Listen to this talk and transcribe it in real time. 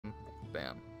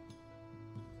Bam.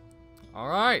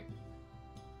 Alright.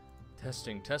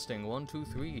 Testing, testing. 1, 2,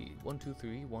 3. 1, 2,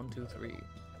 3. 1, 2, 3.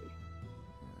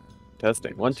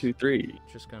 Testing. 1, 2, 3.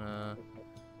 Just gonna...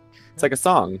 It's like a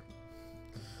song.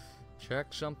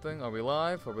 Check something. Are we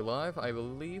live? Are we live? I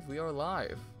believe we are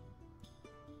live.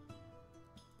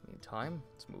 Meantime,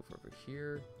 let's move over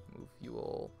here. Move you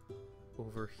all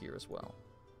over here as well.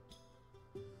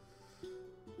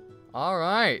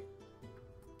 Alright.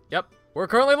 Yep, we're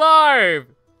currently live!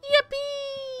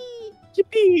 Yippee!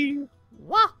 Yippee!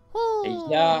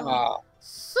 Wahoo! Yeah.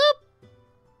 Soup!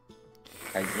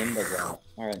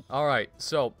 Alright. Alright,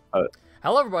 so...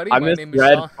 hello everybody, I my name is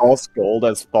misread Sean. false gold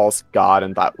as false god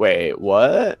and thought, wait,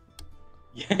 what?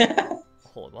 Yeah.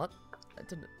 Hold on, what? I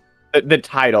didn't... The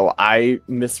title, I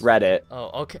misread it.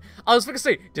 Oh, okay. I was gonna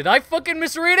say, did I fucking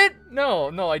misread it?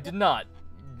 No, I did not.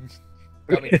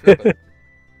 Got me tripping.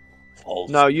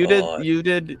 No, you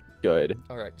did good.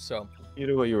 Alright, so... You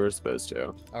did what you were supposed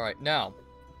to. Alright, now...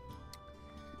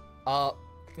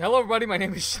 hello everybody, my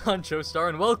name is Sean Joestar,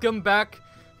 and welcome back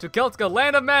to Celtica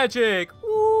Land of Magic!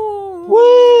 Woo!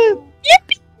 Woo!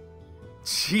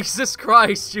 Jesus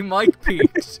Christ, you mic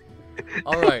peaked!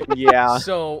 Alright, Yeah.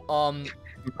 so,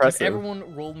 Impressive.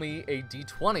 everyone roll me a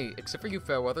d20, except for you,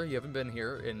 Fairweather, you haven't been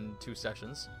here in 2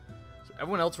 sessions. So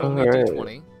everyone else roll me a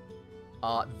d20.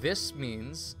 This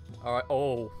means... Alright,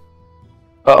 oh.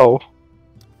 Uh-oh.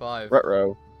 5.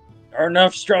 Retro.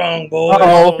 Enough strong, boy.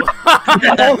 Uh-oh.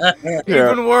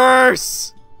 Even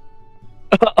worse!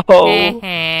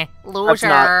 Oh.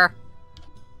 Loser!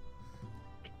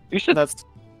 You should. That's...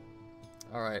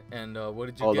 Alright, and what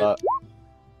did you Hold get? up.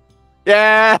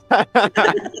 Yeah!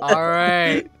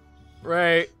 Alright.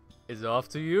 Ray, it's off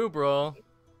to you, bro.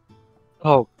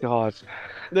 Oh God.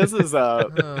 This is a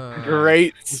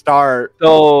great start.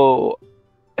 So,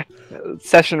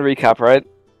 session recap, right?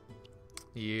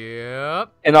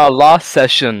 Yep. In our last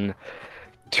session,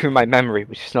 to my memory,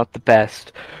 which is not the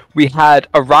best, we had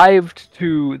arrived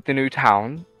to the new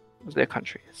town. It was their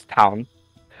country, it's town.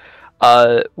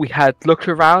 We had looked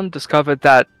around, discovered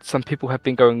that some people have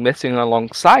been going missing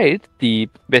alongside the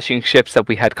missing ships that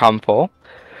we had come for.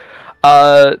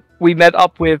 We met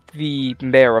up with the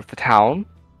mayor of the town,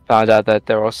 found out that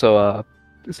they're also a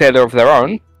sailor of their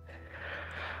own,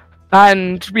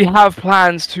 and we have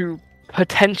plans to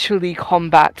potentially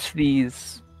combat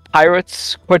these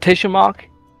pirates, quotation mark.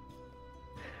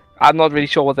 I'm not really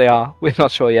sure what they are. We're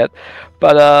not sure yet.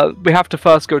 But we have to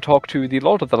first go talk to the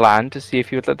Lord of the Land to see if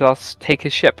he would let us take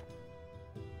his ship.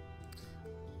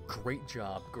 Great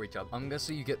job, great job. I'm gonna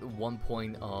say you get 1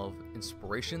 point of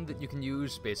inspiration that you can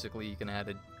use. Basically, you can add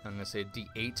I'm gonna say a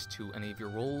d8 to any of your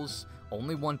rolls.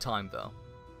 Only 1 time, though.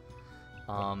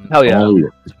 Hell yeah.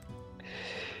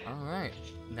 Alright,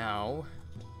 now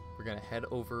we're gonna head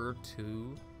over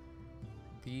to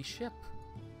the ship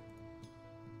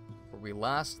where we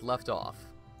last left off.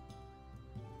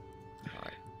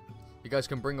 Alright. You guys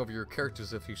can bring over your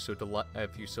characters if you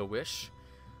so wish.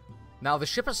 Now, the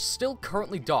ship is still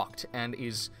currently docked and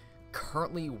is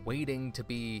currently waiting to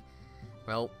be,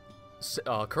 well,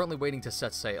 currently waiting to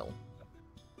set sail.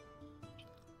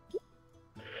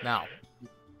 Now,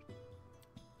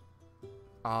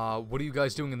 what are you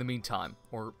guys doing in the meantime?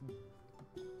 Or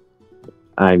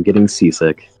I'm getting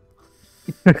seasick.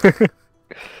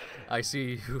 I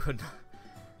see you.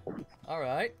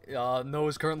 Alright,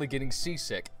 Noah's currently getting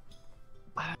seasick.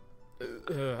 I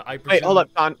presume... Wait, hold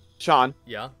up, Sean.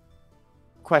 Yeah?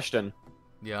 Question.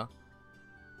 Yeah?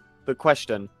 The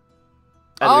question.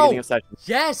 At the beginning of session.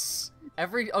 Yes!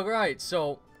 Alright,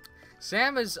 so...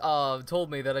 Sam has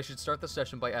told me that I should start the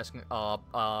session by asking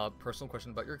a personal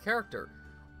question about your character.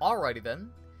 Alrighty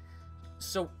then.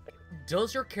 So,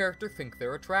 does your character think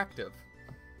they're attractive?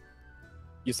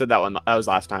 You said that one. That was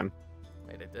last time.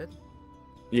 Wait, it did?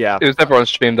 Yeah. It was never on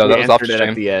stream though. We That was off answered it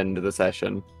stream. at the end of the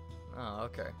session. Oh,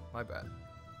 okay. My bad.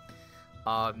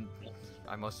 I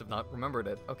must have not remembered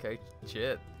it. Okay,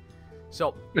 shit.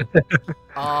 So,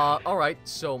 alright,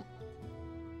 so...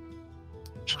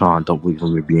 Sean, don't believe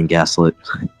when we're being gaslit.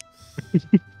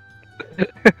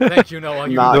 Thank you,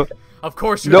 Noah. Of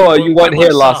course you Noah, you weren't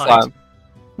here last time.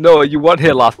 Noah, you weren't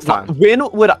here last time. When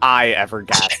would I ever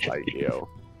gaslight you?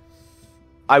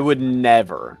 I would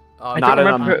never. Not in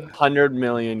 100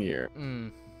 million years.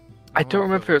 I don't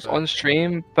remember if it was on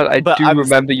stream, but I do I was...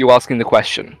 remember you asking the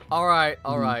question. Alright. So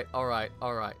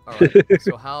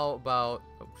how about...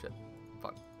 Oh, shit.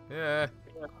 Fuck. Yeah.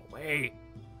 Wait.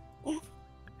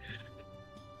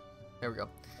 There we go.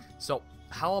 So,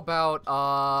 how about,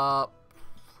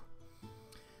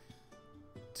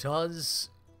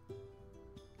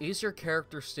 Is your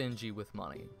character stingy with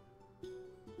money?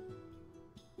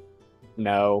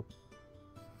 No.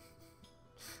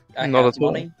 I Not have at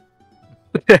all. money.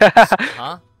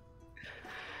 Huh?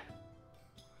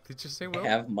 Did you say I Will?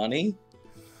 have money.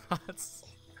 That's-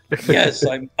 Yes,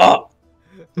 I'm up.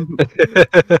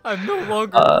 I'm no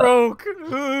longer Uh, broke.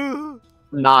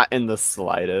 Not in the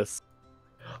slightest.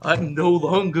 I'm no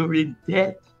longer in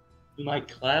debt. My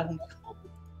clown.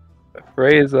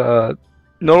 Ray is not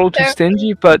all too Fair-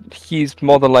 stingy, but he's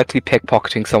more than likely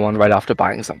pickpocketing someone right after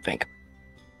buying something.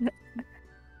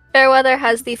 Fairweather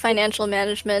has the financial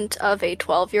management of a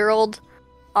 12-year-old.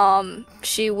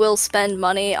 She will spend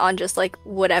money on just like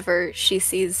whatever she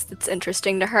sees that's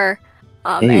interesting to her.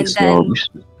 Hey, And so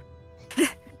then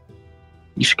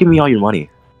you should give me all your money.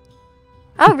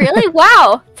 oh really?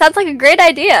 Wow, sounds like a great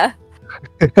idea.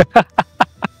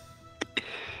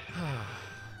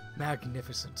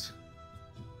 Magnificent.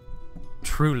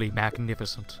 Truly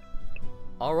magnificent.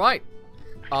 Alright.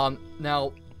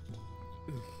 Now...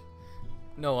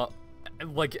 Noah,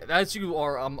 like, as you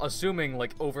are, I'm assuming,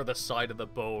 like, over the side of the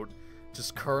boat,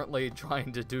 just currently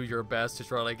trying to do your best to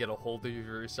try to get a hold of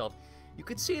yourself, you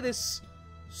could see this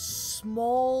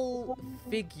small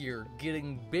figure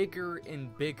getting bigger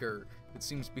and bigger. It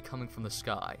seems to be coming from the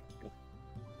sky.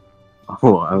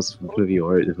 Oh, I was with you,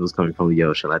 or if it was coming from the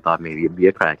ocean, I thought maybe it'd be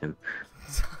a kraken.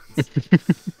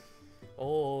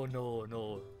 Oh,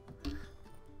 no.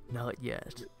 Not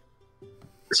yet.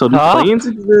 So do planes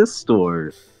exist,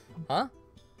 or Huh?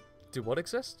 Do what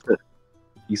exist?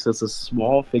 you said it's a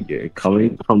small figure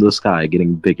coming from the sky,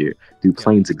 getting bigger? Do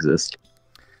planes exist?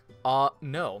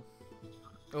 No.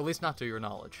 Or at least not to your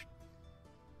knowledge.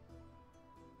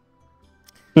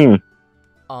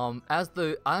 As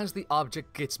the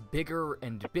object gets bigger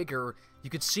and bigger, you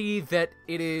could see that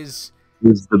it is...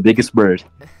 It's the biggest bird.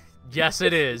 Yes,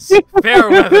 it is.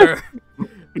 Fairweather!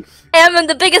 I'm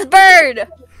the biggest bird!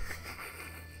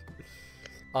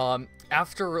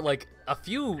 After, like, a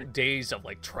few days of,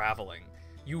 like, traveling,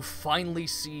 you finally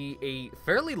see a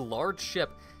fairly large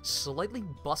ship, slightly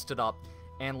busted up,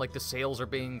 and, like, the sails are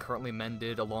being currently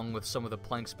mended, along with some of the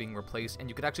planks being replaced, and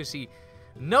you could actually see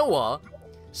Noah,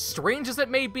 strange as it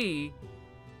may be,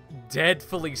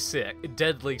 deadly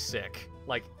sick.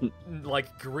 Like,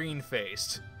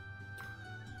 green-faced.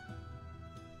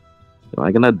 Am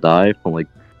I gonna die from like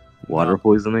water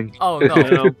poisoning? Oh,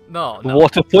 no. No.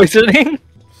 Water poisoning?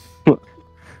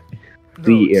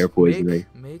 The air poisoning.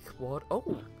 Make what?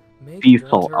 Oh, make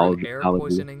Default water and air allergy.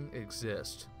 poisoning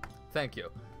exist. Thank you.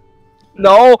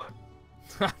 No!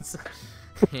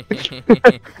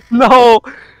 No!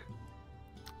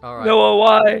 All right. Noah,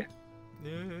 why?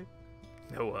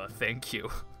 Noah, thank you.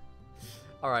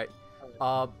 All right.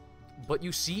 But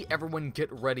you see everyone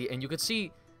get ready, and you can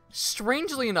see,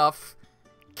 strangely enough,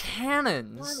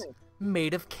 cannons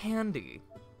made of candy.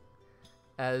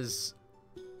 As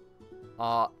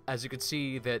you can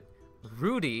see that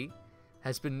Rudy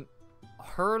has been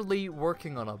hurriedly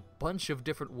working on a bunch of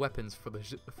different weapons for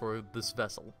this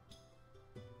vessel.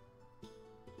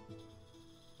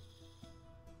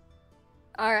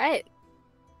 All right.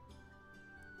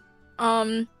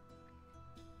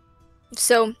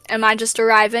 So am I just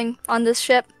arriving on this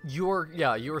ship? You're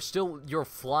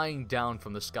flying down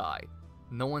from the sky.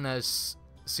 No one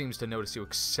seems to notice you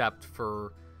except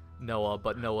for Noah,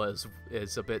 but Noah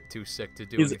is a bit too sick to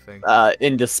do He's anything.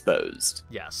 indisposed.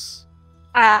 Yes.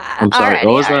 I'm sorry, Alrighty,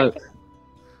 what was alright. that?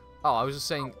 Oh, I was just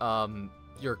saying,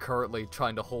 you're currently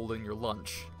trying to hold in your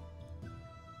lunch.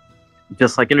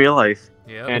 Just like in real life.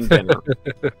 Yeah. And dinner.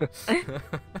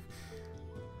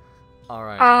 All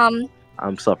right.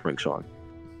 I'm suffering, Sean.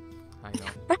 I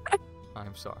know.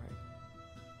 I'm sorry.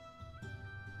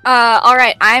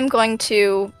 Alright, I'm going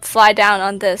to fly down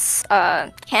on this,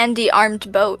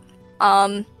 candy-armed boat,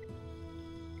 and,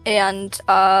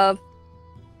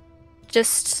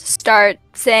 just start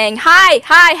saying, Hi,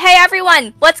 hey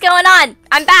everyone, what's going on?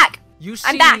 I'm back!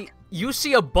 I'm back! You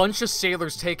see a bunch of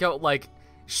sailors take out, like,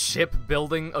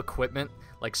 shipbuilding equipment,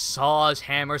 like saws,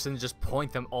 hammers, and just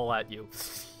point them all at you.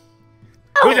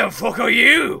 Who the fuck are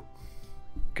you?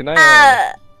 Can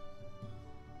I,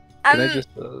 I'm... can I just,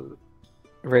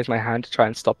 raise my hand to try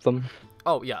and stop them?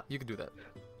 Oh, yeah, you can do that.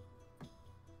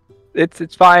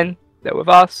 It's fine. They're with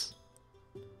us.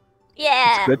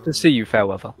 Yeah! It's good to see you,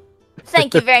 Fairweather.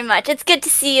 Thank you very much. It's good to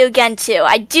see you again, too.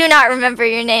 I do not remember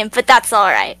your name, but that's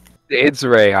alright. It's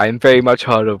Ray. I am very much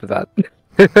hurt over that.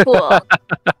 Cool.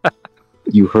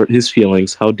 You hurt his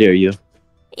feelings. How dare you?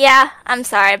 Yeah, I'm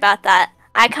sorry about that.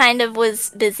 I kind of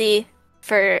was busy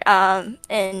for, an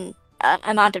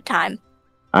amount of time.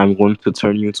 I'm going to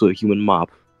turn you into a human mop.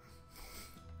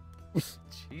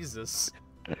 Jesus.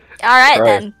 Alright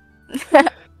Alright. then.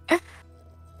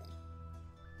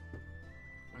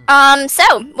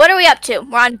 So what are we up to?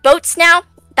 We're on boats now.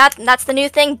 That's the new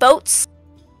thing, boats.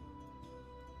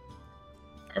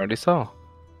 Already saw.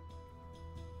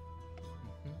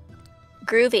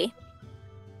 Groovy.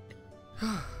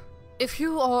 If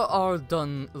you are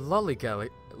done lollygaggling,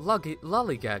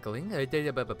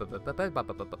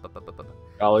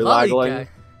 Lollygaggling?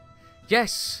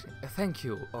 Yes, thank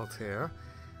you, Altair.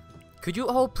 Could you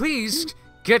all please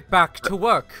get back to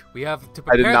work? We have to I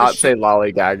prepare did not the say ship.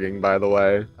 lollygagging, by the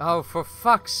way. Oh, for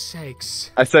fuck's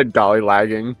sakes. I said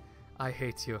gollylagging. I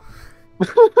hate you.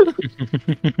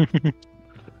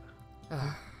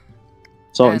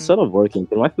 So And- instead of working,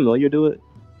 can my familiar do it?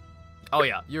 Oh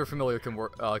yeah, your familiar can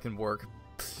work.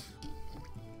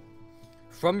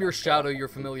 From your shadow, your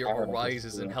familiar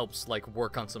arises and helps like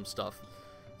work on some stuff.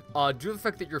 Due to the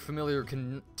fact that your familiar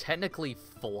can technically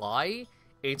fly,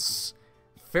 it's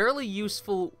fairly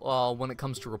useful when it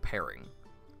comes to repairing.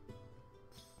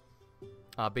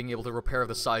 Being able to repair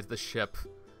the side of the ship,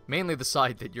 mainly the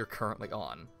side that you're currently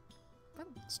on. But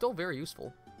still very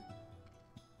useful.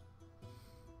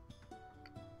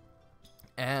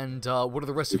 And what are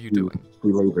the rest of you doing?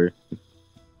 We labor.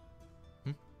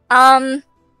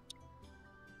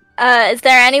 Is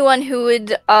there anyone who would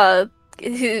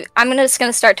who I'm just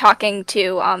gonna start talking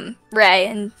to Ray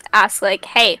and ask like,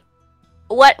 hey,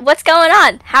 what's going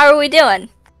on? How are we doing?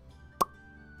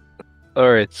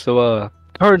 Alright, so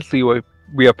currently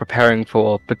we are preparing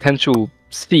for potential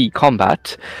sea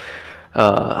combat.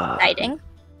 Exciting.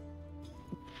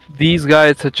 These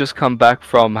guys had just come back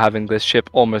from having this ship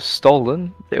almost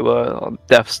stolen. They were on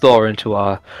death's door into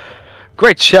our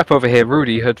great chef over here,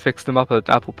 Rudy, had fixed them up an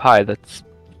apple pie that's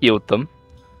healed them.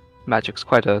 Magic's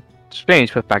quite a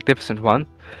strange but magnificent one.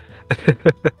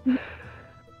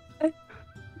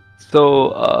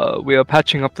 So we are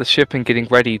patching up the ship and getting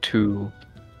ready to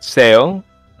sail.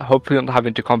 Hopefully not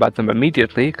having to combat them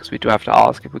immediately, because we do have to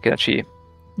ask if we can actually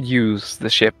use the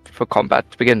ship for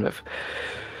combat to begin with.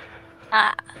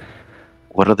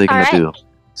 What are they gonna Alright. do?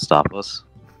 Stop us?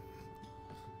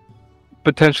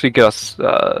 Potentially get us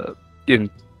in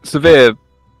severe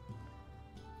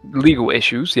legal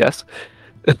issues, yes.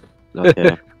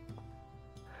 Okay.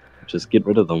 Just get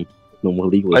rid of them. No more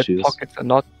legal My issues. pockets are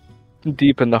not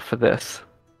deep enough for this.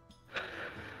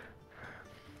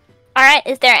 All right.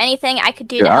 Is there anything I could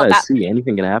do Your to help eyes out? see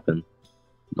anything can happen.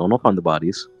 Don't find the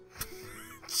bodies.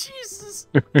 Jesus.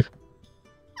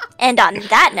 And on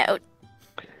that note,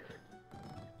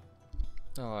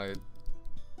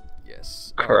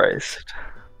 Yes. Christ.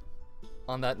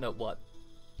 On that note, what?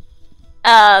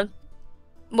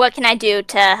 what can I do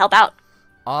to help out?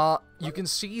 You can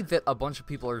see that a bunch of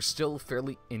people are still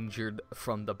fairly injured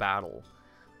from the battle.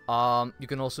 You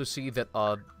can also see that,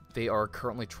 they are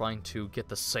currently trying to get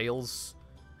the sails,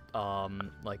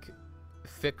 like,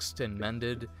 fixed and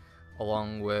mended,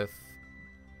 along with,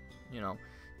 you know,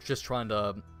 just trying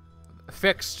to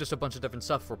fix just a bunch of different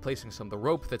stuff, replacing some of the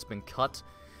rope that's been cut.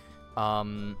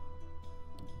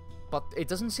 But it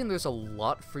doesn't seem there's a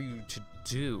lot for you to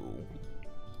do.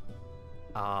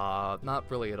 Not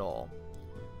really at all.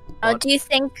 But- Do you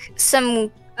think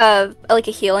some like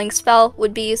a healing spell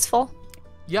would be useful?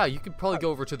 Yeah, you could probably go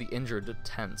over to the injured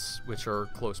tents, which are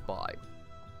close by.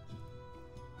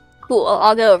 Cool.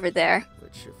 I'll go over there.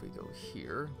 Which, if we go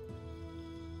here...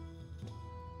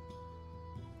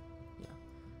 Yeah.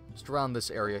 Just around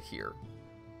this area here.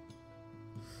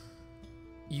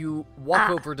 You walk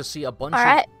over to see a bunch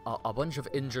alright. of a bunch of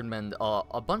injured men.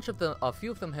 A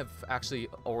few of them have actually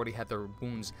already had their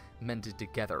wounds mended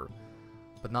together,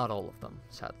 but not all of them,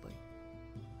 sadly.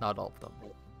 Not all of them.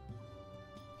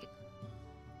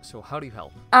 So how do you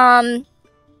help? I'm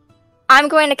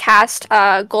going to cast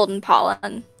Golden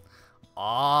Pollen.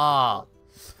 Ah!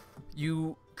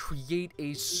 You create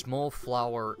a small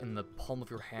flower in the palm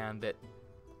of your hand that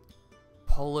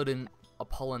pollen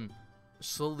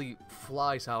slowly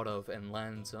flies out of and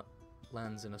lands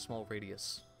in a small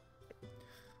radius,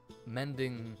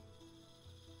 mending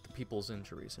the people's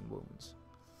injuries and wounds.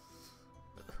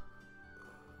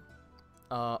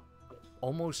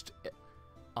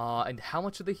 And how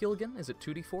much do they heal again? Is it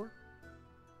 2d4?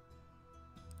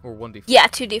 Or 1d4? Yeah,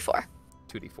 2d4.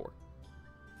 2d4.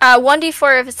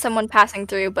 1d4 if it's someone passing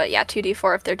through, but yeah,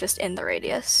 2d4 if they're just in the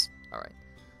radius. Alright.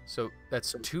 So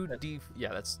that's 2d...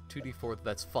 Yeah, that's 2d4,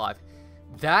 that's 5.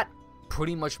 That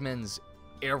pretty much mends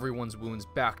everyone's wounds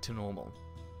back to normal.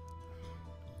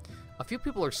 A few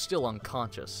people are still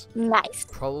unconscious. Nice.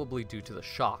 Probably due to the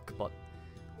shock, but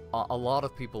a lot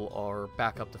of people are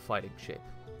back up to fighting shape.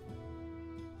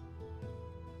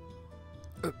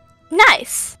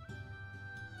 Nice.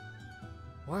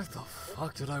 What the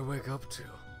fuck did I wake up to?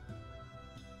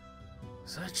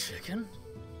 Is that chicken?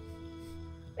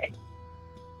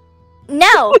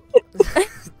 No.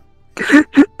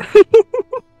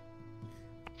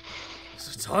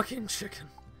 It's a talking chicken.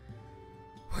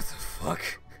 What the fuck?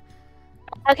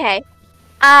 Okay.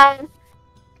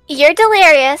 You're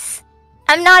delirious.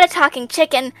 I'm not a talking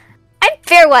chicken. I'm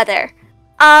Fairweather.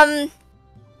 And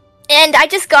I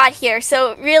just got here,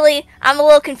 so really, I'm a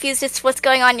little confused as to what's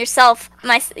going on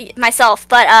myself,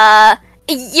 but,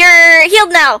 you're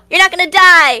healed now! You're not gonna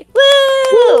die!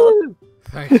 Woo!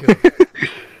 Thank you.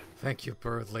 Thank you,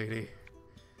 bird lady.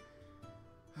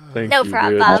 Thank No you,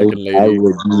 problem. good I, chicken I lady.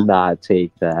 would not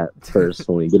take that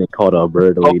personally. Getting called a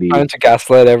bird Oh, lady. trying to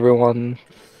gaslight everyone.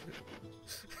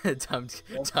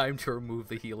 Time to remove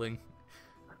the healing.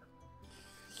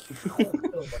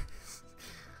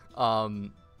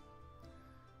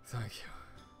 Thank you.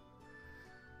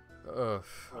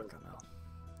 Fucking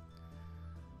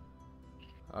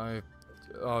hell.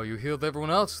 Oh, you healed everyone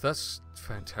else? That's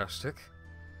fantastic.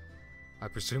 I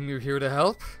presume you're here to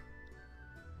help?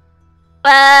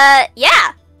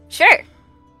 Yeah, sure.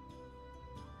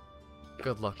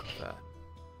 Good luck with that.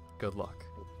 Good luck.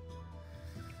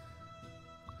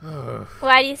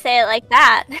 Why do you say it like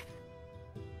that?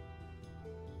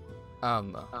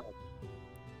 No.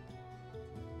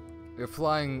 You're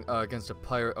flying against a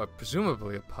pirate,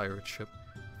 presumably a pirate ship.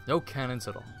 No cannons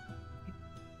at all.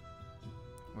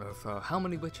 With, how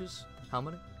many witches? How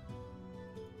many?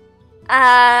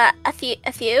 A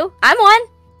few. I'm one.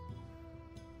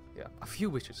 Yeah, a few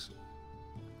witches.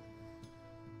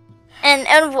 And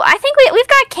I think we've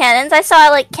got cannons. I saw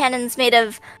like cannons made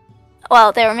of,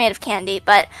 well, they were made of candy,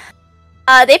 but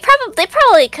they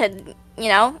probably could, you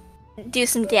know, do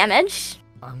some damage.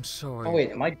 I'm sorry. Oh wait,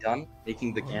 am I done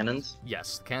making the cannons?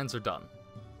 Yes, the cannons are done.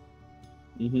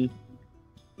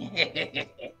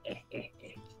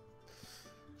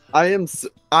 I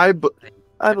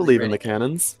believe in the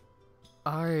cannons.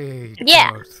 I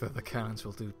Yeah. doubt that the cannons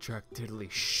will do jack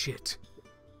diddly shit.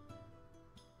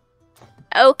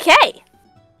 Okay.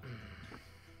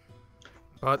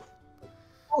 But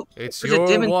Oh, it's there's a your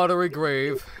demon- watery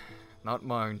grave, not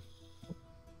mine.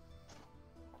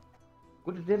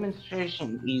 Would a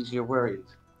demonstration ease your worries?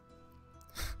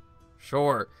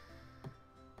 Sure.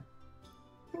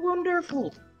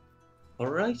 Wonderful. All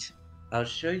right, I'll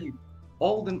show you.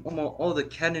 All the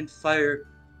cannon fire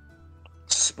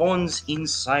spawns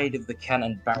inside of the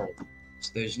cannon barrel,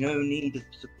 so there's no need of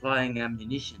supplying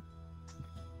ammunition.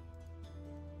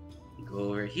 You go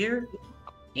over here,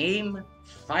 aim,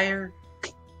 fire,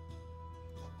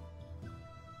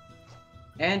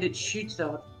 and it shoots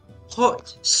out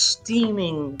hot,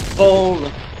 steaming ball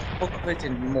of chocolate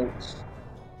and malt.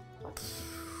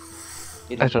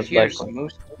 It I don't appears like one.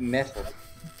 most metal.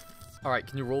 Alright,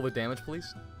 can you roll the damage,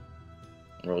 please?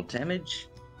 Roll damage?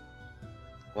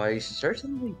 Why,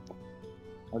 certainly.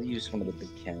 I'll use one of the big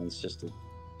cannons just to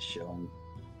show him.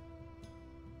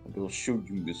 I will show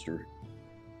you, mister.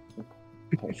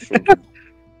 I'll show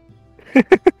you.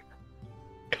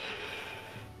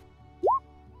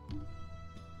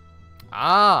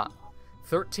 Ah!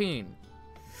 13.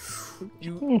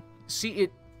 You see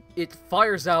it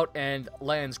fires out and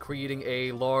lands, creating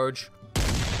a large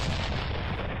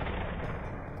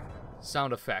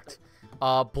sound effect,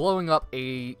 blowing up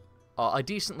a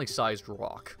decently sized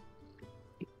rock.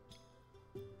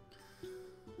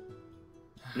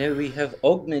 Now we have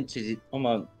augmented it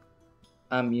on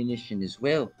ammunition as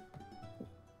well.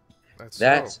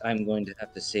 That I'm going to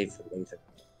have to save for later.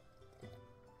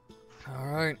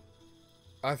 Alright.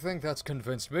 I think that's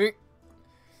convinced me.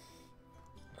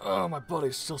 Oh, my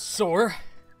body's still sore.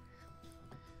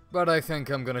 But I think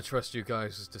I'm gonna trust you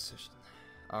guys' decision.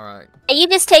 Alright. You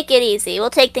just take it easy. We'll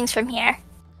take things from here.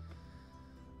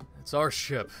 It's our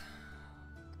ship.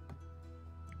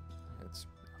 It's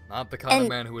not the kind of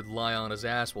man who would lie on his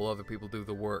ass while other people do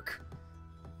the work.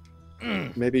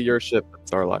 Maybe your ship,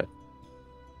 Starlight.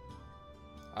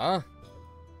 Huh?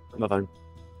 Nothing.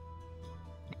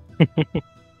 I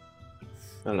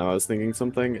don't know, I was thinking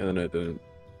something, and then it didn't.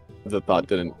 The thought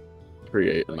didn't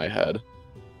create in my head.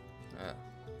 Yeah.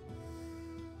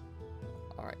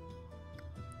 Alright.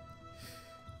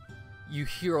 You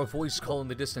hear a voice call in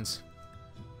the distance.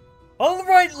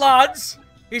 Alright, lads!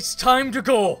 It's time to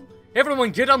go! Everyone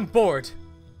get on board!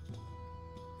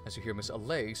 As you hear Miss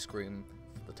Allay scream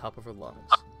from the top of her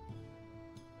lungs.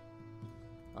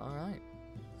 Alright.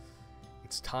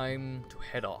 It's time to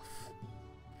head off.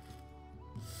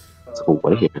 So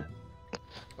where?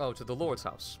 Oh, to the Lord's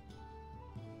house.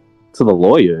 To the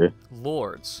lawyer.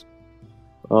 Lord's.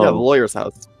 Oh. Yeah, the lawyer's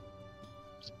house.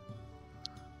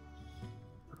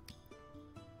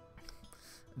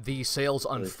 The sails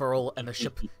unfurl and the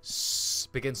ship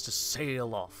begins to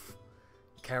sail off,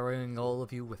 carrying all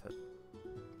of you with it.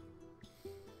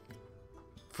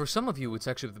 For some of you, it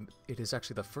is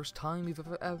actually the first time you've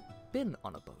ever been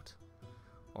on a boat,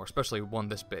 or especially one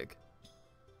this big.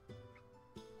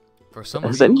 For some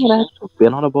Has of you, anyone actually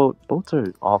been on a boat? Boats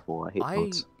are awful. I hate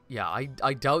boats. Yeah,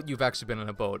 I doubt you've actually been in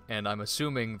a boat, and I'm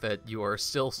assuming that you are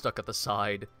still stuck at the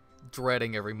side,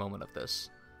 dreading every moment of this.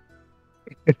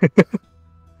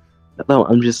 No,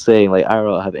 I'm just saying, like, I don't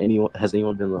know, has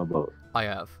anyone been on a boat? I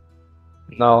have.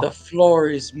 No. The floor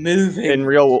is moving. In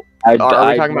real, are we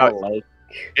talking about like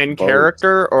in boats.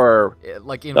 character or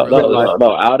Like in No, real life.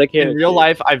 no, out of in character. real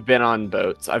life? I've been on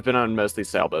boats. I've been on mostly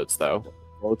sailboats though.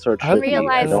 Boats are In tricky. real I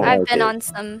life, don't I've like been it. on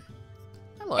some.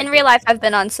 I like In it. real life, I've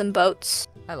been on some boats.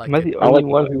 I like Am I it. the I only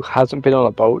like- one who hasn't been on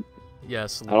a boat?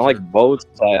 Yes, I don't like boats.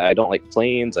 I don't like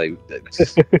planes.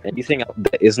 Anything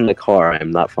that isn't a car,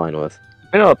 I'm not fine with.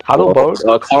 Been on a paddle boat?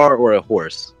 A car or a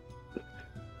horse.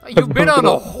 You've been on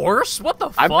a horse? What the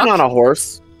fuck? I've been on a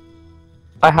horse.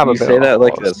 I haven't You been say on a that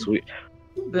like horse. a sweet.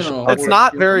 Been on a It's horse,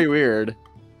 not too. very weird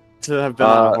to have been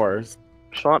on a horse.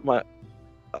 Sean, my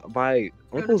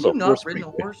uncle's a Have you not horse ridden a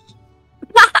breeder. horse?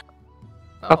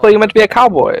 I thought you meant to be a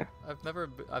cowboy. I've never.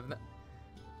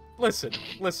 Listen.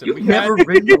 You've we never had...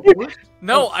 ridden a horse?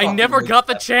 No, Oh, I fuck never me. got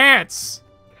the chance.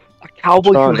 A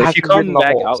cowboy Sean, who if hasn't you come ridden a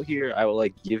back horse. out here, I will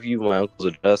like give you my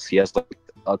uncle's address. He has like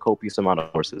a copious amount of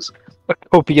horses. A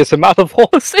copious amount of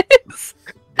horses.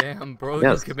 Damn, bro,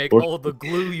 Yes, you can make horse- all the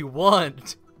glue you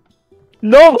want.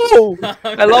 No!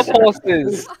 I love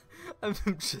horses. I'm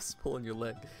just pulling your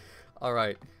leg. All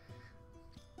right.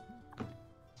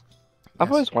 I've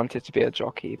Yes. always wanted to be a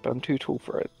jockey, but I'm too tall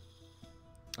for it.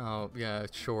 Oh yeah,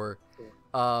 sure.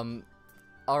 All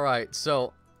right.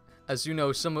 So, as you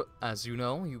know,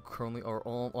 you currently are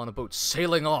all on a boat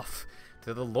sailing off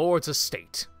to the Lord's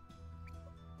estate.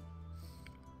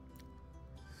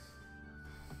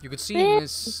 You can see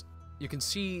you can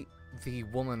see the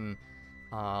woman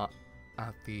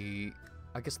at the,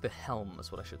 I guess the helm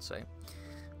is what I should say,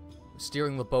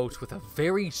 steering the boat with a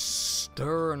very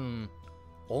stern,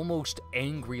 almost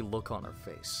angry look on her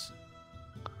face.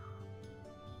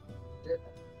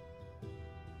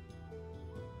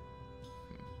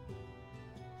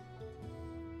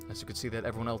 As you can see, that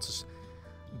everyone else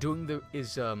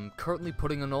is currently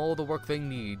putting in all the work they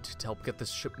need to help get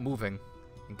this ship moving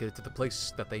and get it to the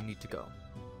place that they need to go.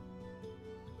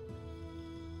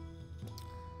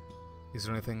 Is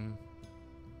there anything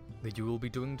that you will be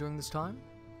doing during this time?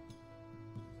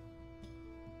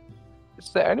 Is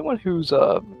there anyone who's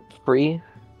free?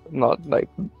 Not like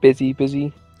busy?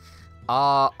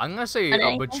 I'm gonna say a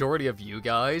Anything? majority of you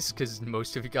guys, because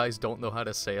most of you guys don't know how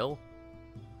to sail.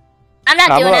 I'm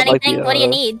not I'm doing not like anything. the, What do you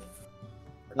need?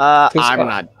 I'm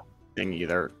not doing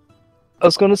either. I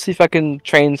was gonna see if I can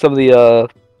train some of the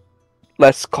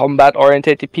less combat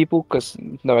oriented people, because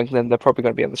knowing them, they're probably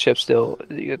gonna be on the ship still.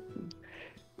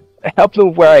 Help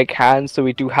them where I can, so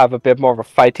we do have a bit more of a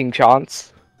fighting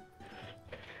chance.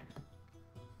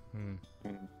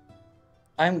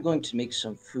 I'm going to make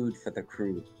some food for the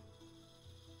crew.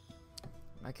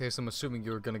 In that case, I'm assuming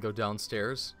you're gonna go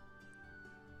downstairs.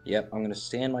 Yep, I'm gonna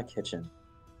stay in my kitchen.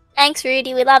 Thanks,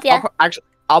 Rudy. We love ya.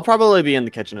 I'll probably be in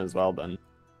the kitchen as well then.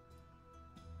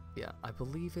 Yeah, I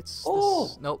believe it's Oh!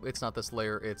 this... Nope, it's not this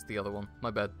layer, it's the other one.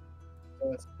 My bad.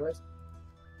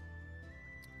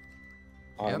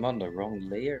 I'm on the wrong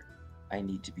layer. I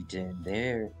need to be down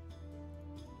there.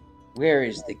 Where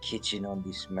is the kitchen on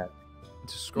this map?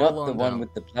 Just scroll Not the on one down.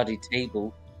 with the bloody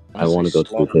table. I want to go to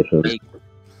the Slaughtered kitchen. pig.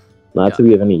 Not to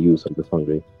be of any use. I'm just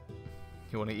hungry.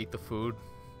 You want to eat the food?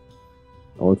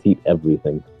 I want to eat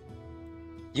everything.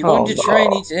 You're going to try and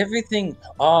no. eat everything?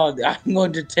 Oh, I'm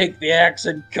going to take the axe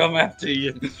and come after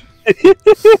you.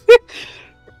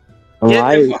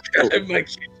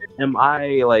 Am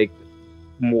I like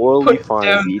morally fine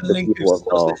to eat the people as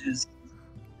well?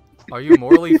 Are you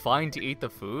morally fine to eat the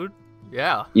food?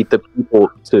 Yeah. Eat the people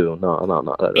too.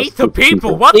 No. That's Eat the two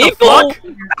people? What the People!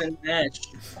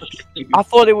 fuck? I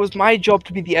thought it was my job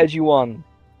to be the edgy one.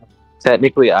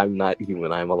 Technically, I'm not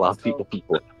human. I'm allowed to eat the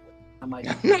people. I'm not the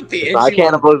It's not edgy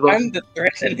one. cannibalism. I'm the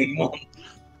threatening one.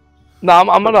 No,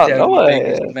 I'm not. Down No, the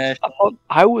biggest mash. I thought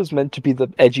I was meant to be the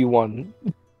edgy one.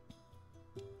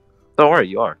 Don't worry,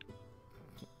 you are.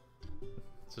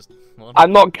 Just one.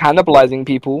 I'm not cannibalizing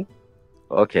people.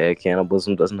 Okay,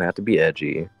 cannibalism doesn't have to be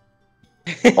edgy.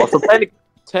 Also,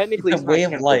 technically, It's it's a way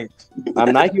not of life.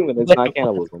 I'm not human. It's not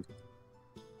cannibalism.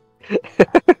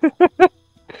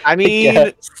 I mean,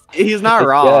 Yes. he's not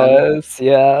wrong. Yes,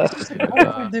 yeah. What's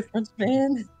the difference,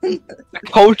 man?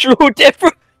 Cultural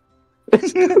difference.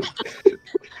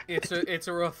 It's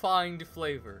a refined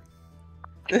flavor.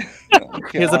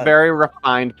 He has a very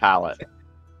refined palate.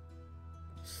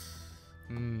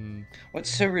 What's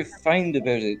so refined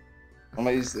about it?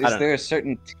 Is there a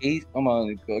certain taste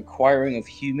acquiring of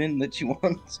human that you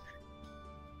want?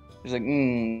 It's like,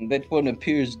 that one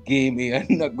appears gamey. I'm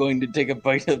not going to take a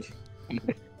bite of.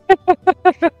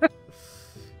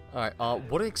 Alright,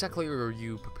 what exactly are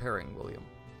you preparing, William?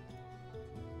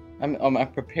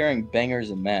 I'm preparing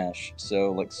bangers and mash,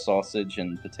 so like sausage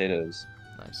and potatoes.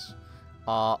 Nice.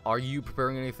 Are you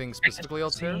preparing anything specifically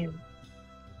else here?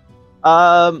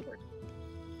 I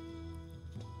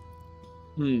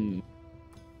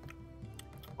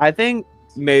think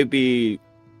maybe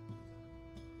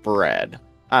bread.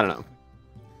 I don't know.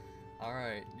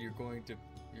 Alright, you're going to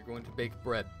bake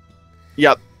bread.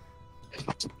 Yep.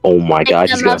 Oh my god,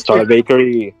 he's gonna start a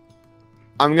bakery.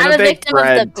 I'm gonna bake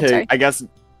bread to, I guess,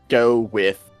 go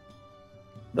with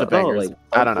the bangers.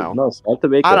 I don't know. No, start the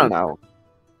bakery. I don't know.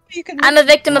 I'm a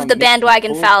victim of the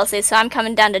bandwagon fallacy, so I'm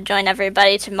coming down to join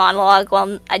everybody to monologue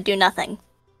while I do nothing.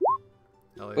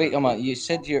 Oh, yeah. Wait, you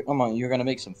said you're gonna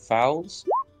make some fowls?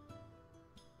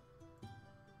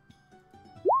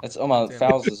 That's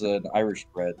fowls is an Irish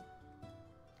bread.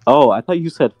 Oh, I thought you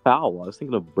said fowl. I was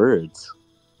thinking of birds.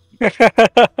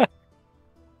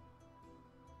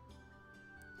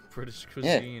 British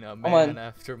cuisine, a man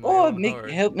after my own heart.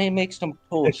 Help me make some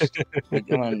toast.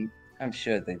 I'm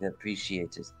sure they'd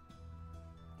appreciate it.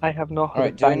 I have no.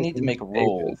 Alright, do I need to make a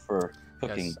roll for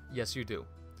cooking? Yes, you do.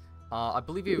 I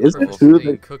believe you Is have it true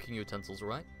that- cooking utensils,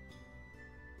 right?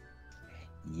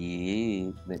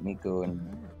 Yeah, let me go and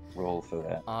roll for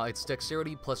that. It's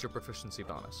dexterity plus your proficiency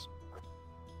bonus.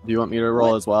 Do you want me to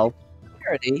roll as well?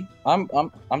 Dexterity? I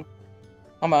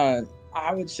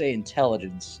would say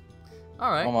intelligence.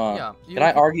 Alright, yeah. Can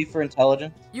I argue for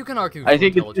intelligence? You can argue for I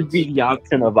think it intelligence. should be the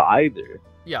option of either.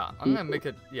 Yeah, I'm gonna make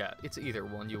it, yeah, it's either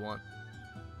one you want.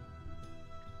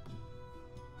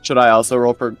 Should I also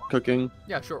roll for cooking?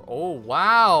 Yeah, sure. Oh,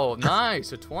 wow,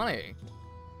 nice, a 20.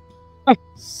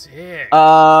 Sick.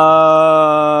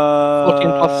 14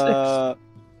 plus 6.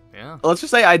 Yeah. Let's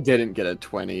just say I didn't get a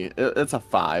 20. It's a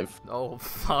 5. Oh,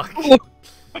 fuck.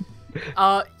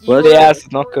 Well, yeah, it's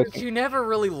not cooking. You never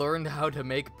really learned how to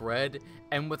make bread,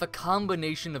 and with a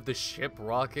combination of the ship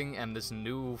rocking and this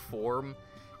new form,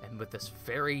 and with this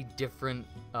very different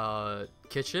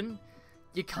kitchen,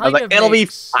 you kind of it'll be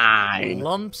make fine.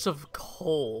 lumps of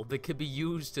coal that could be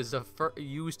used as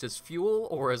fuel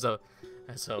or as a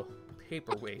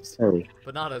paperweight,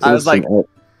 but not as. I was like,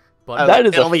 but that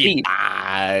is a it'll be feat.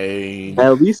 fine.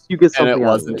 At least you get And something it out of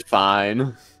wasn't it.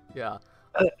 fine. yeah.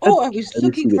 I was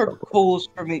looking for coals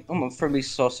for me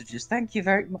sausages. Thank you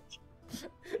very much.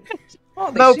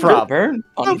 Oh, No seem to problem. burn.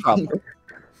 No problem.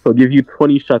 He'll give you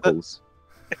 20 shekels.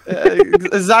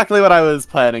 Exactly what I was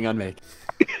planning on making.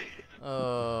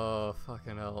 Oh,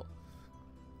 fucking hell.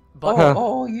 But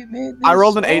You made this. I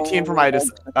rolled an 18 for my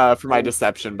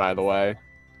deception, by the way.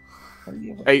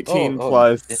 18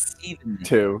 plus deceiving me.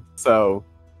 2. So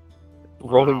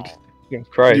Rolling.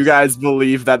 Christ. you guys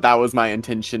believe that was my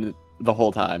intention the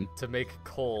whole time. to make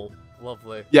coal,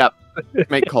 lovely. Yep.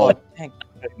 Make coal. Thank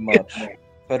you very much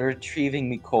for retrieving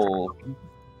me coal.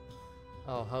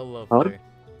 Oh, how lovely.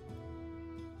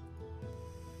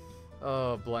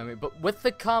 Oh, blimey. But with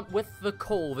the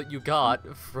coal that you got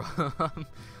from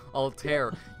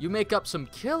Altair, you make up some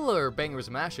killer bangers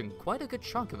mashing, quite a good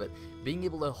chunk of it, being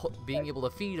able to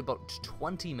feed about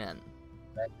 20 men.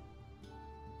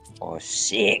 Oh,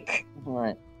 sick.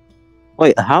 Alright.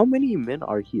 Wait, how many men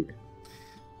are here?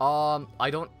 I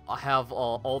don't have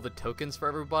all the tokens for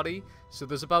everybody, so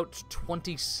there's about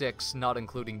 26, not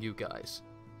including you guys.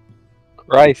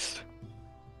 Christ.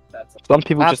 Some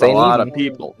people That's just a ain't lot eating. of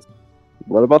people.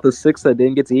 What about the 6 that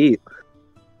didn't get to eat?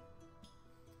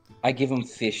 I give them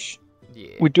fish. Yeah.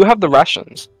 We do have the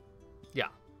rations. Yeah.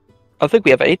 I think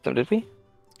we have 8 them, did we?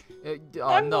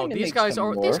 I'm no, going to these make some guys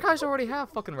more. already have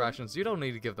fucking rations. You don't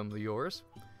need to give them yours.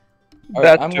 Alright,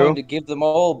 That's I'm true. going to give them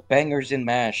all bangers and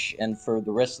mash, and for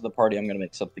the rest of the party, I'm going to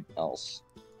make something else.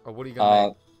 Or what are you gonna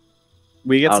make?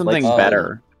 We get I'd like something to-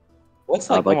 better. What's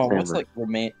I'd like, like what's salmon. like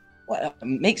remain? What,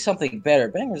 make something better.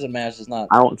 Bangers and mash is not.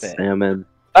 I want bad. salmon.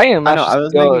 I am. I know, I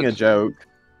was making a joke.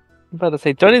 I'm about to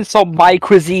say, don't insult my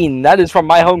cuisine. That is from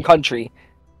my home country.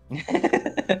 Question: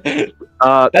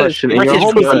 is in your British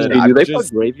home cuisine. country, do I'm they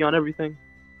just- put gravy on everything?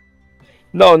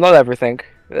 No, not everything.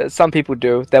 Some people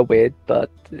do. They're weird, but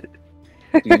Do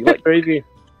you like gravy?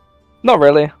 not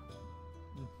really.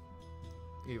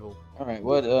 Evil. All right.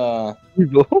 What? What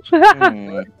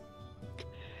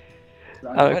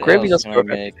Gravy else doesn't can I cook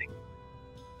make?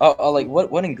 Like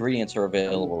what ingredients are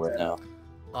available right now?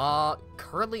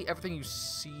 Currently everything you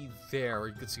see there,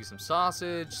 you can see some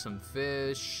sausage, some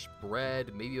fish,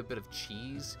 bread, maybe a bit of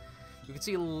cheese. You can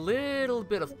see a little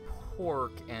bit of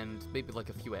pork and maybe like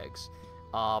a few eggs.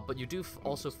 But you do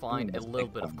also find a little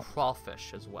bit of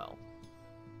crawfish as well.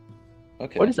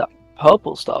 Okay. What is that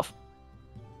purple stuff?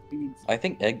 I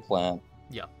think eggplant.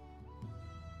 Yeah.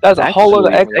 That's a whole lot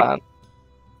of Actually, eggplant.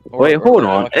 Wait, hold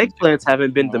on. Okay. Eggplants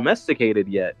haven't been domesticated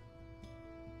yet.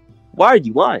 Why are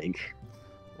you lying?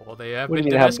 Well, they have What do been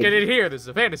you mean they haven't domesticated here. This is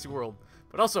a fantasy world.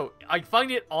 But also, I find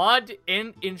it odd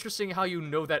and interesting how you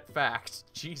know that fact.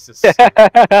 Jesus.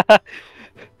 Or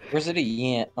is it a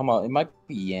yam? It might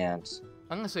be yams.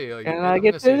 I'm gonna say Can I'm I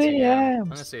gonna get say to it's a the yam. I'm yams?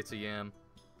 gonna say it's a yam.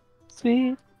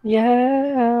 Sweet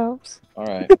yams.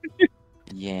 Alright.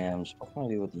 Yams. What can I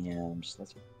do with yams?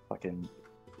 That's fucking...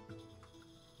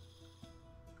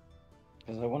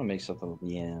 Because I want to make something with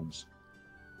yams.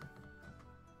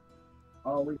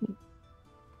 Oh, we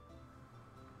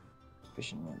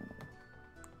Fishing line.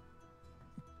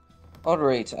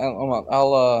 Alright,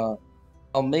 I'll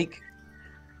make...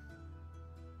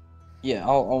 Yeah,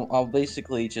 I'll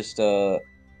basically just,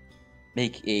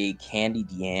 make a candied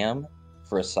yam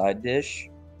for a side dish.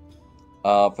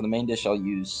 For the main dish, I'll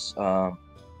use,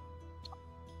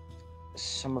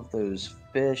 some of those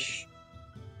fish,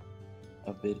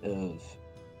 a bit of...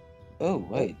 Oh,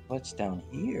 wait, what's down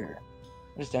here?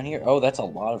 What's down here? Oh, that's a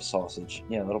lot of sausage.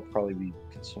 Yeah, that'll probably be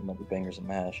consumed by the bangers and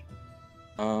mash.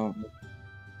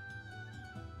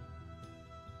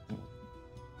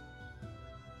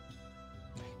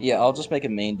 Yeah, I'll just make a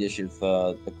main dish of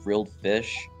the grilled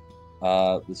fish,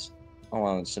 with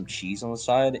some cheese on the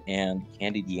side, and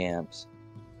candied yams.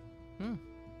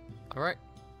 All right.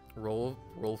 Roll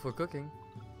for cooking.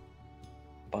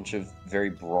 Bunch of very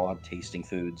broad tasting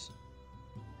foods.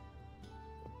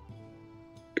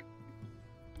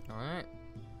 All right.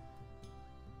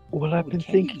 Well, I've Would been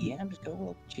candied thinking. yams go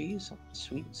with cheese, something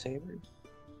sweet and savory?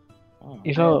 Oh,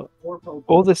 You know,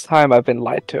 all this time I've been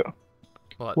lied to.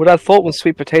 What? What I thought was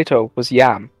sweet potato was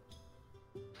yam.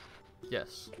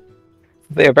 Yes.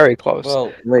 They are very close.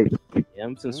 well, wait.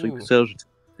 Yams and sweet Ooh. potatoes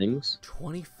are things?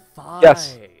 25.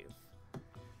 Yes.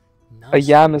 Nice. A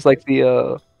yam is like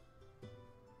the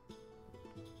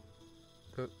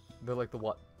They're like the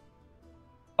what?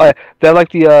 they're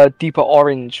like the deeper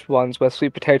orange ones, where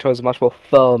sweet potato is much more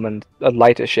firm and a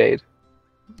lighter shade.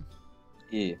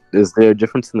 yeah. Is there a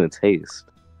difference in the taste?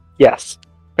 Yes,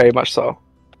 very much so.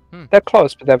 Hmm. They're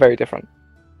close, but they're very different.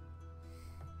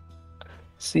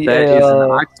 See, That is an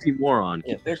oxymoron.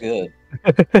 Yeah, they're good.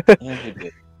 Yeah, they're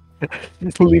good.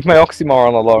 leave my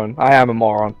oxymoron alone. I am a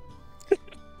moron.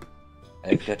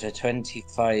 I've got a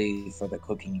 25 for the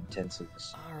cooking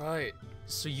utensils. All right.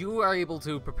 So you are able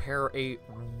to prepare a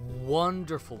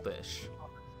wonderful dish,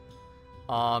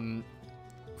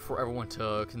 for everyone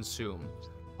to consume.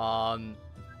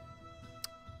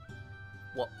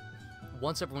 Well,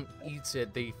 once everyone eats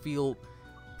it, they feel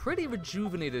pretty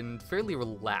rejuvenated and fairly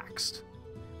relaxed.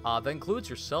 That includes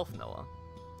yourself, Noah.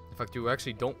 In fact, you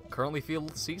actually don't currently feel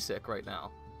seasick right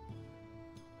now.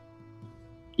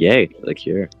 Yay, the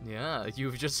cure. Yeah,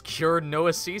 you've just cured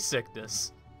Noah's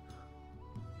seasickness.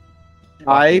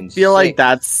 I Fucking feel like sick.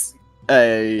 that's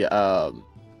a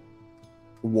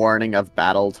warning of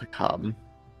battle to come.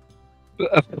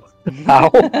 How?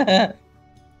 Perhaps.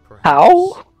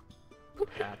 How?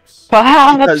 Perhaps.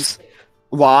 Perhaps. Because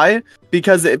why?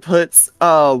 Because it puts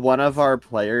one of our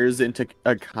players into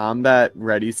a combat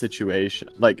ready situation.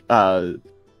 Like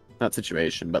not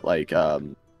situation, but like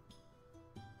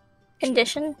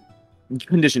Condition.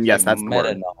 condition. Yes, that's the meta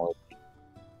word. knowledge.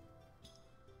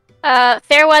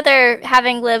 Fairweather,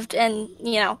 having lived in,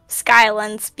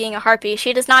 Skylands, being a harpy,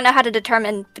 she does not know how to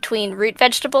determine between root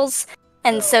vegetables,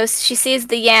 and so she sees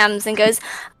the yams and goes,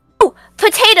 "Oh,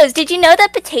 potatoes! Did you know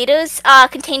that potatoes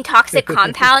contain toxic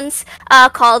compounds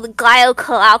called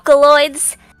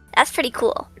glycoalkaloids? That's pretty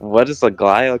cool. What is a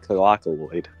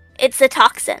glycoalkaloid? It's a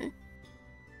toxin."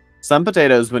 Some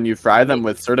potatoes, when you fry them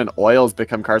with certain oils,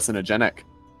 become carcinogenic.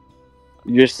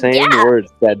 You're saying Yeah.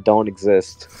 words that don't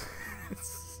exist.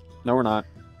 No, we're not.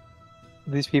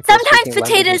 These people. are Sometimes speaking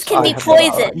potatoes can be languages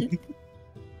I have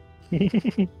never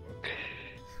poison.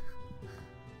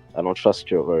 I don't trust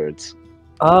your words.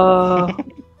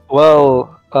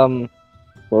 Well, What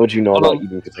would you know On about a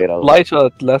eating potatoes? lighter,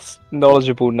 less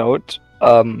knowledgeable note,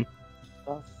 The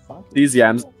fuck? These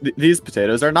yams, these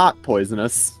potatoes are not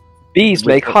poisonous. bees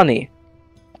make honey.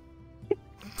 I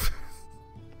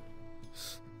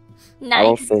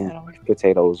don't Nice. think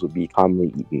potatoes would be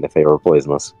commonly eaten if they were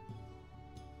poisonous.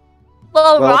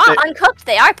 Well, Well, raw, they- uncooked,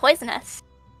 they are poisonous.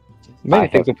 Many I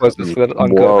things are have poisonous that are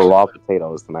more uncooked. raw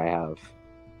potatoes than I have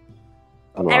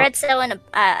I'm I not. read so in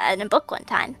a book one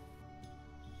time.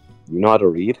 You know how to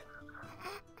read?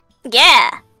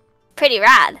 Yeah, pretty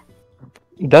rad.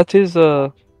 That is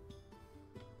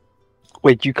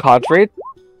Wait, you can't read?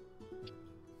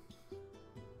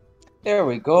 There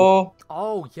we go.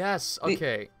 Oh, yes. The-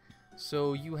 Okay.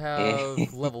 So you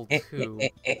have level 2.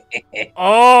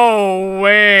 Oh,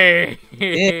 wait.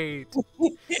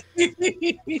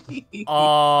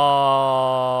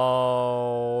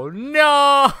 Oh,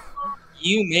 no.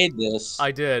 You made this.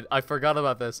 I did. I forgot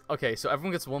about this. Okay, so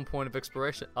everyone gets 1 point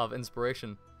of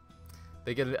inspiration.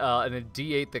 They get a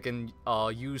D8 that can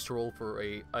use to roll for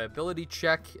a ability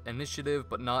check, initiative,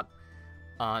 but not,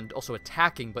 and also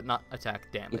attacking, but not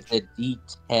attack damage. It's a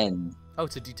D10. Oh,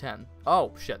 it's a D10.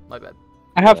 Oh shit, my bad.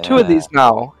 I have 2 of these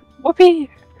now. Whoopee!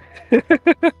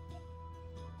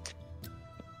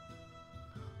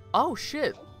 Oh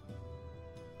shit.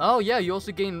 Oh yeah, you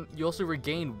also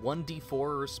regain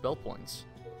 1d4 spell points.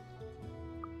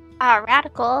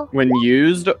 Radical. When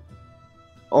used,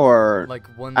 or Like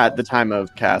one at the time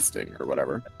of casting, or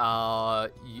whatever.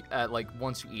 at like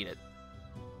once you eat it.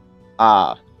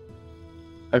 Ah.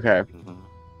 Okay.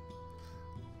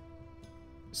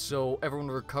 So everyone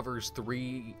recovers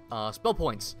 3 spell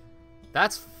points.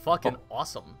 That's fucking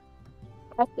awesome.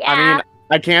 Yeah. I mean,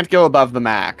 I can't go above the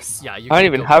max. Yeah, you I don't can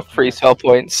even go have above 3 that. spell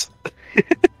points.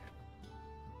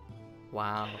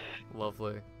 Wow,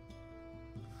 lovely.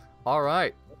 All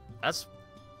right, that's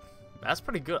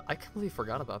pretty good. I completely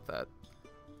forgot about that.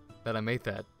 That I made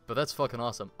that, but that's fucking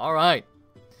awesome. All right,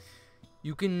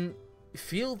 you can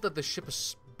feel that the ship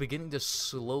is beginning to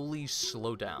slowly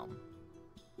slow down.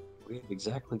 We have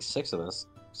exactly 6 of us,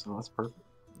 so that's perfect.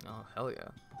 Oh hell yeah.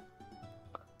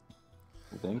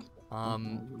 I think.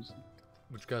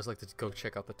 Would you guys like to go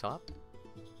check out the top?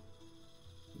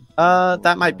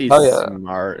 That might be Oh, yeah.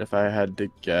 smart if I had to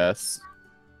guess.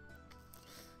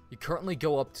 You currently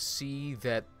go up to see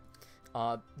that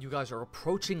you guys are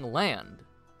approaching land,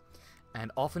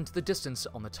 and off into the distance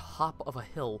on the top of a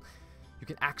hill, you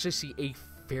can actually see a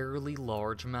fairly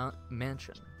large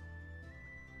mansion.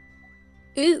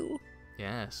 Ooh.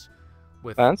 Yes,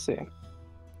 with Fancy.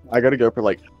 I gotta go for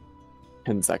like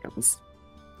 10 seconds.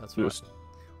 that's right. Just-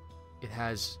 It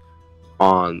has.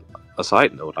 On a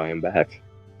side note, I am back.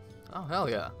 Oh hell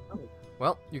yeah!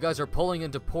 Well, you guys are pulling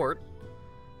into port.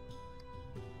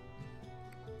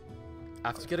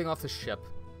 After getting off the ship,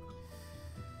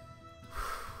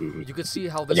 you can see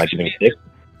how this. Am I getting kicked?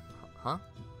 Huh?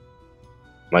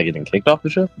 Am I getting kicked off the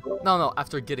ship? No,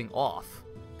 after getting off,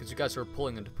 because you guys are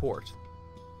pulling into port.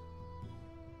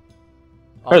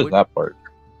 Where's Which- that part?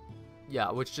 Yeah,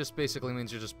 which just basically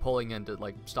means you're just pulling in to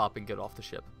like stop and get off the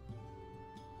ship.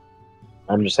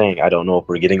 I'm just saying, I don't know if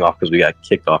we're getting off because we got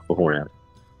kicked off beforehand.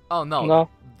 Oh no, No.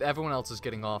 everyone else is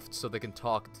getting off so they can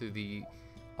talk to the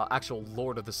actual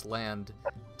lord of this land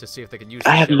to see if they can use.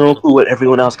 I the have ship. no clue what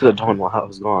everyone else could have done while I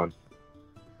was gone.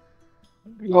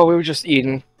 Well, we were just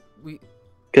eating. We,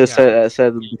 Because Yeah.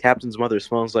 said the captain's mother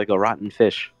smells like a rotten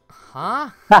fish. huh?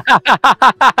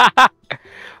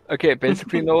 Okay,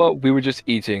 basically, Noah, we were just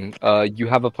eating. You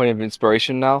have a point of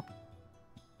inspiration now.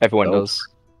 Everyone Nope. does.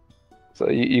 So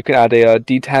you can add a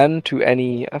D10 to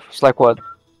any. It's like what?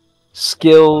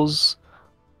 Skills.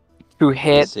 To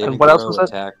hit. Saving And what else throw, was it?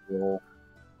 Attack roll.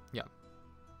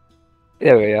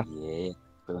 There we go. Yeah.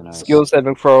 Really nice. Skill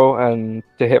saving throw and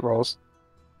to hit rolls.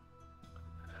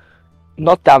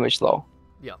 Not damage though.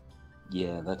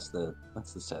 Yeah, that's the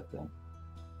sad thing.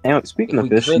 Anyway, speaking If of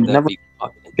we fish, could, you that'd never be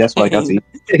fucking guess what I got to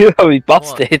eat. We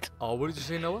busted. Oh, what did you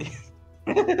say, Noah?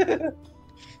 insane.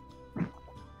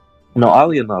 No,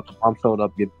 oddly enough, Mom showed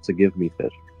up to give me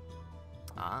fish.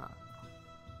 Ah,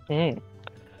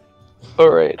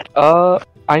 Alright.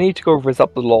 I need to go rizz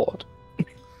up the Lord.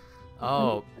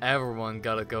 oh, everyone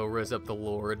gotta go riz up the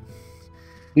lord.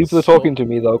 People are So- talking to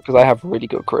me though, because I have really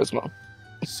good charisma.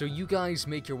 So you guys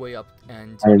make your way up,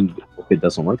 and And if it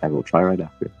doesn't work, I will try right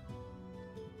after.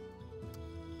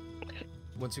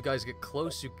 once you guys get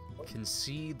close, you can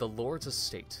see the lord's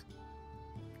estate.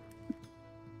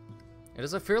 It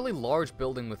is a fairly large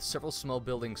building with several small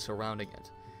buildings surrounding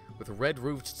it, with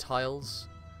red-roofed tiles,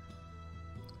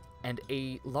 and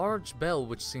a large bell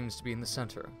which seems to be in the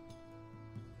center.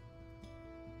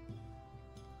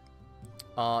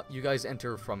 You guys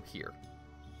enter from here.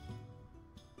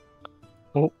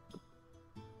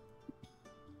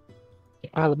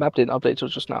 The map didn't update till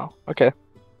just now. Okay.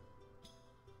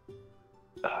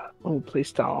 Let me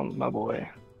place down my boy.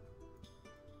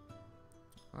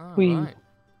 Whee. Alright.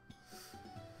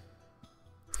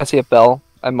 I see a bell.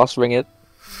 I must ring it.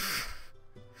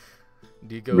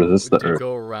 Do you go Resist the do you earth.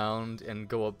 go around and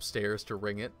go upstairs to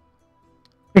ring it?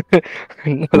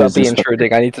 Without be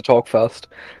intruding, I need to talk first.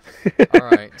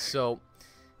 Alright, so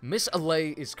Miss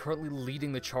Alay is currently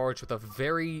leading the charge with a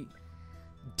very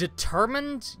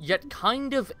determined, yet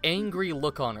kind of angry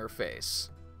look on her face.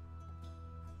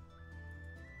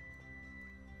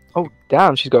 Oh,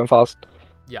 damn, she's going fast.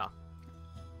 Yeah.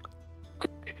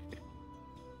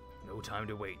 No time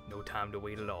to wait. No time to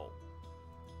wait at all.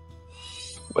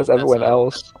 Where's That's everyone not-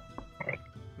 else?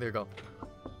 There you go.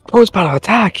 Oh, it's about to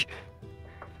attack!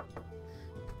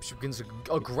 She begins to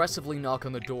aggressively knock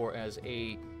on the door as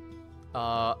a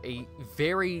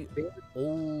very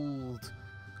old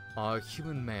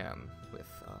human man with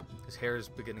his hair is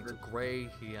beginning to gray.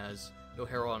 He has no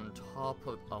hair on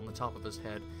the top of his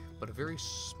head, but a very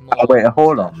small. Oh, wait,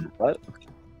 hold mustache. on. What?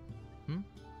 Hmm?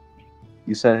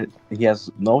 You said he has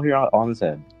no hair on his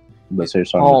head, but his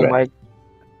hair's on Oh the my...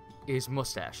 His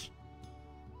mustache.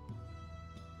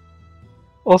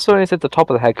 Also, when it's at the top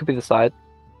of the head, could be the side.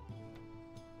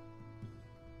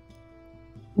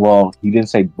 Well, he didn't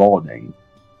say balding.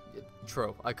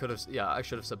 True. I could have. Yeah, I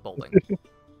should have said balding.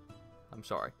 I'm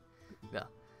sorry. Yeah.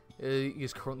 He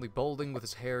is currently balding with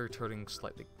his hair turning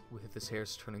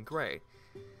gray.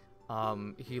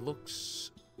 He looks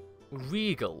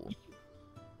regal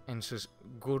and says,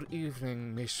 "Good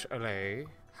evening, Miss Alay.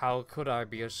 How could I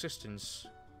be assistance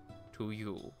to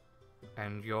you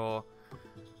and your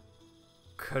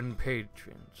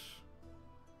companions,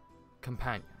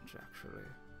 actually.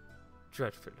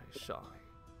 Dreadfully sorry.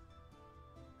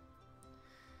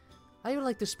 I would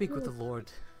like to speak with the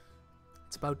Lord.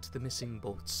 It's about the missing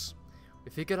boats. We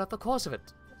figured out the cause of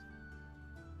it.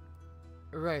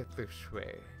 Right this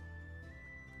way.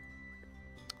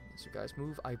 As you guys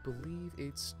move, I believe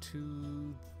it's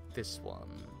to this one.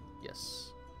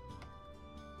 Yes.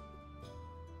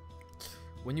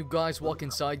 When you guys walk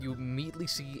inside, you immediately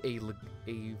see a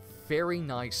very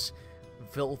nice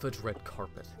velvet red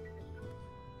carpet.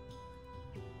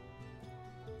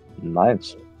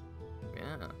 Nice.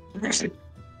 Yeah.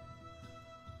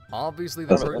 Obviously,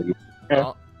 the That's, person.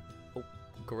 Oh,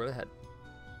 go right ahead.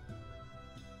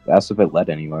 that's if it led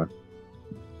anywhere.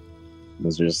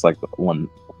 Was there just like one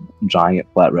giant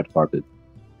flat red carpet?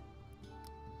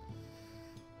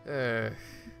 It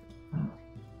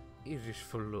is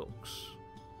for looks.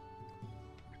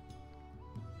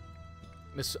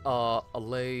 Miss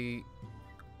Alay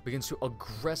begins to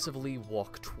aggressively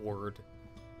walk toward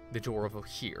the door over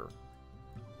here.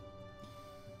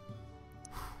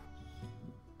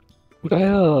 Would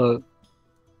I,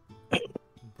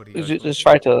 What do you guys just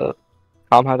try to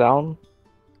calm her down?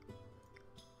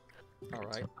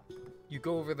 Alright. You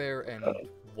go over there and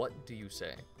what do you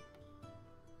say?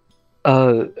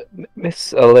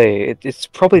 Miss LA, it's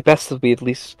probably best that we at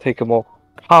least take a more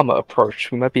calmer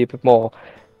approach. We might be a bit more...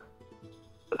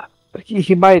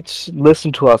 He might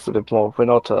listen to us a bit more if we're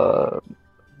not,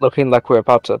 looking like we're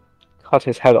about to cut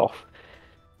his head off.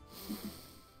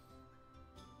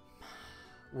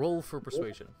 Roll for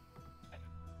persuasion.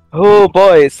 Oh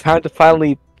boy, it's time to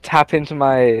finally tap into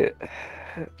my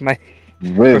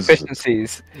Riz.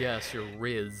 proficiencies. Yes, your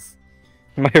Riz.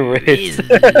 My riz.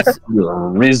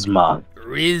 Rizma.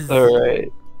 Riz.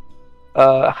 Alright.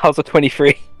 How's a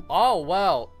 23? Oh,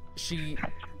 wow. She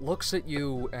looks at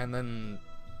you and then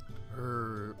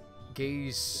her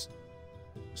gaze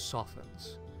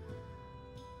softens.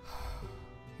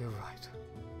 You're right.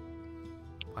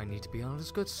 I need to be on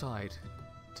his good side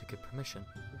to get permission.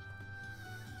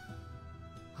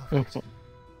 Alright.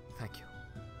 Thank you.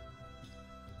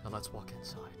 Now let's walk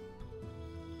inside.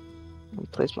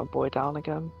 Place my boy down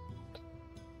again.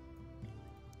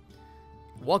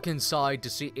 Walk inside to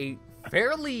see a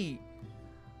fairly...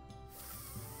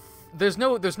 There's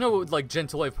no like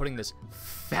gentle way of putting this.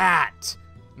 Fat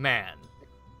man.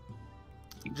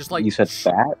 Just like You said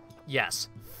fat? Yes,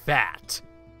 fat.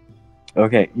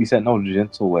 Okay, you said no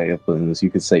gentle way of putting this. You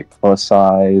could say plus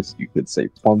size, you could say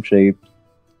plump shape,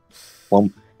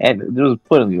 plump, and there's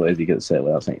plenty of ways you could say it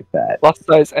without saying fat. Plus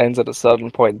size ends at a certain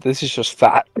point. This is just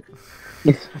fat.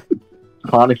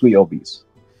 Chronically obese.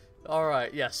 All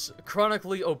right. Yes,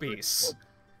 chronically obese.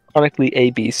 Chronically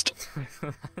a beast.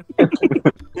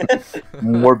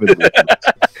 Morbidly.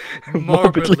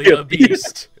 Morbidly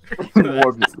obese.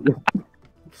 Morbidly.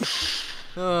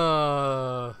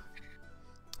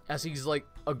 As he's like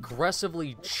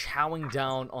aggressively chowing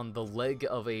down on the leg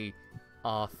of a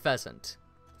pheasant.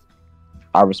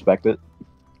 I respect it.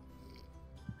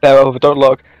 There over, don't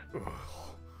look.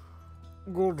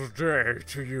 Good day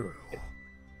to you.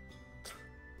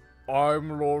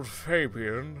 I'm Lord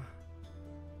Fabian.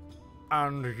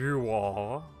 And you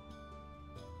are?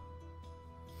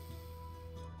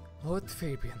 Lord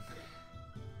Fabian.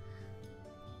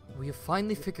 We have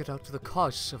finally figured out the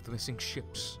cause of the missing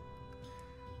ships.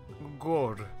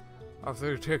 Good. Have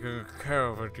they taken care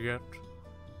of it yet?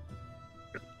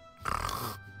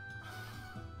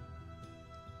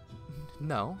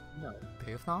 No,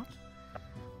 they have not.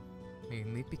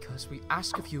 Mainly because we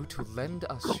ask of you to lend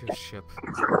us your ship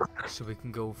so we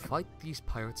can go fight these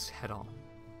pirates head on.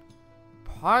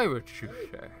 Pirates, you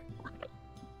say?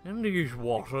 In these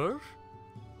waters?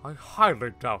 I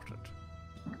highly doubt it.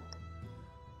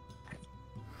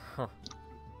 Huh.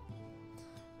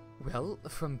 Well,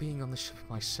 from being on the ship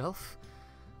myself,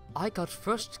 I got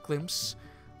first glimpse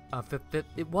of that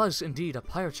it was indeed a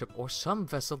pirate ship or some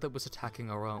vessel that was attacking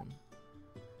our own.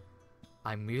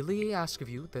 I merely ask of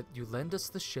you that you lend us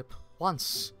the ship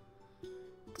once.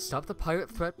 Stop the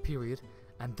pirate threat period,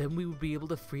 and then we will be able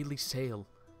to freely sail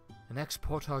and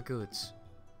export our goods.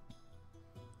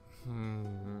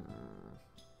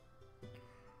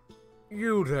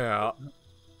 You there,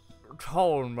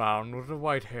 tall man with the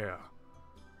white hair.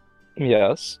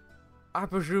 Yes. I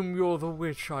presume you're the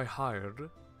witch I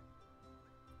hired?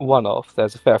 One of.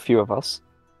 There's a fair few of us.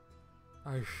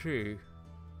 I see.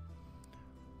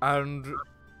 And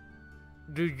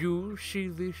did you see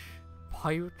this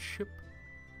pirate ship?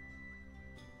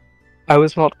 I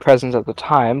was not present at the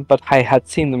time, but I had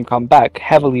seen them come back,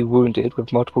 heavily wounded,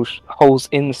 with multiple holes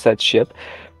in said ship.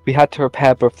 We had to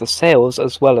repair both the sails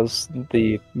as well as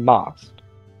the mast.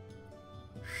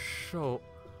 So,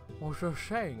 what you're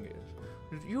saying is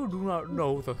that you do not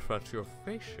know the threats you're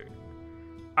facing.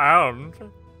 And,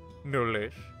 no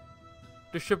less,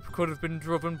 the ship could have been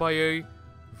driven by a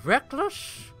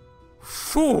reckless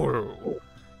fool.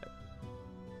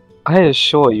 I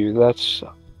assure you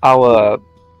that our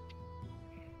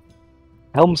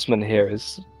helmsman here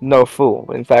is no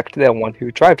fool. In fact, they're one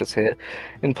who drives us here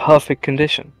in perfect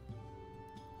condition.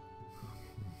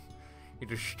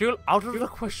 It is still out of the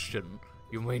question.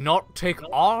 You may not take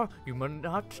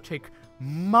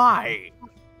my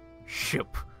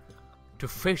ship to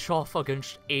face off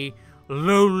against a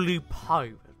lowly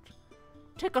pirate.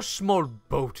 Take a small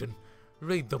boat and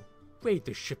raid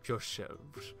the ship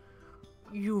yourselves.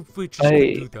 You witches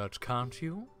can do that, can't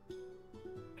you?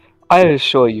 I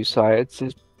assure you, sire, it's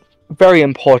very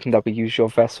important that we use your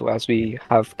vessel, as we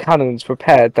have cannons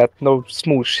prepared that no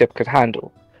small ship could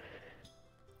handle.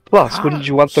 Plus, wouldn't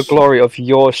you want the glory of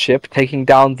your ship taking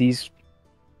down these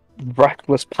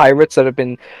reckless pirates that have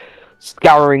been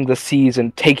scouring the seas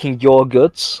and taking your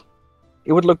goods?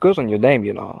 It would look good on your name,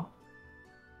 you know.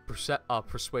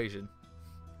 Persuasion.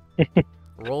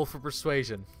 Roll for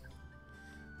persuasion.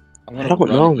 I don't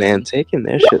know, man. Taking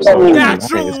their shit.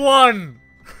 Natural one!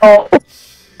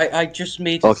 I just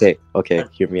made. Okay.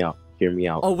 Hear me out.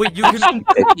 Oh wait, you can.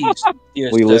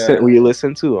 We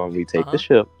listen to them. We take the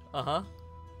ship.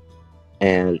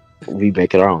 And we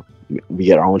make it our own. We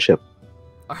get our own ship.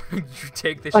 You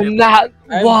take the ship. And that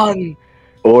one.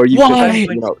 Or you Why?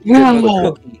 could,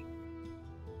 No.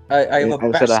 I have a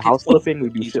instead of basket house full of flipping, we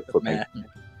do cookies ship for flipping. man.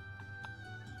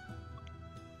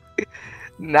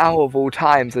 Now of all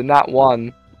times, and that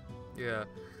one. Yeah.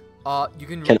 You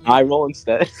can. Can I roll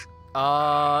instead?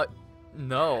 No.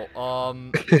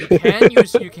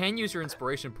 You can use your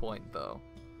inspiration point though.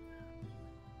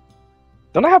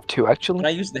 Don't I have two, Can actually? I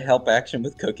use the help action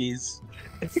with cookies?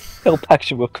 Help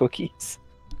action with cookies.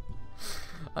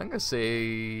 I'm gonna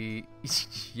say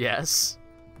yes.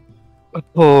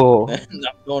 Oh. I'm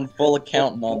going full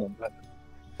accounting on them.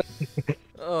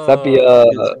 That'd be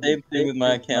Same thing with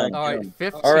my account. All right,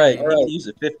 15. All right, use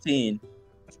it. 15.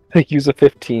 use a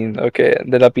 15. Okay,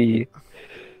 and then that'd be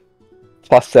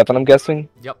plus 7, I'm guessing.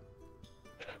 Yep.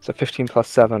 So 15 plus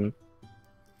 7.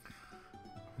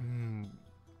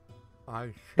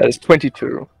 I That is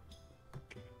 22.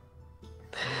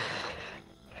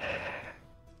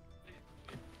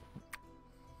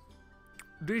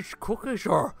 These cookies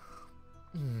are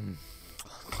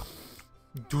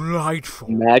delightful.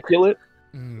 Immaculate?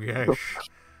 Yes,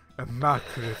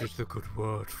 immaculate is the good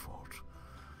word for it.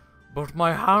 But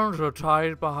my hands are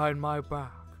tied behind my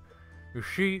back. You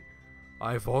see,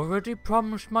 I've already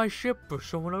promised my ship for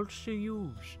someone else to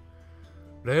use.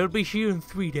 They'll be here in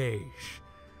 3 days.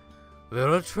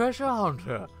 They're a treasure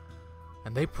hunter,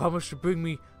 and they promised to bring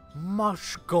me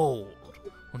much gold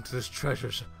once this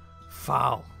treasure's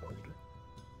found.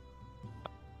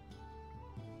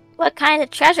 What kind of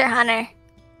treasure hunter?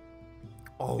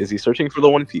 Oh, Is he searching for the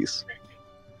One Piece?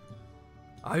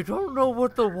 I don't know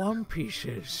what the One Piece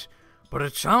is, but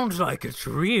it sounds like it's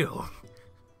real.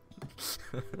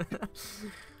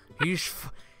 He's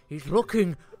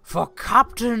looking for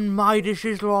Captain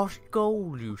Midas's lost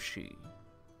gold, you see.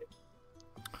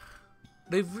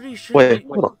 They've recently... Wait,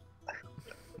 hold on.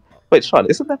 Wait, Sean,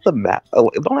 isn't that the map? Oh,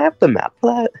 don't I have the map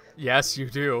for that? Yes, you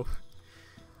do.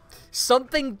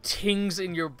 Something tings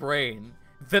in your brain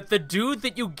that the dude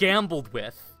that you gambled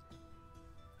with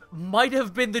might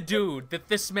have been the dude that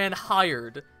this man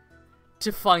hired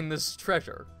to find this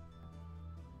treasure.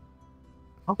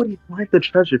 How would he find the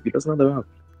treasure if he doesn't have the map?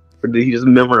 Or did he just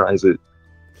memorize it?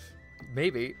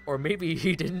 Maybe. Or maybe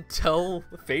he didn't tell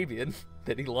Fabian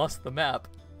that he lost the map.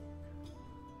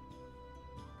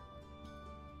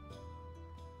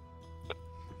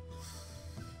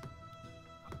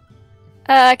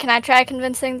 Can I try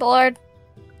convincing the Lord?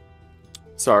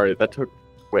 Sorry, that took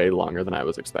way longer than I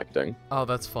was expecting. Oh,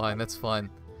 that's fine, that's fine.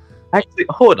 Actually,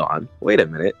 hold on. Wait a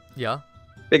minute. Yeah?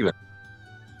 Big man.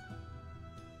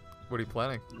 What are you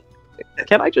planning?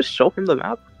 Can I just show him the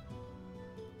map?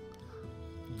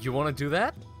 You want to do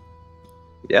that?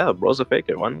 Yeah, bro's a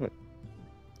faker. Why not?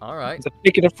 Alright. It's a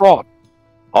fake and a fraud.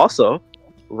 Also,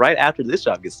 right after this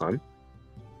job gets done,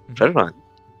 treasure hunt.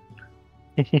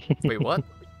 Wait, what?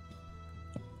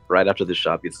 Right after this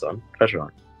job gets done, treasure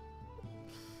hunt.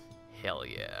 Hell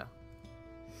yeah.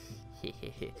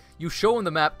 You show him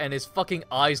the map and his fucking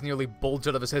eyes nearly bulge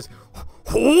out of his head.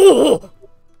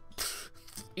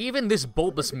 Even this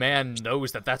bulbous man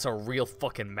knows that that's a real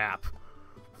fucking map.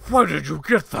 Where did you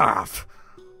get that?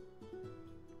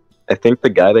 I think the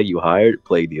guy that you hired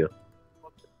played you.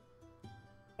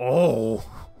 Oh.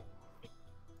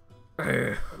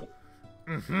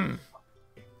 Mm-hmm.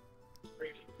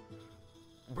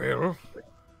 Well.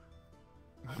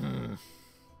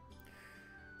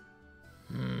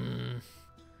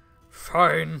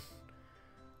 Fine.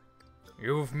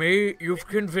 You've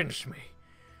convinced me.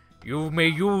 You may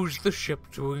use the ship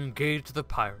to engage the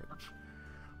pirates.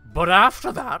 But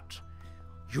after that,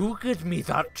 you give me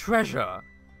that treasure.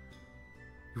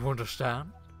 You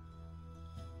understand?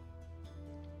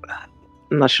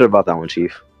 I'm not sure about that one,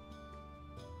 Chief.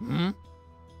 Hmm?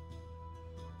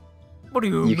 What do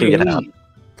you You mean? can get out.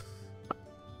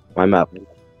 My map.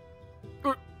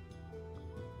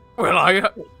 Well,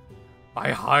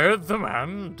 I hired the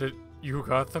man that you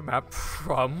got the map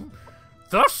from.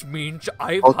 Thus means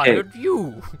I've Okay. hired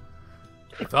you.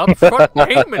 With upfront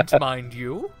payment, mind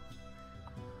you.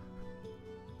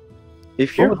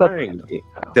 If you're What would that hiring me,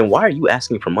 then why are you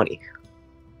asking for money?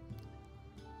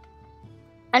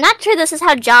 I'm not sure this is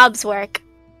how jobs work.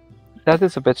 That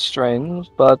is a bit strange,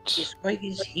 but Just why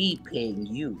is he paying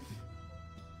you?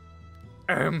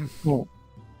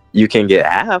 You can get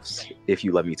halves if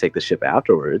you let me take the ship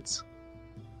afterwards.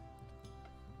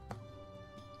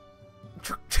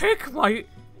 Take my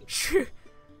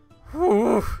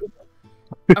Ooh.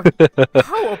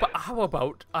 How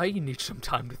about I need some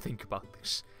time to think about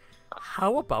this?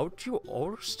 How about you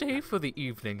all stay for the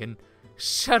evening and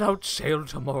set out sail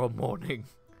tomorrow morning?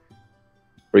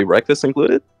 Free breakfast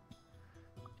included?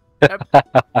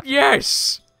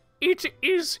 Yes, it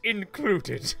is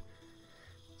included.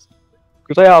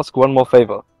 could I ask one more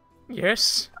favor?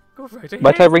 Yes, go right ahead.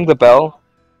 Might I ring the bell?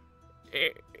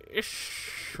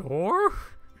 Sure.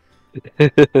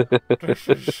 This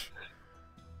is...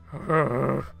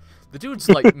 The dude's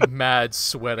like mad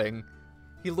sweating.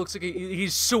 He looks like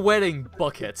he's sweating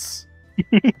buckets.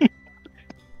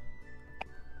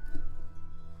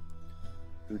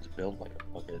 Dude's built like a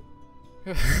bucket.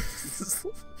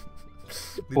 The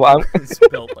Well, dude is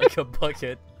built like a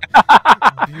bucket.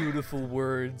 Beautiful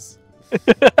words.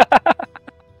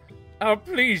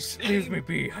 Please leave me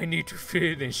be. I need to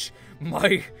finish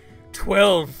my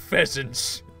 12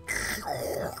 pheasants.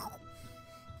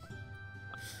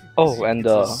 Oh, and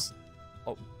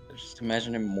Just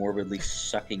imagine him morbidly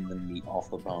sucking the meat off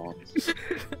the bones.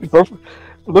 bro,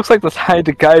 looks like the kind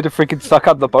of guy to freaking suck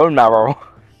up the bone marrow.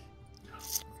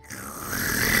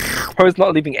 Bro's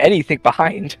not leaving anything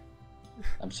behind.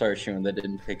 I'm sorry, Shun, that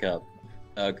didn't pick up.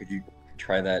 Could you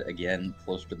try that again,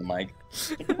 closer to the mic?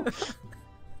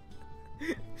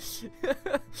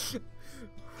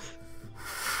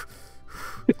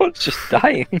 Everyone's just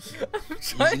dying. I'm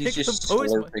trying He's to just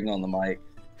compose my... slurping on the mic.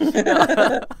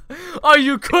 Oh,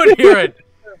 you could hear it!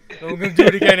 I'm gonna do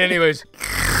it again anyways.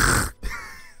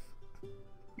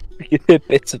 You hear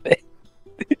bits of it.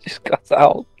 It just cuts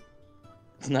out.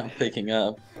 It's not picking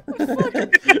up.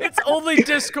 It's only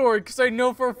Discord, because I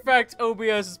know for a fact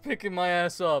OBS is picking my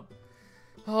ass up.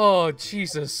 Oh,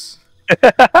 Jesus.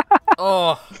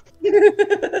 Oh.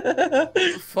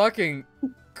 Fucking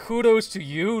kudos to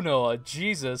you, Noah.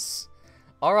 Jesus.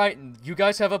 Alright, you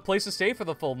guys have a place to stay for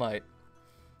the full night.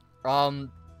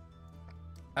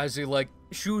 As he, like,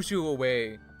 shoos you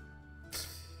away.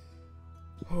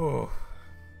 Oh.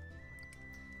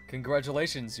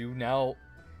 Congratulations, you've now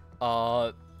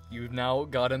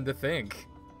got him to think.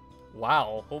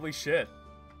 Wow, holy shit.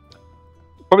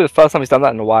 Probably the first time he's done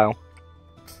that in a while.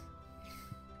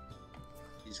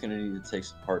 He's gonna need to take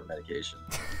some heart medication.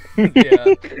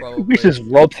 Yeah, probably. We just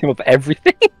robbed him of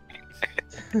everything.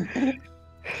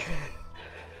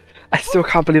 I still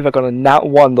can't believe I got a nat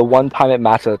 1 the one time it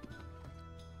mattered.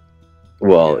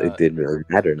 Well, Yeah. it didn't really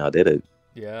matter now, did it?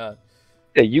 Yeah.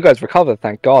 Yeah, you guys recovered,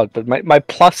 thank God. But my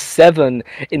 +7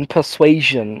 in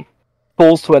persuasion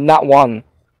falls to a nat 1.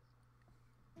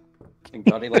 Thank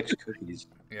God he likes cookies.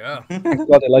 Yeah. Thank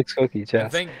God it likes cookies, And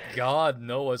yes. thank God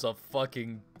Noah's a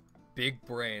fucking big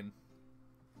brain.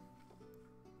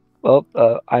 Well,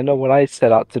 I know what I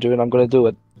set out to do, and I'm gonna do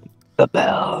it. The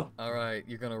bell. Alright,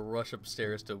 you're gonna rush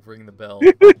upstairs to ring the bell.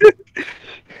 With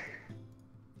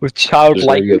There's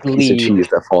childlike gonna be a piece of glee. cheese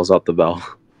that falls out the bell.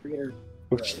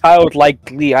 With childlike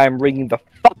glee, I'm ringing the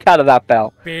fuck out of that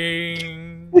bell.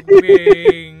 Bing,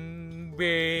 bing,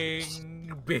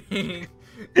 bing, bing.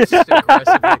 Just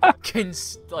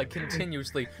aggressively,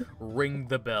 continuously ring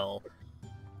the bell.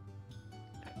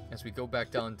 As we go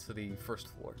back down to the first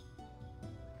floor.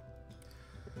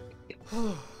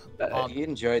 You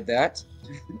enjoyed that?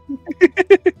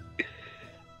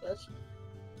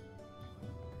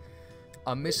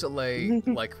 Miss Alay,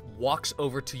 like, walks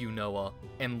over to you, Noah,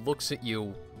 and looks at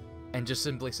you, and just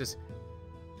simply says,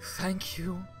 "Thank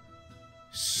you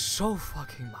so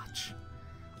fucking much.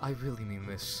 I really mean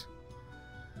this.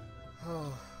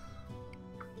 Oh.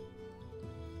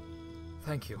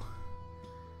 Thank you.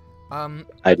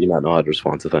 I do not know how to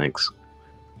respond to thanks.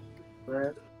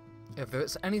 If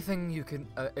there's anything you can,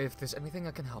 if there's anything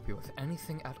I can help you with,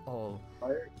 anything at all,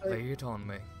 lay it on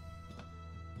me."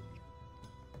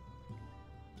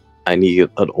 I need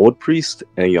an old priest,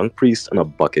 and a young priest, and a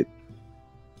bucket.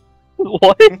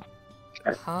 What?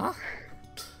 Huh?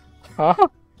 Huh?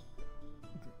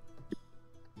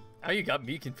 Now you got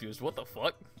me confused. What the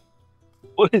fuck?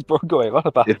 What is bro going on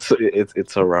about?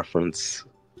 It's a reference.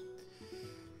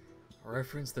 A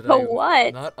reference that But I'm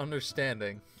what? not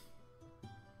understanding.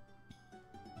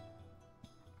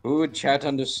 Who in chat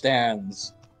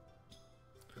understands?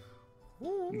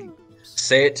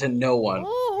 Say it to no one.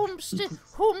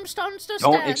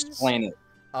 Don't explain it.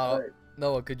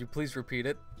 Noah, could you please repeat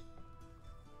it?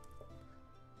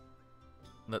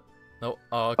 No.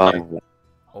 Oh, okay.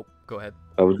 Oh, go ahead.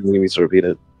 I was going to repeat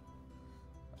it.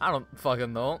 I don't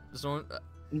fucking know. So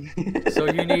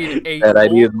you need a. And I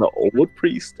need an old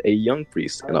priest, a young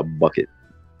priest, and a bucket.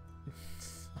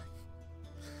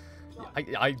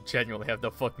 I genuinely have no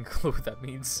fucking clue what that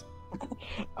means.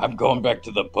 I'm going back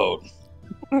to the boat.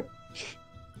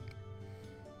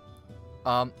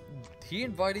 He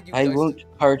invited you I guys.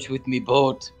 won't part with me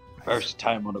boat. First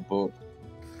time on a boat.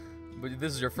 But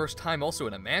this is your first time also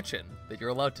in a mansion that you're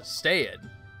allowed to stay in.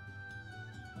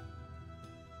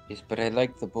 Yes, but I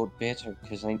like the boat better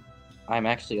because I'm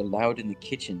actually allowed in the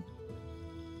kitchen.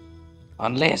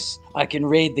 Unless I can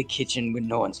raid the kitchen when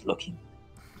no one's looking.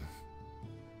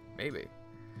 Maybe.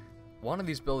 One of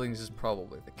these buildings is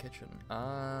probably the kitchen.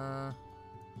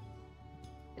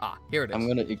 Here it is.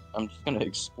 I'm just gonna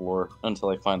explore until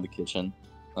I find the kitchen.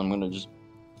 I'm gonna just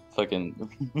fucking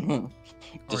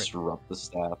disrupt the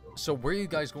staff. So where are you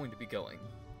guys going to be going?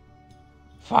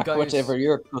 Fuck guys- whatever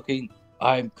you're cooking,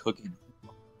 I'm cooking.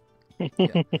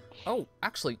 Yeah. Oh,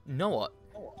 actually, Noah,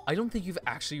 I don't think you've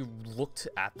actually looked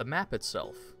at the map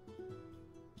itself.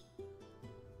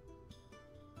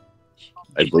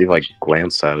 I believe I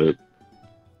glanced at it.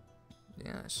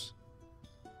 Yes.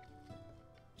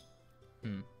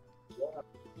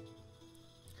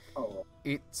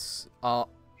 It's,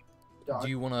 do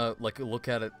you want to, like, look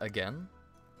at it again?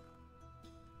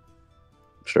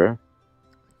 Sure.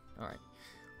 Alright.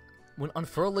 When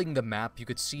unfurling the map, you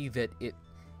could see that it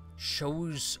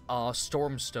shows,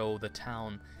 Stormstow, the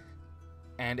town,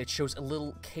 and it shows a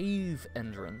little cave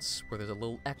entrance where there's a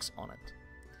little X on it.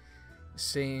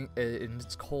 Saying, and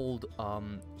it's called,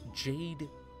 Jade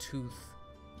Tooth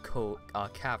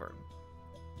Cavern.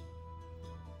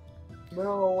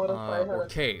 No, what if I had Or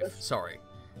cave, sorry.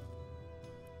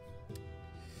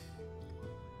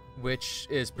 Which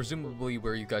is presumably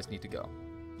where you guys need to go.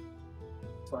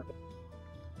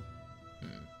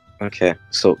 Okay,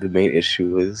 so the main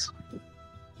issue is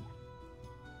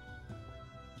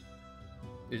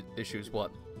Issues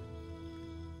what?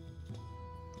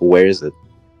 where is it?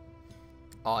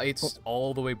 It's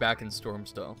all the way back in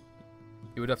Stormstow.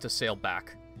 You would have to sail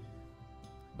back.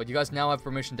 But you guys now have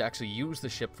permission to actually use the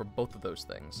ship for both of those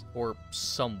things. Or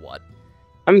somewhat.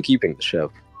 I'm keeping the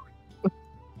ship.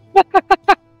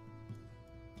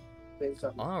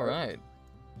 Alright.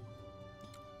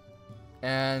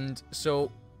 And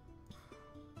so,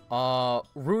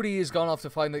 Rudy has gone off to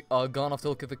find the gone off to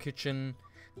look at the kitchen.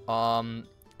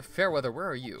 Fairweather, where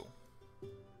are you?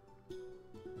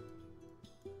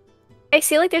 I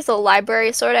see like there's a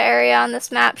library sort of area on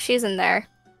this map. She's in there.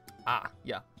 Ah,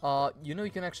 yeah. You know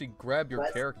you can actually grab your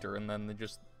character and then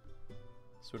just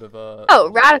sort of Oh,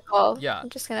 radical. Yeah. I'm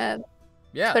just gonna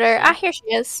yeah. put her. see? Ah, here she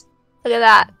is. Look at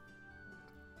that.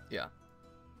 Yeah.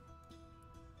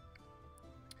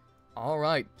 All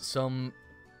right. Some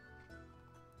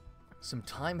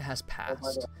time has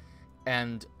passed,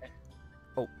 and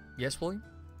oh yes, William.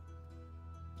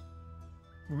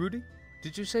 Rudy,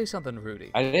 did you say something,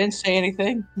 Rudy? I didn't say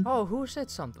anything. Oh, who said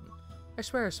something? I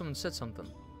swear someone said something.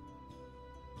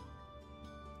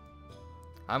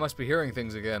 I must be hearing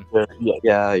things again.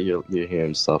 Yeah, you're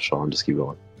hearing stuff, Sean. Just keep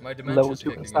going. My Level dementia's 2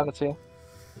 kicking in. insanity.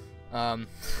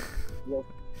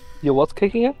 Your what's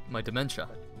kicking in? My dementia.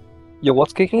 Your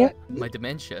what's kicking in? My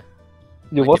dementia.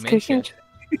 Your My what's dementia. kicking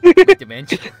My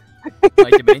dementia. My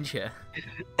dementia.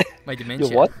 My dementia.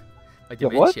 Your what? My Your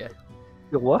what? dementia.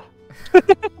 Your what?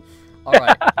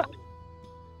 Alright.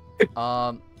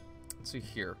 Let's see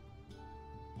here.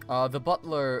 The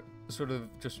butler sort of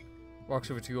just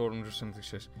walks over to you all and just simply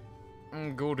says,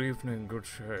 "Good evening, good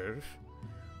sirs.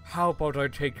 How about I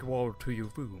take you all to your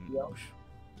rooms?"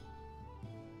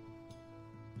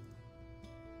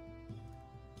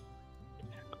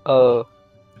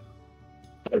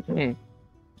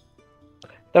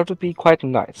 That would be quite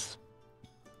nice.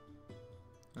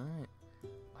 Alright.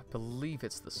 I believe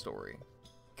it's the story.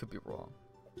 Could be wrong.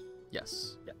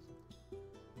 Yes. Yep.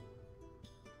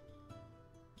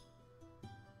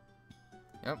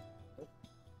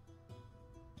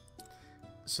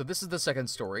 So this is the second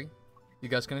story. You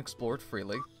guys can explore it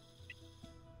freely.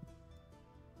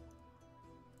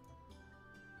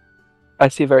 I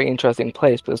see a very interesting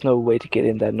place, but there's no way to get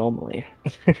in there normally.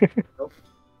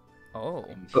 Oh.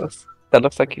 That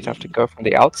looks like you'd have to go from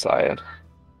the outside.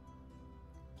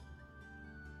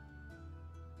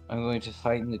 I'm going to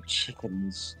find the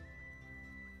chickens.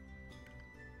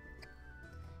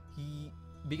 He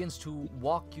begins to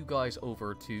walk you guys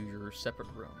over to your separate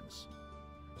rooms.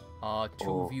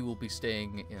 Two of you will be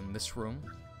staying in this room.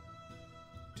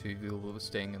 Two of you will be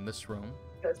staying in this room.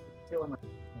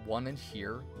 One in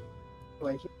here.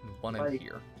 And one in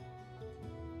here.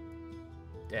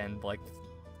 And, like,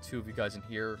 two of you guys in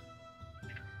here.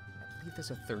 I believe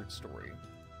there's a third story.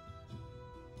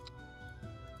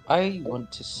 I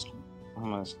want to sleep. I'm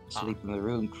gonna sleep in the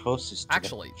room closest to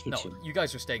Actually, the no, kitchen. you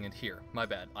guys are staying in here. My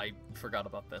bad. I forgot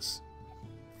about this.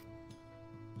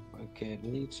 Okay,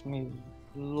 let me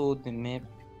load the map.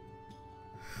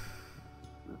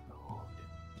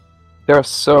 There are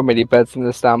so many beds in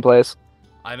this damn place.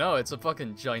 I know, it's a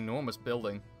fucking ginormous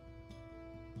building.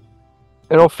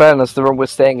 In all fairness, the room we're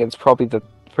staying in is probably the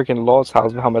freaking Lord's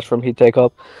house and how much room he'd take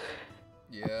up.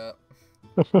 Yeah.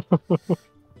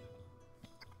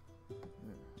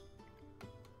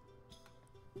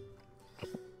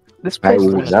 This I place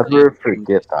will is never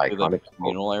forget the To the iconic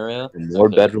communal area. The more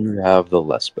Okay. bedroom you have, the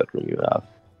less bedroom you have.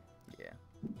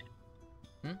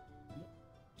 Yeah.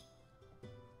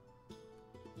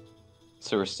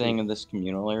 So we're staying in this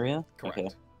communal area? Correct. Okay.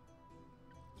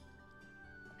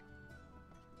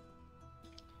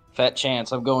 Fat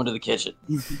chance, I'm going to the kitchen.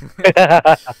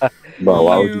 Bro,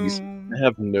 why would you be... I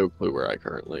have no clue where I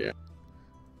currently am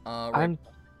Right. I'm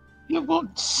You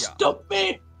won't stop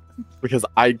me! because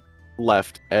I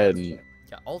left and Yeah,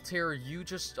 Altair, you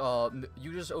just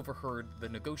overheard the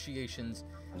negotiations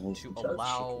to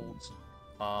allow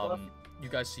you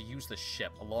guys to use the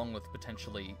ship along with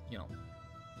potentially,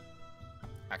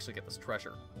 actually get this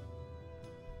treasure.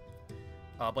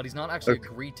 But he's not actually Okay.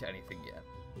 agreed to anything yet.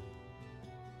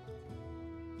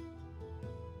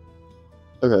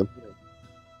 okay.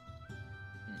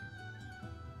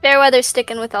 Fairweather's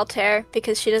sticking with Altair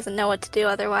because she doesn't know what to do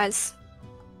otherwise.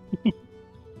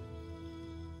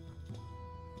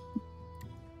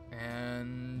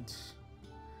 And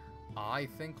I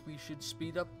think we should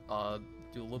speed up,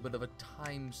 do a little bit of a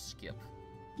time skip.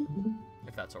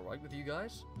 If that's alright with you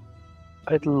guys.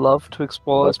 I'd love to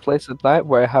explore this place at night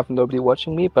where I have nobody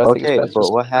watching me, but I think Okay, it's best but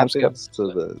just what time skip. happens to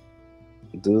the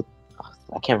dude?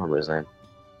 I can't remember his name.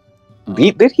 Uh,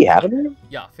 Did he have a name?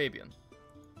 Yeah, Fabian.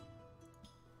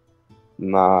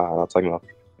 Nah, I'm not talking about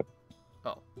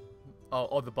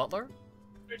Oh, the butler?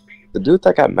 the dude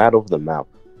that got mad over the map.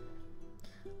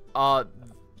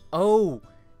 Oh,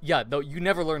 yeah, no, you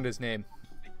never learned his name.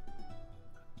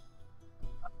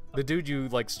 The dude you,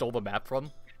 stole the map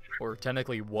from? Or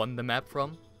technically won the map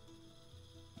from?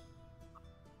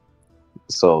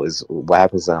 So what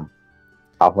happens to him?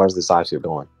 How far is the side ship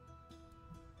going?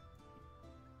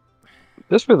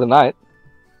 Just for the night.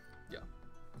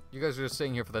 You guys are just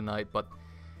staying here for the night, but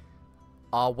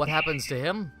what happens to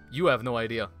him? You have no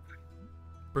idea.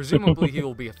 Presumably he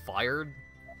will be fired,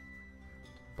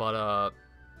 but I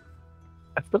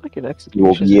feel like an You will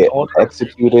execution. be is all-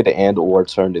 executed and or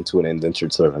turned into an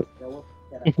indentured servant. oh,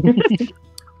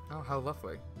 how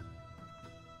lovely.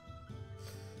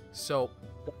 So,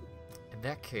 in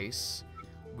that case,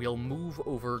 we'll move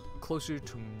over closer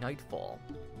to nightfall,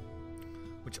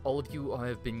 which all of you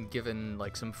have been given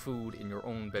like some food in your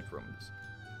own bedrooms.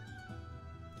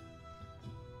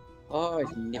 Oh,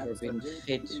 I've never been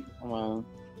fed. Come on.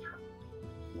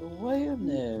 Why am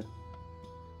there?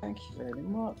 Thank you very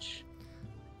much.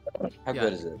 How Yeah.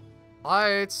 good is it?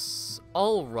 It's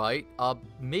all right.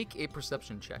 Make a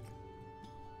perception check.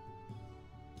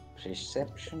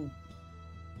 Perception.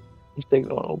 I'm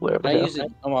thinking on over Can I there. use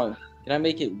it? Come on. Can I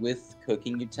make it with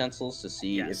cooking utensils to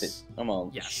see if it? Yes. Come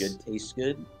on. Yes. Should taste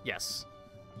good. Yes.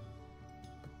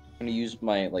 I'm gonna use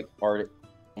my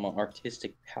my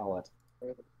artistic palette.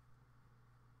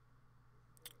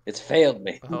 It's failed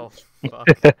me. Oh, fuck.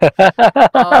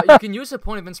 You can use a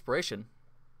point of inspiration.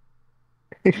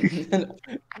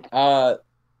 uh,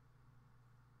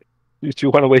 Do you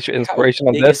want to waste your inspiration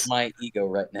on how big this? is my ego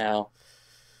right now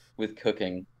with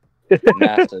cooking?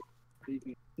 Massive.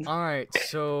 Alright,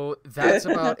 so that's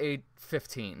about a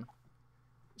 15.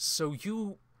 So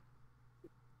you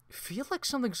feel like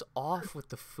something's off with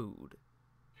the food,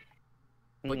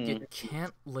 but you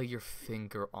can't lay your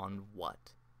finger on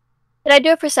what. Did I do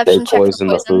a They perception check for poison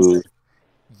the poisons? food.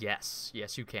 Yes,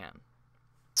 you can.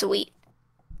 Sweet.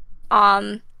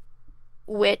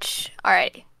 Which,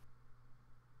 alrighty.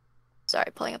 Sorry,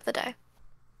 pulling up the die.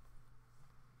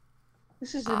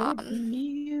 This is an old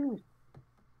meal.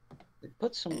 They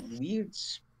put some weird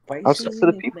spices. Also,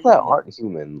 for the people that aren't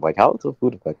human, like, how does the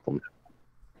food affect them?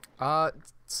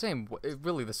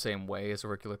 Really the same way as a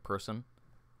regular person.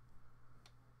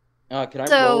 Can I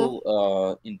So-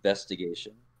 roll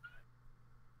investigation?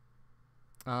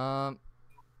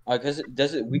 Because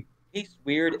does it taste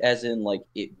weird as in like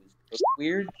it was cooked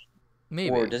weird,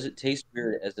 Maybe. or does it taste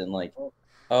weird as in like,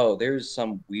 oh, there's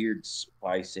some weird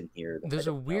spice in here? that I There's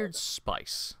a don't know weird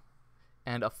spice.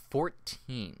 And a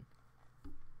 14.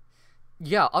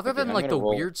 Yeah, other Okay, than I'm like the gonna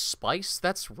roll. weird spice,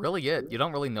 that's really it. You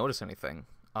don't really notice anything.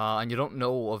 And you don't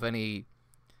know of any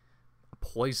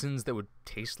poisons that would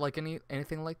taste like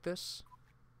anything like this.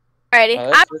 Alrighty, about.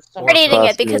 I'm That's something- already eating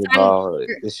it Trust because me, I'm dog,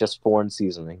 it's just foreign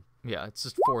seasoning. Yeah, it's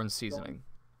just foreign seasoning.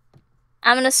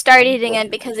 gonna start eating it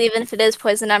because even if it is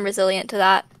poison, I'm resilient to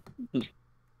that.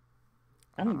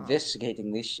 I'm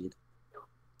investigating this shit.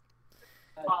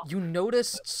 You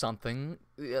noticed something.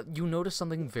 You noticed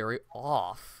something very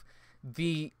off.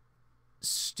 The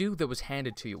stew that was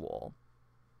handed to you all,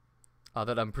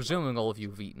 that I'm presuming all of you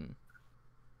have eaten.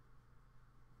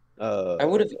 I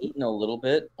would have eaten a little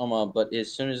bit, but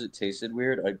as soon as it tasted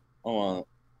weird, my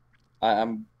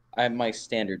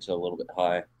standards are a little bit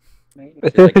high.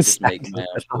 'Cause I can just make my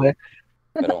own food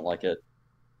if I don't like it.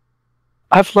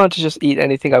 I've learned to just eat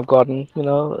anything I've gotten. You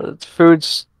know,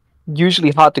 food's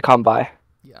usually hard to come by.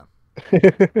 Yeah.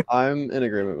 I'm in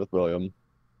agreement with William.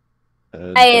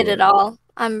 And I ate it all.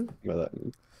 I'm by that.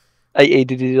 I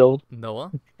ate it all.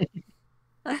 Noah,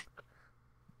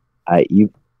 I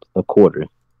eat a quarter.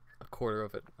 a quarter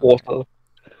of it. Water.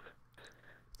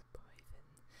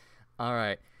 All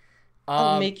right.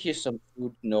 I'll make you some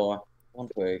food, Noah.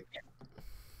 Don't worry.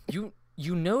 You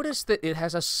notice that it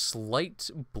has a slight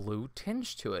blue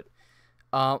tinge to it,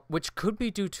 which could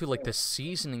be due to like the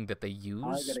seasoning that they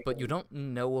use, but you don't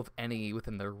know of any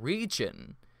within the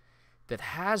region that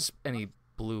has any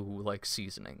blue like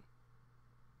seasoning.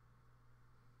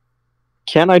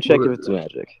 Can I check if it's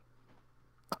magic?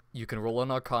 You can roll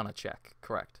an Arcana check.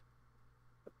 Correct.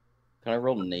 Can I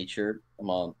roll nature,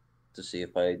 to see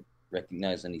if I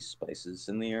recognize any spices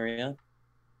in the area?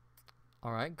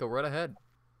 All right, go right ahead.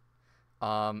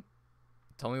 Tell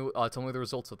me the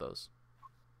results of those.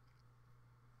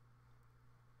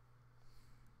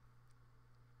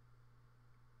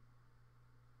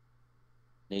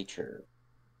 Nature.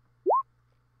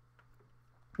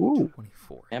 Ooh.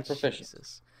 24. I'm proficient.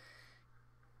 Jesus.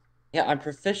 Yeah, I'm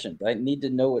proficient. I need to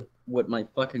know what my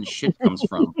fucking shit comes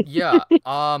from. Yeah.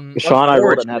 Sean, I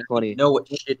rolled Origin, an F20. Know what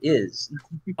shit is.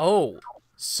 Oh,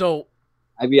 so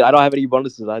I mean, I don't have any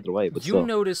bonuses either way, but you still.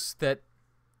 notice that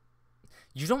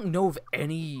you don't know of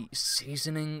any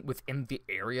seasoning within the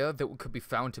area that could be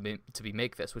found to be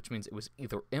make this, which means it was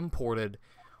either imported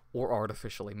or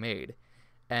artificially made.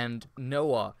 And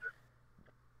Noah,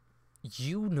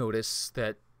 you notice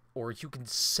that or you can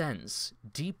sense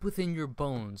deep within your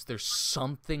bones there's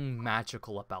something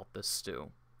magical about this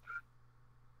stew.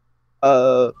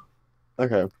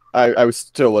 Okay. I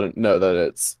still wouldn't know that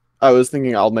it's. I was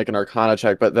thinking I'll make an Arcana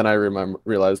check, but then I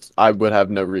realized I would have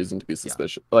no reason to be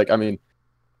suspicious. Like, I mean,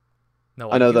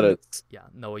 Noah, I know that it's. Yeah,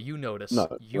 Noah, you notice.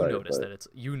 No, you right, notice right. that it's.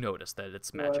 You notice that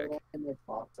it's magic.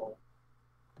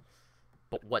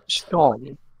 But what?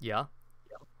 Sean, Yeah.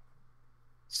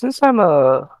 since I'm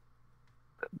a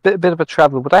bit of a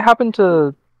traveler, would I happen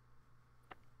to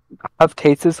have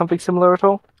tasted something similar at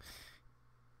all?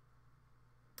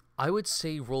 I would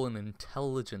say roll an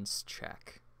intelligence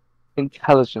check.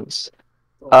 Intelligence.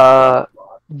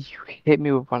 You hit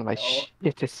me with one of my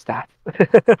shittest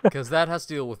stats. Because that has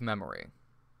to deal with memory.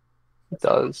 It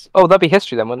does. Oh, that'd be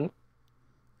history then, wouldn't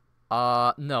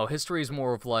it? No, history is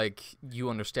more of like, you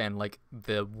understand, like,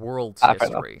 the world's Fair enough.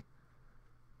 history.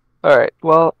 Alright,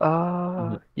 well,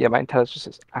 yeah, my intelligence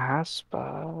is ass,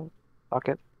 but fuck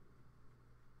it.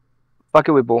 Fuck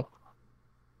it with bull.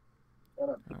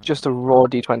 Just a raw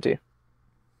d20.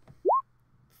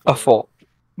 A 4.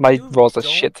 My You rolls are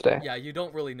don't- shit today. Yeah, you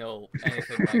don't really know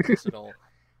anything like this at all.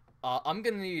 I'm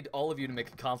gonna need all of you to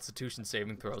make a Constitution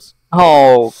saving throws.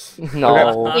 Oh,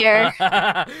 no. Here.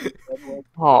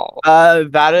 Oh.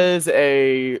 That is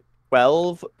a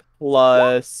 12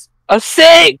 plus A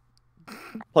 6!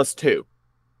 plus 2.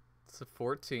 It's a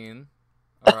 14.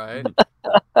 All right.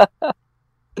 A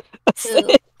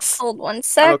 6! Hold one I'm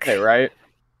sec. okay, right?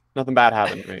 Nothing bad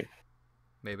happened to me.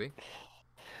 Maybe.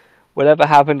 Whatever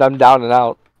happened, I'm down and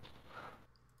out.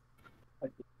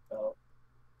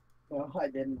 No, I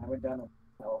didn't. I went down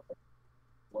a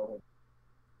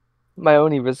My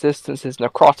only resistance is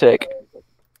necrotic.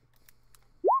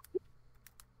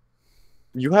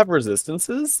 You have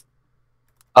resistances?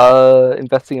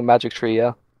 Investing in magic tree,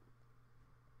 yeah.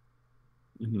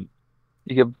 Mhm.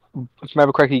 You get, if I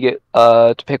remember correctly, you get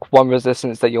to pick one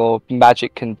resistance that your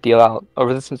magic can deal out, or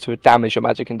resistance to a damage your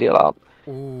magic can deal out.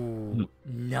 Ooh,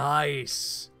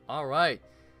 nice. All right.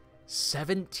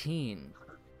 17.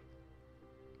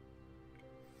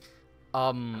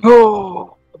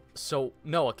 Oh! So,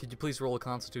 Noah, could you please roll a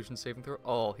Constitution saving throw?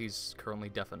 Oh, he's currently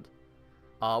deafened.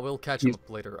 We'll catch him up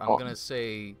later. I'm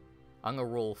gonna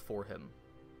roll for him,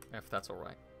 if that's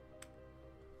alright.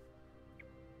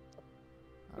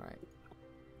 Alright.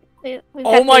 We've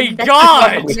Oh got my the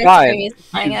God! mysteries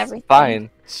Fine. and everything. Fine.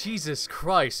 Jesus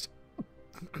Christ.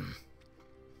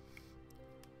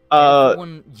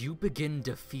 Everyone, you begin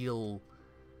to feel...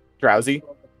 Drowsy?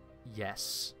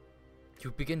 Yes.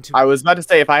 You begin to... I was about to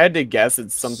say, if I had to guess,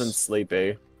 it's something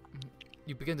sleepy.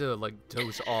 You begin to, like,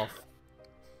 doze off.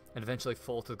 And eventually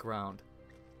fall to the ground.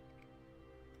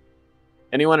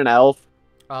 Anyone an elf?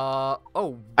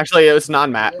 Oh, Actually, it was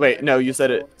non-mat. Wait, no, you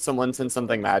said it. Someone sent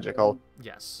something magical.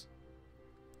 yes.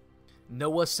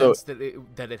 Noah sensed that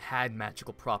it had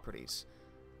magical properties.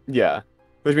 Yeah.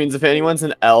 Which means if anyone's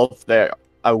an elf,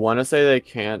 I want to say they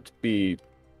can't be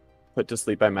put to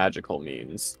sleep by magical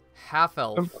means.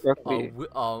 Half-elf. Correctly.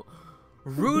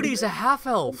 Rudy's a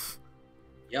half-elf!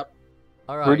 Yep.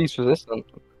 Alright. Rudy's resistant.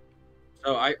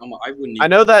 So I wouldn't. I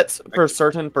know that's for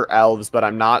certain for elves, but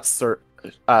I'm not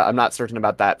certain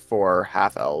about that for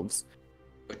half elves.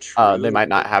 They might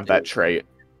not have that trait.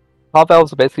 Half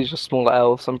elves are basically just smaller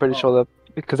elves. I'm pretty sure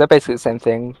because they're basically the same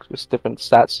thing, just different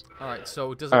stats. Alright,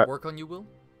 so does it work on you, Will?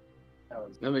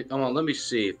 Let me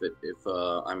see if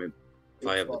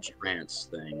I have the trance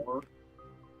thing.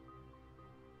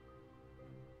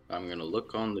 I'm gonna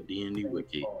look on the D&D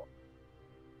wiki.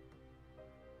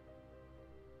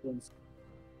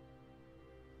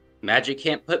 Magic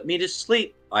can't put me to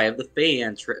sleep. I have the Fey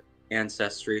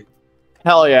ancestry.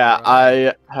 Hell yeah,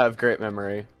 Alright. I have great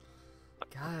memory.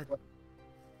 God.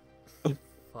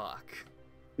 Fuck.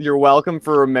 You're welcome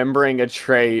for remembering a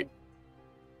trait,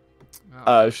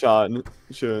 Oh. Sean.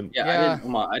 Yeah.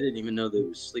 I didn't even know there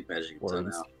was sleep magic until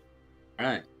Words. now.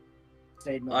 Alright.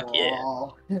 stayed in the Fuck yeah.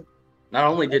 wall. Not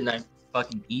only didn't I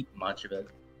fucking eat much of it.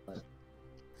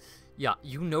 Yeah,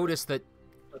 you notice that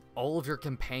all of your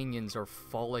companions are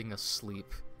falling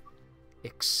asleep.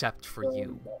 Except for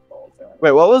you.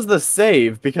 Wait, what was the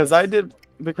save? Because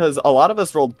a lot of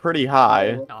us rolled pretty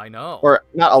high. I know. Or,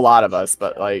 not a lot of us,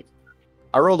 but like,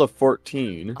 I rolled a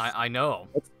 14. I know.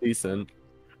 That's decent.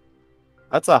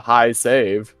 That's a high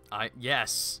save.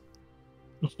 Yes.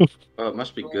 Oh, it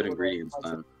must be good ingredients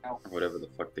then. Or whatever the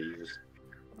fuck they use.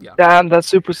 Damn, that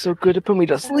soup was so good it put me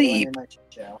to sleep.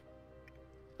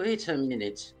 Wait a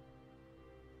minute.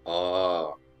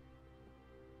 Oh.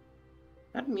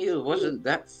 That meal wasn't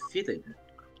that filling.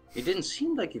 It didn't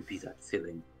seem like it'd be that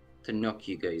filling to knock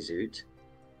you guys out.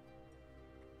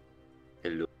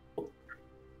 Hello?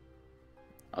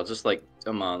 I'll just like,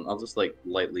 come on, I'll just like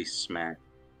lightly smack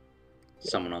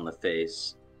someone on the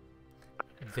face.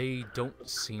 They don't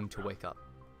seem to wake up.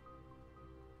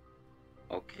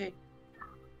 Okay.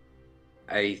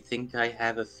 I think I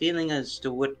have a feeling as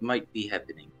to what might be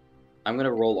happening. I'm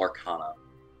gonna roll Arcana,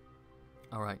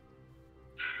 All right.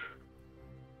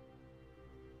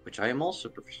 which I am also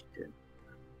proficient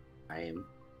in.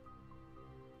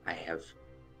 I have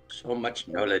so much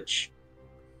knowledge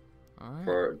All right.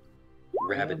 for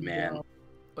Rabbit Man.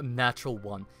 A natural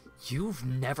 1. You've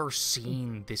never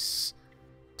seen this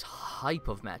type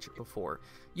of magic before.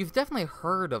 You've definitely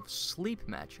heard of sleep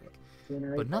magic,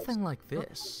 but nothing like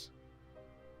this.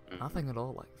 Nothing at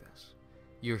all like this.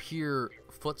 You hear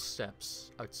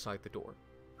footsteps outside the door.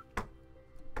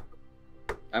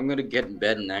 I'm gonna get in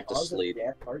bed and act Cause of asleep.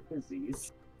 death, heart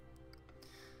disease.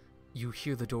 You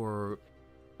hear the door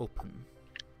open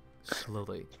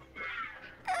slowly.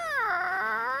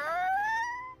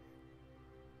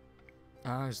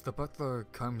 As the butler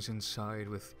comes inside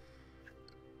with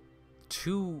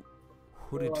 2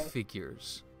 hooded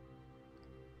figures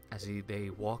as they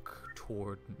walk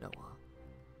toward Noah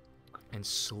and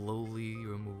slowly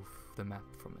remove the map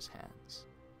from his hands.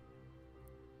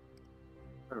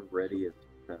 Ready as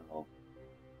hell.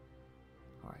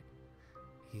 Alright.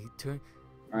 He turns.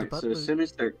 Alright, so as soon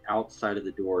as they're outside of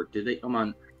the door, do they come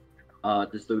on?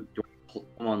 Does the door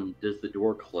does the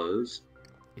door close?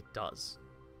 It does.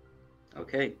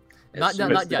 Okay. Not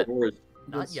soon as the yet. door is-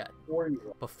 Not yet.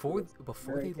 4-year-old. Before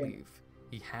Very they good. leave,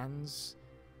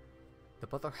 the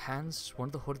butler hands one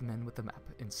of the hooded men with the map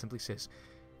and simply says,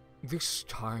 "This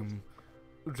time,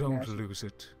 don't Yes. lose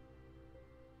it.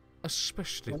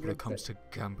 Especially when it comes to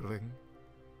gambling."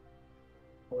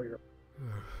 4-year-old.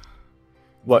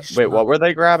 What? This Wait, what map- were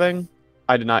they grabbing?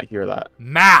 I did not hear that.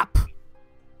 Map!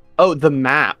 Oh, the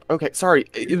map. Okay, sorry.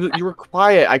 You were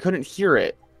quiet. I couldn't hear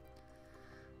it.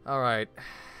 Alright.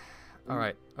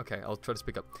 Alright. Okay, I'll try to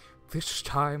speak up. This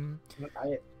time,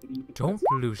 I- don't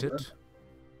lose it.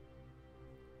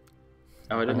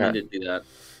 Oh, I didn't mean to do that.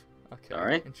 Okay.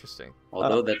 Alright. Interesting.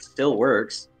 Although that still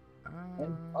works.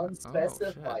 And Oh,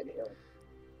 unspecified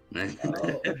alien.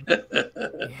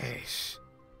 Yes.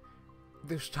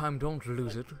 This time, don't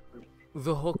lose it.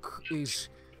 The hook is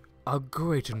of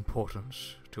great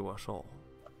importance to us all.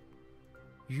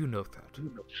 You know that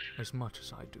as much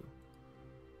as I do.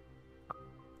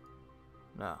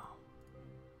 Now,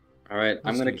 Alright,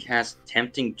 I'm gonna Let's see. cast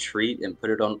Tempting Treat and put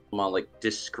it on my, like,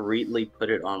 discreetly put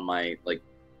it on my, like,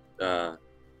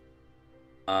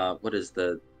 what is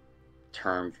the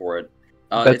term for it?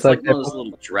 That's It's like like one of those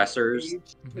little dressers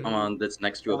that's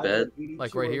next to a bed.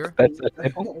 Like right here? That's a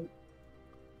nipple?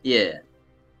 Yeah.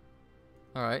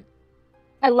 alright.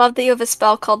 I love that you have a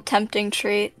spell called Tempting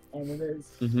Treat. And it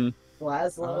is Mm-hmm.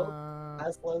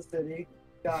 Laszlo City,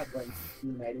 Scotland,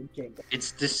 United Kingdom.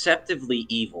 It's deceptively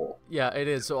evil. Yeah, it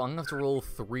is. So I'm gonna have to roll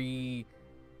 3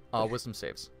 wisdom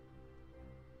saves.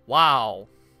 Wow.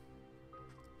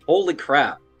 Holy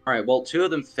crap. Alright, well, 2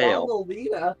 of them fail.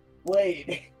 Ballerina?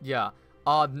 Wait. Yeah.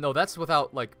 No, that's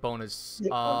without like bonus.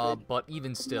 Yeah, But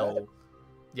even still,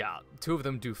 yeah, 2 of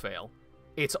them do fail.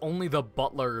 It's only the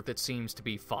butler that seems to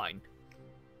be fine.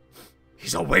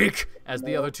 He's awake! As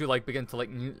the other 2 like begin to like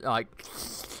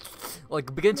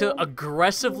begin to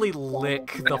aggressively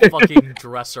lick the fucking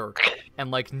dresser and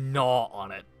like gnaw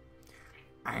on it.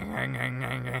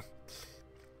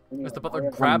 As the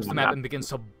butler grabs the map and begins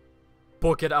to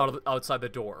book it outside the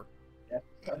door.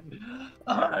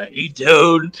 I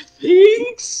don't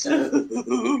think so.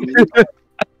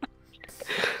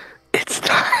 It's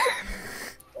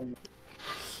time.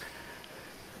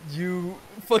 You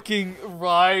fucking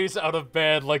rise out of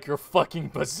bed like you're fucking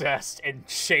possessed and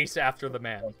chase after the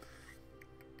man.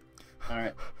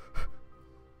 Alright.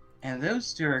 And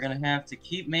those 2 are gonna have to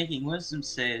keep making wisdom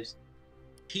saves.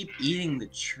 Keep eating the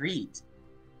treat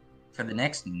for the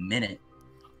next minute.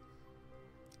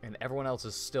 And everyone else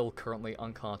is still currently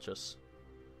unconscious.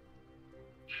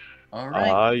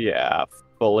 Alright. Yeah.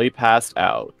 Fully passed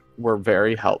out. We're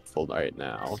very helpful right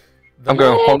now. The I'm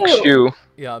going ma- honk shoe.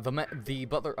 Yeah, the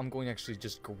butler. I'm going to actually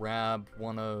just grab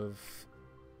one of.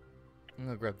 I'm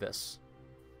gonna grab this.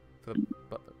 For the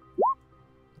butler.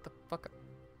 What the fuck?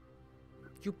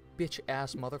 You bitch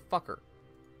ass motherfucker.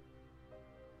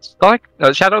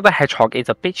 Shadow the Hedgehog is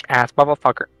a bitch ass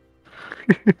motherfucker.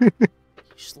 You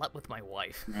slept with my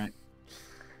wife. Right.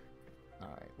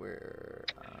 Alright, where.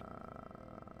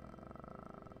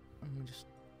 Let me just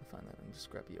find that and just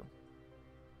grab you.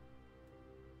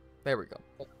 There we go.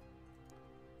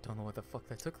 Don't know why the fuck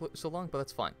that took so long, but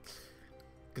that's fine.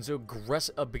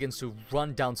 Begins to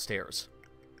run downstairs.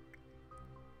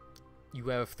 You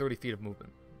have 30 feet of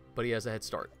movement. but he has a head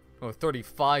start. Or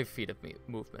 35 feet of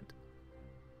movement.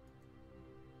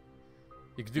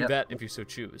 You can do Yep. that if you so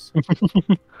choose.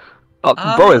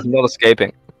 Oh, bro is not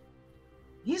escaping.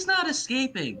 He's not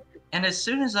escaping. And as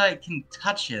soon as I can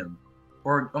touch him,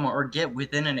 or get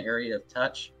within an area of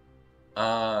touch,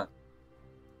 I'm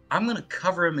gonna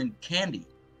cover him in candy.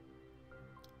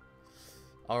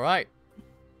 Alright.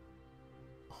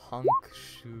 Honk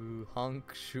shoe,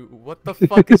 honk shoe. What the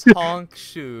fuck is honk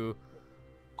shoe?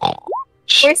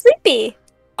 We're sleepy.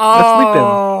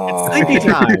 Oh, Sleepy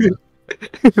time.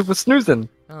 It was snoozing.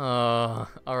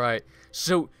 Alright.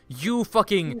 So you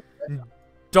fucking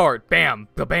dart, bam,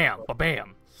 ba bam, ba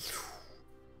bam.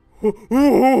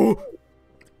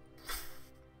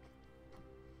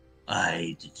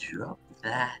 I'd drop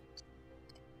that.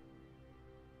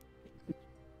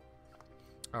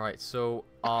 Alright, so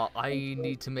I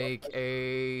need to make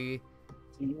a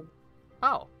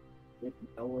Oh.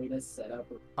 No way to set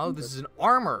up. Oh, this is an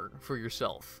armor for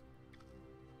yourself.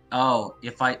 Oh,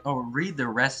 read the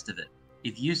rest of it.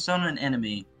 If you summon an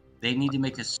enemy, they need to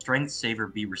make a strength save or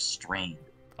be restrained.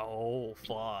 Oh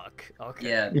fuck. Okay.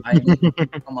 Yeah,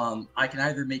 come on. I can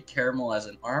either make caramel as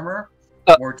an armor,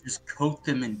 or just coat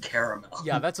them in caramel.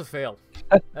 Yeah, that's a fail.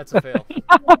 That's a fail.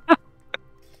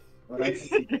 What I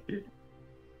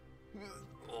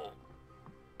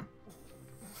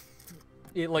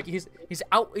Like he's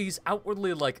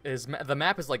outwardly like the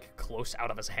map is like close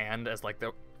out of his hand as like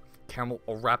the caramel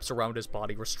wraps around his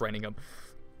body, restraining him.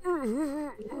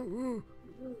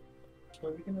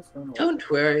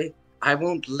 Don't worry, I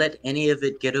won't let any of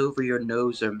it get over your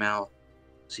nose or mouth,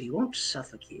 so you won't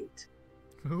suffocate.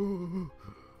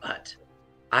 But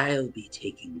I'll be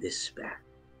taking this back.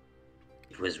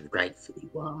 It was rightfully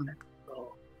won.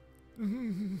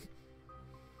 The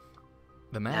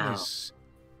man Now. is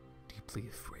deeply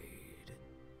afraid.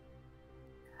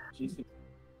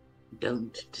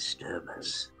 Don't disturb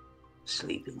us.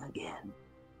 Sleeping again.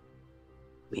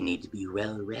 We need to be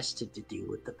well rested to deal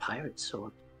with the pirate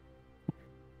sword.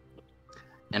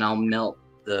 And I'll melt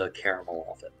the caramel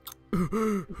off it.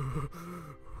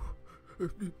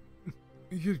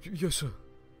 Yes, sir.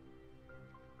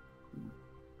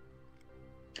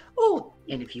 Oh,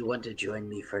 and if you want to join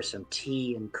me for some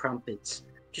tea and crumpets,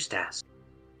 just ask.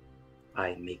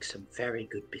 I make some very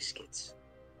good biscuits.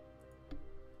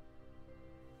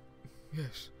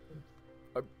 Yes.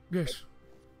 Yes.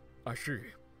 I see.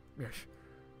 Yes.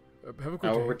 Have a good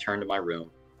I will day. return to my room.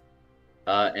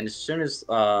 And as soon as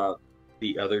the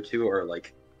other two are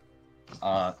like,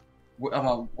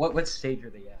 what stage are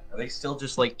they at? Are they still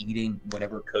just like eating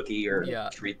whatever cookie or Yeah.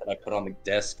 treat that I put on the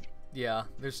desk? Yeah,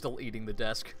 they're still eating the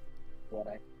desk.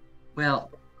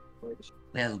 Well,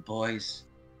 boys,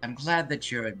 I'm glad that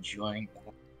you're enjoying that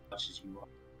as much as you are.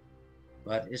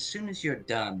 But as soon as you're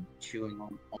done chewing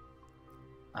on,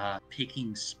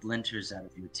 picking splinters out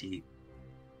of your teeth,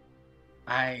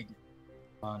 I'd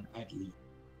leave.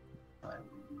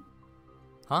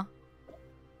 Huh?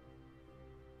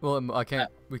 Well, I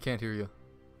can't. We can't hear you.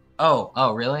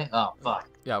 Oh, really? Oh, fuck.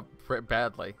 Yeah,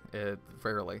 badly.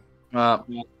 Rarely.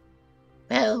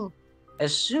 Well,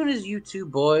 as soon as you two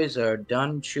boys are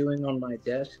done chewing on my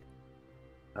desk,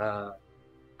 I'd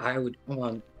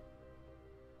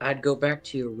go back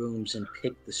to your rooms and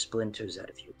pick the splinters out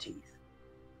of your teeth.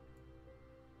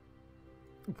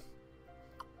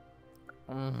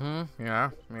 Mm-hmm. Yeah.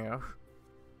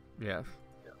 Yes.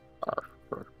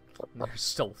 They're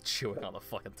still chewing on the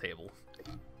fucking table.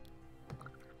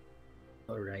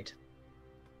 Alright.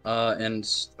 And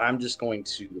I'm just going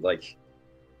to, like,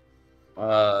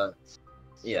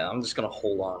 yeah, I'm just gonna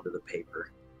hold on to the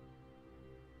paper.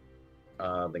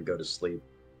 Then go to sleep.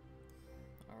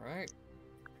 Alright.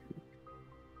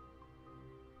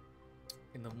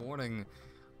 In the morning,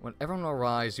 when everyone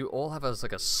arrives, you all have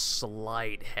like a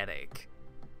slight headache.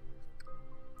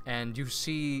 And you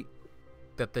see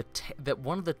that that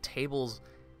one of the tables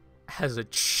has a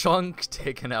chunk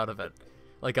taken out of it.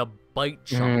 Like a bite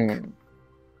chunk.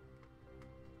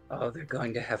 Oh, they're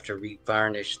going to have to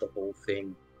revarnish the whole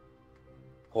thing.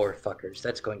 Poor fuckers.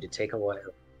 That's going to take a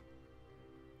while.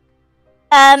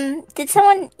 Did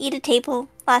someone eat a table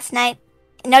last night?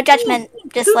 No judgment,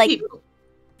 just Two like people.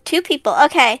 2 people.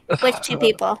 Okay, which 2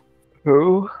 people?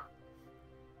 Who?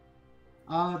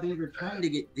 They were trying to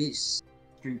get this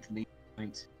through to me,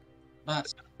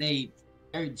 but they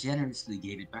very generously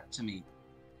gave it back to me.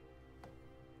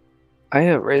 I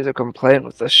have raised a complaint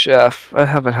with the chef. I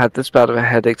haven't had this bad of a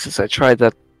headache since I tried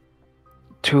that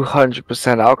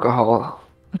 200% alcohol.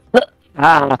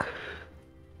 Ah,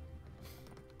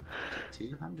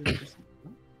 200%.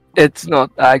 it's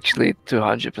not actually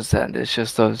 200%. It's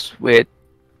just those weird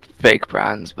fake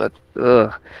brands, but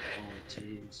ugh. Oh,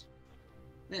 jeez.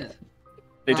 Yeah.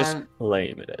 They just Uh,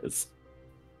 claim it is.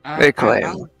 They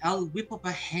claim. I'll whip up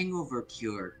a hangover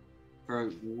cure for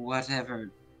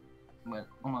whatever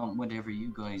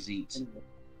you guys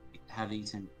have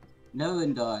eaten. No,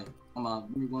 and we're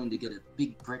going to get a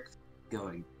big breakfast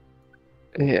going.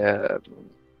 Yeah.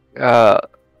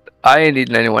 I ain't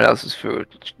eating anyone else's food.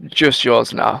 Just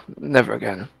yours now. Never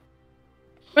again.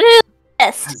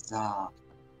 Yes. Huzzah!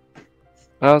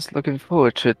 I was looking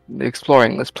forward to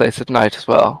exploring this place at night as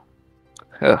well.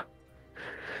 Ugh.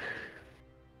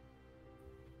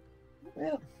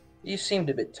 Well, you seemed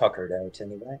a bit tuckered out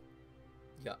anyway.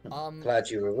 Yeah. Glad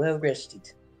you were well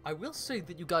rested. I will say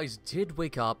that you guys did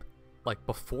wake up like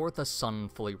before the sun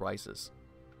fully rises.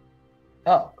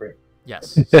 Oh, great.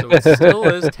 Yes. So it still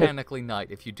is technically night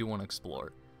if you do want to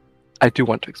explore. I do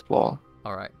want to explore.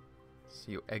 All right.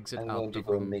 So you exit I'm out going the to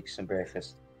go room. make some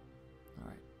breakfast. All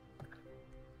right.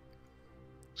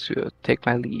 So take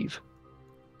my leave.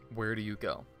 Where do you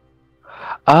go?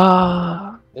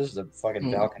 This is a fucking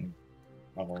Hmm. balcony.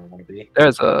 I don't know where I want to be.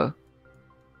 There's a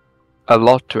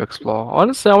lot to explore.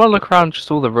 Honestly, I want to look around just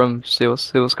all the rooms, see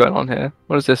what's going on here.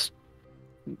 What does this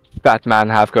fat man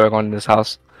have going on in this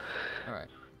house? All right.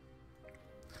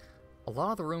 A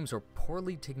lot of the rooms are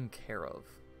poorly taken care of.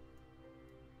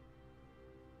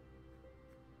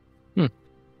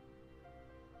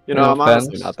 You know, No I'm honestly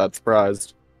offense. not that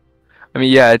surprised. I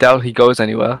mean, yeah, I doubt he goes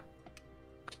anywhere.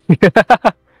 Do you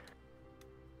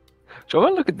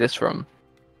want to look at this room?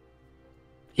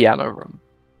 Piano room.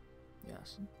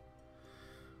 Yes.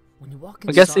 When you walk I'm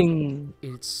inside, guessing.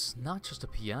 it's not just a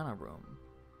piano room.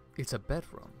 It's a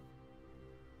bedroom.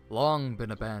 Long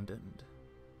been abandoned.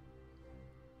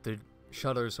 The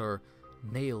shutters are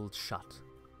nailed shut.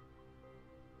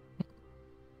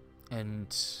 And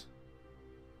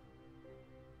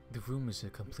the room is a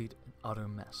complete and utter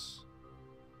mess.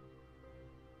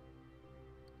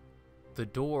 The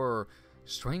door,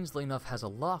 strangely enough, has a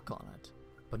lock on it,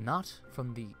 but not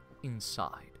from the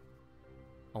inside,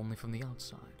 only from the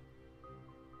outside.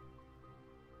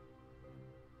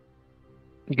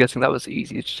 I'm guessing that was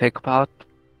easy to take apart.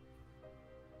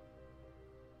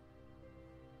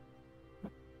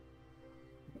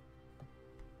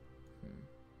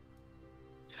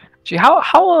 Gee,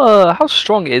 how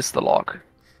strong is the lock?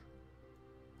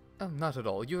 Not at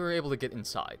all. You were able to get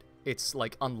inside. It's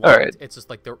like unlocked. Alright. It's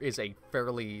just like there is a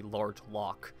fairly large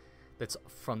lock that's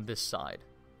from this side,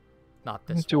 not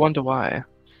I this do one. wonder why.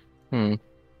 Is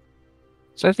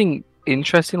there anything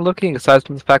interesting looking aside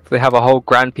from the fact that they have a whole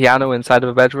grand piano inside of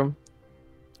a bedroom?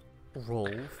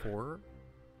 Roll for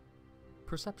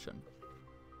perception.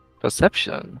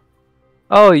 Perception.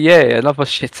 Oh yeah, another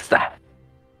shit stat.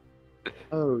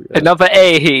 Oh, yeah. Another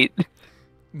 8.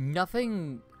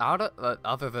 Nothing out of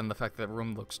other than the fact that the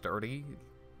room looks dirty.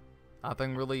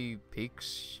 Nothing really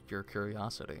piques your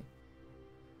curiosity.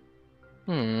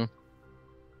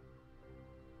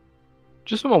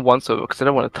 Just from a once over, because I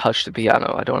don't want to touch the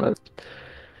piano. I don't want to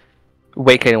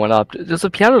wake anyone up. Does the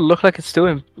piano look like it's still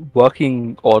in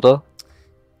working order?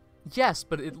 Yes,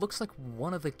 but it looks like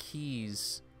one of the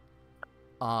keys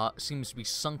seems to be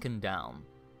sunken down.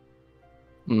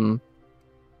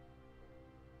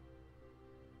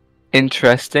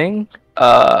 Interesting.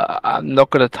 I'm not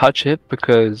gonna touch it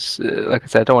because, like I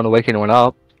said, I don't want to wake anyone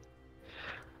up.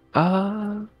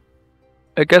 I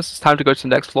guess it's time to go to the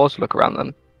next floor to look around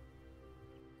then.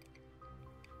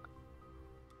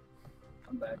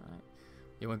 I'm back. Alright.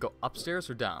 You want to go upstairs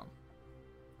or down?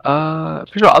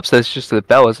 Pretty sure upstairs is just the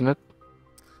bell, isn't it?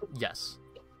 Yes.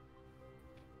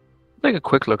 Take a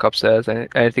quick look upstairs.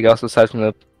 Anything else aside from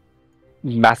the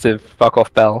massive fuck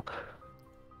off bell?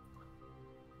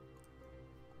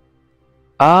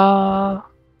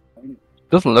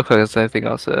 Doesn't look like there's anything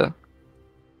else there.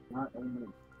 Not only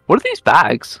What are these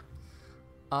bags?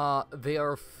 They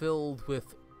are filled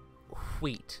with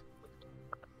wheat.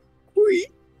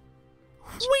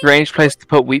 Strange place to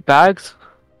put wheat bags.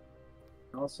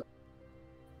 also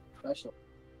special.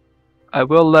 I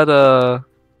will let our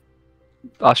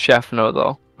chef know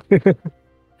though. I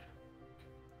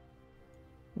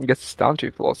guess it's down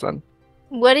 2 floors then.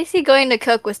 What is he going to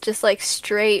cook with just like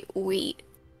straight wheat?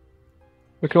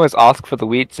 We can always ask for the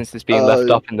wheat since it's being left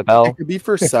up in the bell. It could be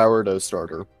for sourdough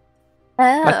starter.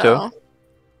 That too.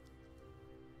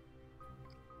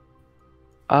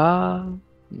 Oh.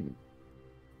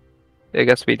 I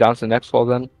guess we down to the next floor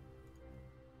then.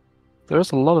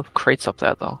 There's a lot of crates up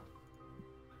there though.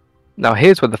 Now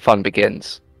here's where the fun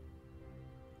begins.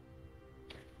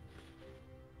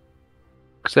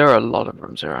 Because there are a lot of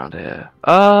rooms around here.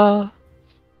 I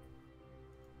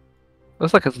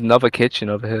Looks like there's another kitchen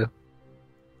over here.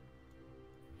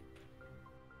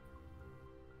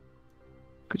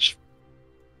 Which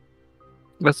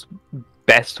that's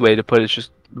best way to put it is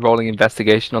just rolling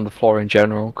investigation on the floor in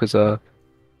general, because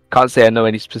can't say I know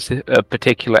any specific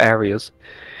particular areas.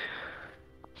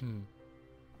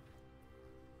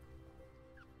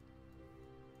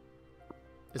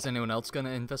 Is anyone else gonna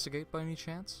investigate by any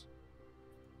chance?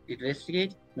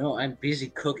 Investigate? No, I'm busy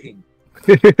cooking.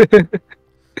 Going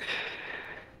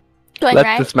Let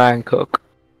right. this man cook.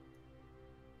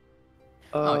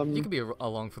 Oh, you can be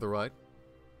along for the ride.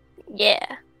 Yeah.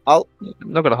 I'm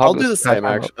not gonna. I'll do the same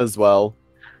as well.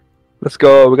 Let's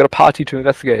go. We got a party to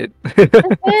investigate.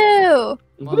 Woo!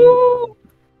 Well,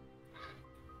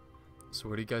 so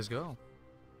where do you guys go?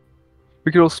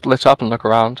 We could all split up and look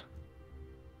around.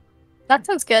 That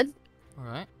sounds good. All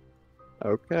right.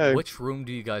 Okay. Which room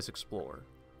do you guys explore?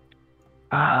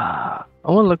 I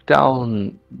want to look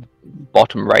down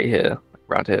bottom right here,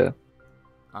 around here.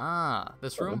 Ah,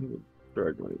 this room?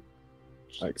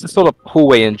 It's a sort of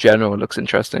hallway in general. It looks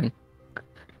interesting.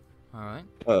 Alright.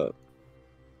 Who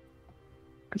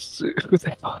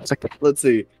the hell? It's like, Let's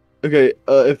see. Okay,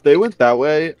 if they went that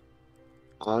way,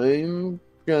 I'm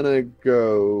gonna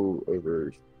go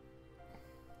over.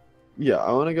 Yeah,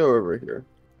 I want to go over here.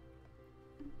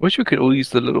 wish we could all use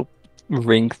the little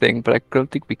ring thing, but I don't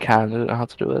think we can. I don't know how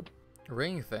to do it.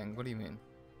 Ring thing? What do you mean?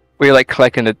 We're like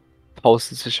collecting the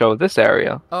pulses to show this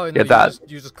area. Oh, no, Yeah, that.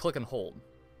 you just click and hold.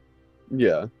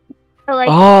 Yeah. Or like,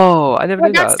 Oh, I never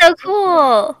knew that's that. so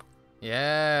cool.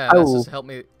 Yeah, that's Oh. just help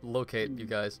me locate you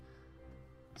guys.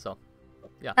 So,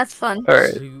 yeah. That's fun.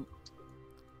 Alright. So,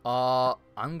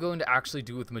 I'm going to actually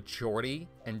do with majority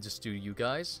and just do you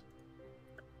guys.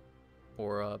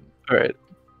 Or, Alright.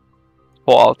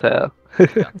 Or Altair.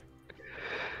 yeah.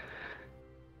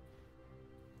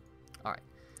 Alright.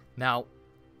 Now,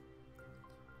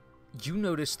 you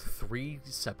noticed 3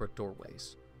 separate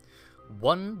doorways.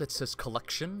 One that says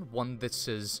collection, one that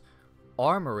says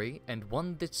armory, and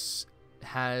one that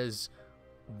has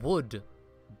wood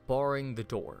barring the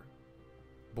door.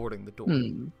 Boarding the door.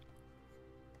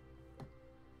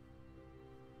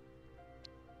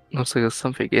 Looks like there's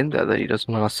something in there that he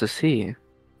doesn't want us to see.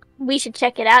 We should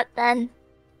check it out then.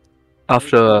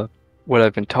 After what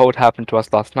I've been told happened to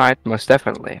us last night, most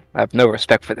definitely. I have no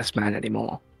respect for this man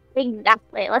anymore.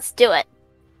 Exactly. Let's do it.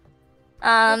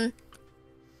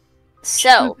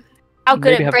 So, how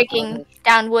good Maybe at have- breaking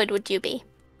down wood would you be?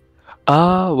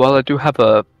 Well, I do have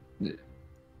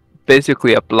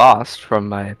basically a blast from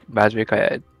my magic.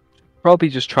 I'd probably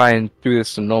just try and do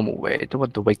this the normal way. I don't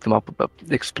want to wake them up with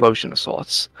an explosion of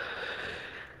sorts.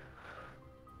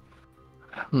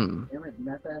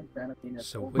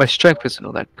 So My strength isn't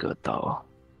all that good, though.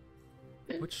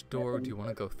 which door do you want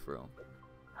to go through?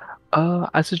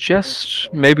 I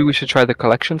suggest maybe we should try the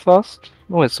collection first.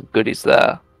 Oh, there's some goodies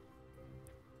there.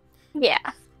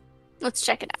 Yeah. Let's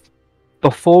check it out.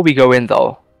 Before we go in,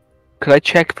 though, could I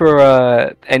check for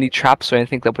any traps or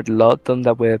anything that would alert them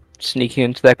that we're sneaking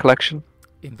into their collection?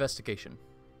 Investigation.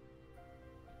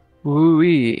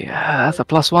 Ooh-wee, that's a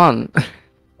 +1.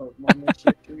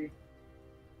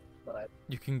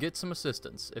 You can get some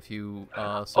assistance if you.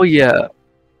 Oh yeah.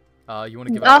 You want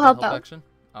to give I'll out the help help out. action?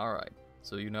 All right.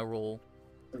 So you now roll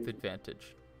with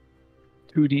advantage.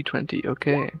 2d20,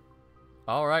 okay.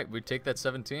 All right, we take that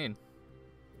 17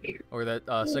 or that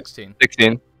 16.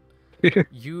 16.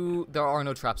 There are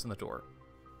no traps in the door.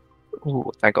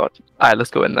 Ooh, thank God. Alright,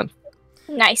 let's go in then.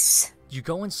 Nice. You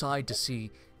go inside to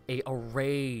see a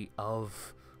array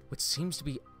of what seems to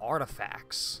be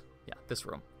artifacts. Yeah, this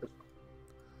room.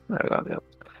 There we go. Yep.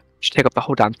 Should take up the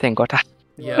whole damn thing, got that.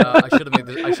 Yeah, I should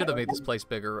have made this place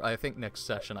bigger. I think next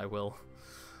session I will.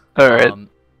 Alright.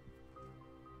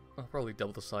 I'll probably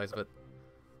double the size of it.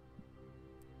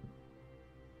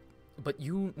 But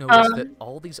you notice that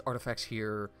all these artifacts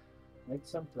here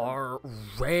are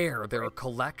rare. There are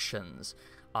collections,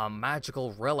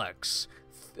 magical relics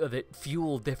that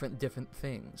fuel different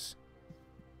things.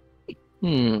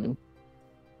 Hmm.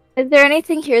 Is there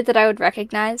anything here that I would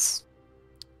recognize?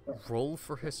 Roll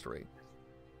for history.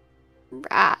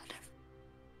 Rad.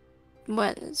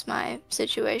 What is my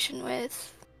situation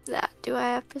with that? Do I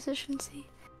have proficiency?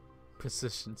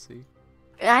 Proficiency.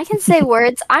 I can say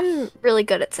words. I'm really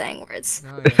good at saying words.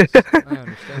 Oh, yes, I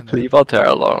understand that. Leave Altair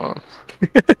alone.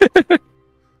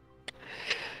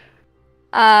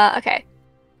 Okay.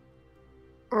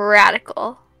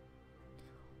 Radical.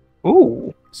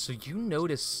 Ooh. So you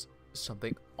notice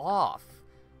something off.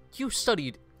 You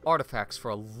studied artifacts for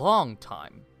a long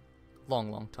time.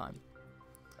 Long time.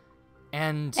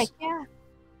 And Heck yeah.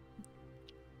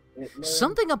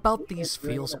 Something about these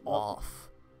feels off.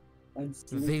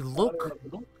 They look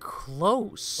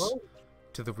close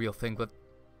to the real thing, but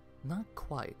not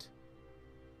quite.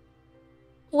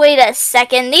 Wait a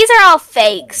second, these are all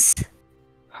fakes.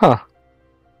 Huh.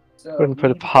 Couldn't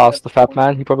put it past the fat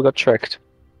man. He probably got tricked.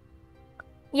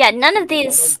 Yeah, none of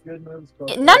these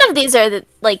are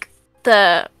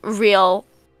the real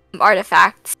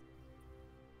artifacts.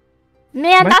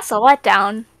 Man, that's a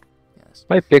letdown. Yes.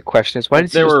 My big question is, why did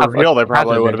If they were real, they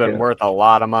probably would have been worth a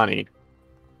lot of money.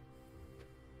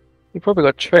 He probably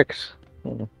got tricked.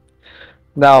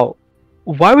 Now,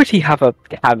 why would he have a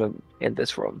cannon in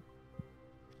this room?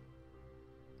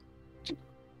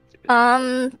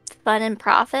 Fun and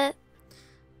profit.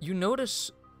 You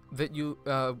notice that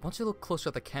once you look closer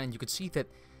at the cannon, you can see that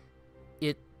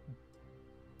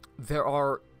there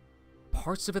are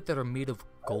parts of it that are made of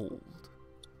gold.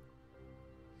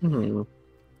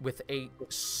 With a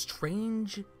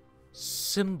strange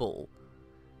symbol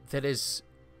that has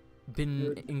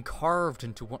been encarved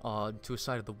into a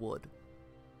side of the wood.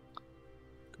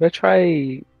 Could I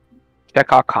try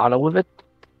check Arcana with it?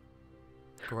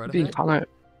 Go right The ahead. Arcana.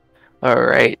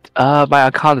 Alright. My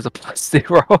Arcana is a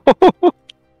 +0.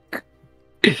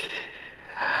 Can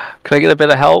I get a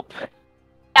bit of help?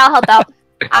 I'll help out.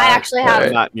 I actually have.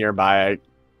 I'm not nearby.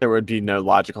 There would be no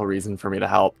logical reason for me to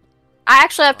help. I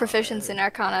actually have proficiency in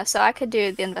Arcana, so I could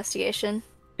do the investigation.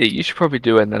 Yeah, you should probably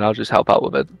do it, and then I'll just help out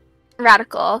with it.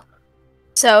 Radical.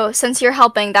 So since you're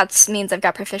helping, that means I've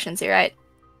got proficiency, right?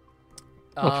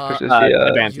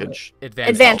 Advantage.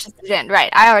 Advantage, right?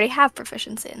 I already have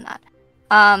proficiency in that.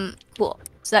 Cool.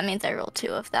 So that means I roll 2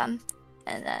 of them,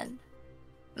 and then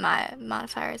my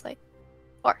modifier is like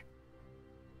 4.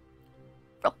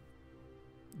 Roll.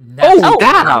 Oh,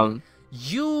 damn!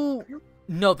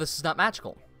 No, this is not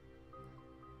magical.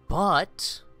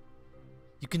 But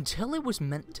you can tell it was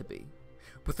meant to be.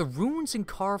 With the runes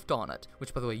encarved on it,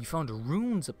 which, by the way, you found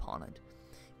runes upon it,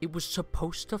 it was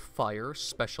supposed to fire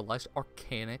specialized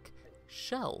arcanic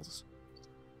shells.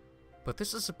 But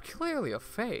this is clearly a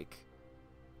fake.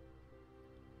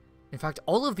 In fact,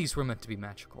 all of these were meant to be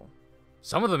magical.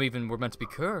 Some of them even were meant to be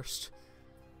cursed.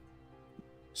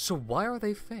 So why are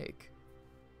they fake?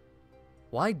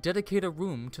 Why dedicate a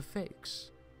room to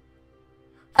fakes?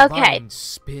 The Okay. mind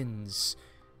spins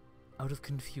out of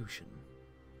confusion.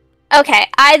 Okay,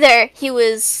 either he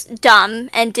was dumb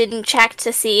and didn't check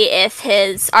to see if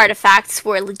his artifacts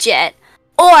were legit,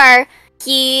 or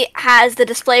he has the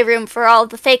display room for all of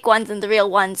the fake ones and the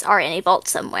real ones are in a vault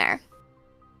somewhere.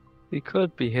 He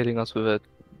could be hitting us with a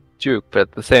juke, but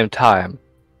at the same time,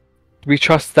 do we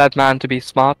trust that man to be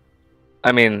smart?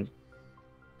 I mean,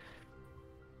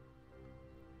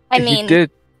 he did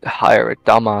hire a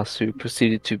dumbass who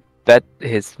proceeded to bet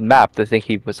his map, the thing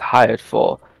he was hired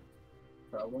for,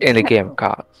 in a game of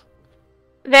cards.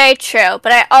 Very true,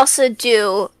 but I also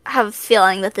do have a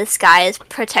feeling that this guy is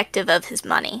protective of his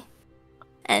money.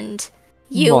 And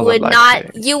you More would than not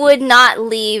likely. you would not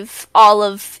leave all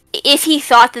of if he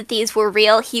thought that these were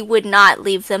real, he would not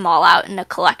leave them all out in a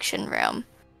collection room.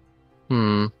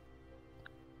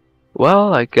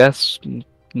 Well, I guess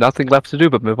nothing left to do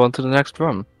but move on to the next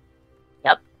room.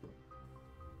 Yep.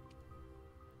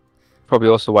 Probably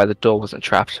also why the door wasn't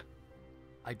trapped.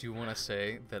 I do want to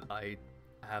say that I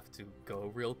have to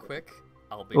go real quick.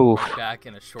 I'll be Oof. right back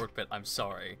in a short bit. I'm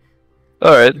sorry.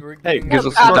 Alright, We're Hey, getting gives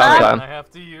us some downtime. I have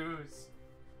to use.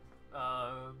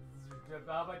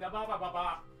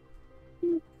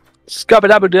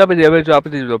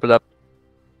 Scabba-dabba-dabba-dabba-dabba-dabba.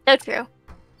 So true.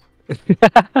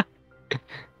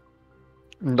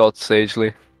 Not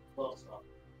sagely.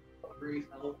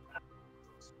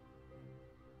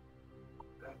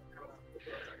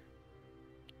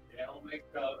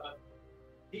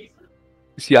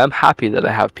 See, I'm happy that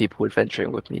I have people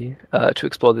adventuring with me to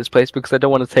explore this place because I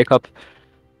don't want to take up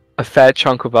a fair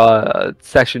chunk of our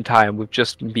session time with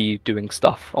just me doing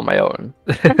stuff on my own.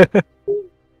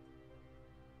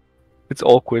 It's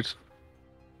awkward.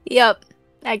 Yep.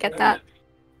 I get that.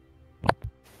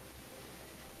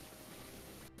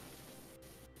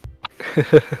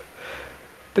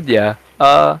 But yeah,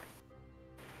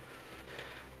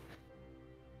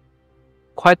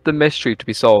 quite the mystery to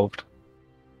be solved.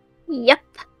 Yep.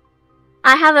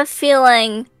 I have a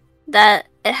feeling that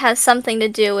it has something to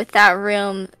do with that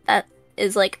room that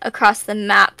is like across the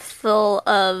map full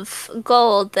of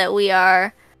gold that we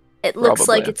are. It looks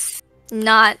like Probably. it's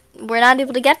not. We're not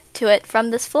able to get to it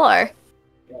from this floor.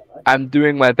 I'm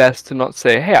doing my best to not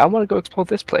say, hey, I want to go explore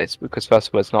this place, because first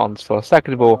of all, it's not on this floor.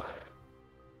 Second of all,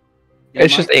 There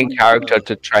it's just might in be, character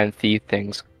to try and thieve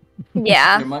things.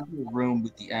 Yeah. There might be a room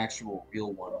with the actual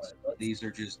real ones these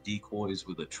are just decoys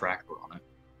with a tracker on it.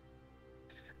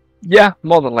 Yeah,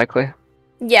 more than likely.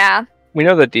 Yeah. We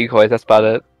know the decoys, that's about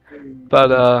it.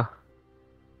 But,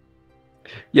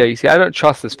 yeah, you see, I don't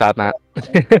trust this fat man.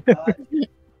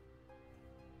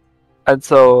 And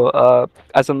so,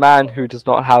 as a man who does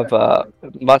not have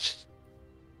much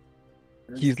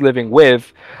he's living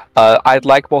with, I'd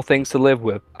like more things to live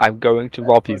with. I'm going to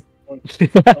rob you.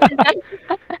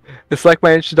 It's like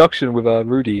my introduction with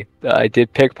Rudy. I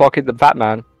did pickpocket the fat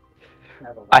man.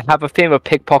 I have a theme of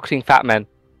pickpocketing fat men.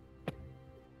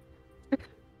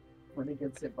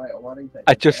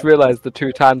 I just realized the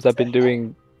 2 times I've been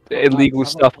doing illegal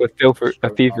stuff with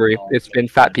thievery, it's been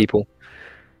fat people.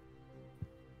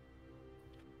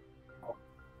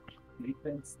 He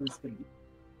thinks this can be.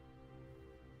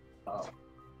 Oh.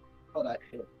 But I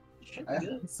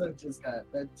also just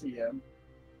got that TM.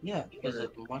 Yeah, because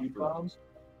of the one bombs.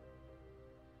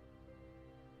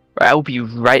 I'll be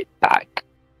right back.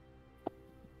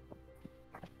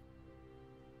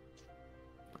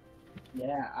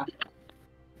 Yeah.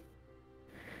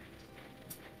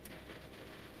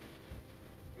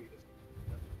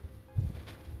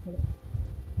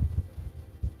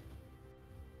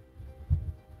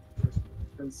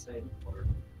 Insane.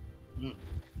 Mm.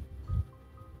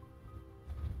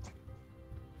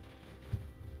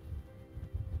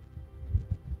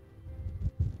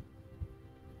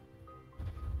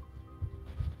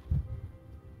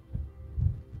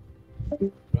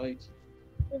 Right.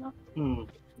 Hmm.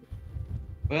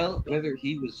 Well, whether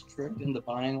he was tricked into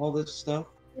buying all this stuff,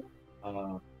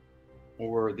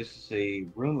 or this is a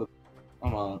room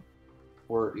of,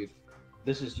 or if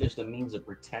this is just a means of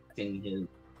protecting his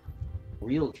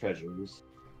real treasures,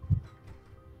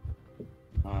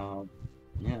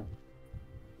 yeah,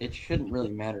 it shouldn't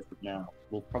really matter for now.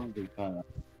 We'll probably kind of,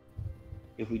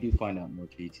 if we do find out more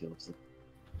details.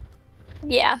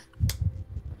 Yeah.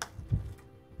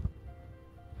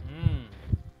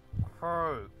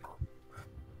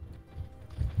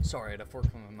 Sorry, I had a fork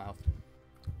in my mouth.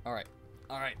 Alright.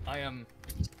 Alright, I am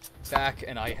back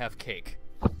and I have cake.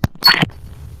 I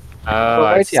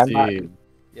Alrighty, I'm back. see.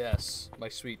 Yes, my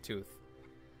sweet tooth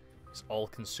is all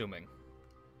consuming.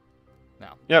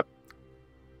 Now. Yep.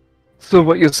 So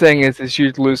what you're saying is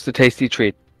you'd lose the tasty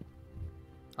treat.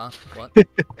 Huh? What?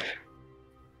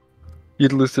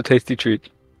 You'd lose the tasty treat.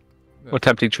 Or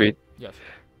tempting treat. Yes.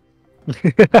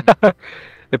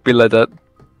 It'd be like that.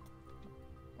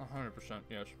 100%,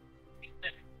 yes.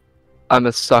 I'm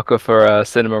a sucker for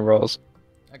cinnamon rolls.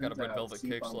 I got a red velvet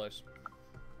cake slice.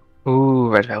 Ooh,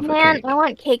 red velvet Man, cake. I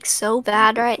want cake so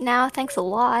bad right now. Thanks a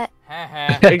lot. Ha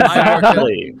ha.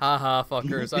 Exactly. Ha ha,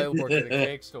 fuckers. I work at a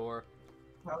cake store.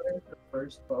 How is the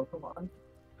first Pokemon?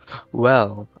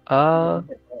 Well,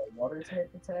 Water type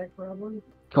attack, probably?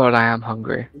 God, I am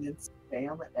hungry. And it's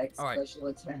spam X Alright. special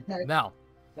attack. Now,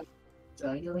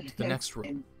 Dynamax, the next room.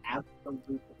 and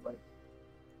absolutely, like,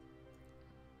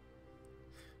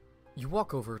 you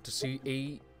walk over to see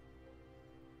a,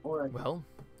 or well,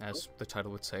 as the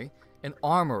title would say, an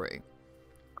armory.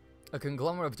 A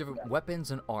conglomerate of different weapons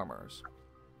and armors.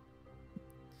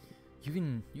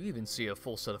 You even see a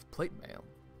full set of plate mail.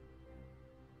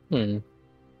 Hmm.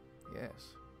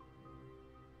 Yes.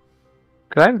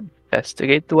 Could I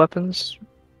investigate the weapons?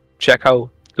 Check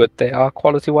how good they are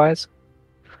quality-wise?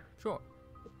 Sure.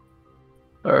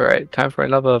 Alright, time for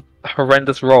another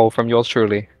horrendous roll from yours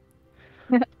truly.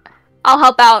 I'll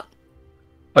help out.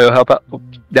 Oh, you'll help out? Oh,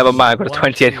 never mind, I got a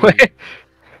 20 anyway.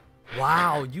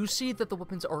 Wow, you see that the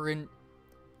weapons are in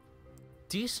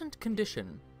decent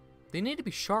condition. They need to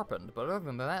be sharpened, but other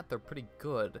than that, they're pretty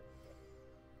good.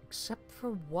 Except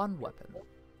for one weapon.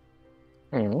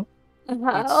 Hmm.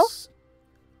 Oh? It's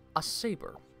a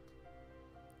saber.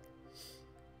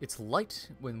 It's light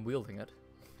when wielding it.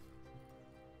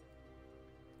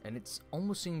 And it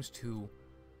almost seems to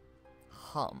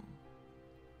hum.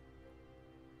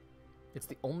 It's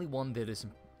the only one that is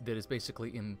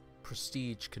basically in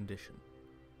prestige condition.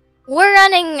 We're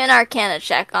running an Arcana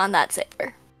check on that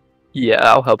saber. Yeah,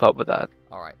 I'll help out with that.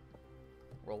 Alright.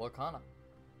 Roll Arcana.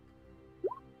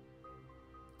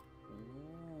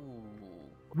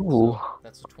 Ooh. Ooh. So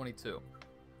that's a 22.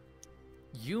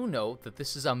 You know that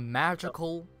this is a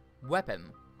magical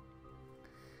weapon.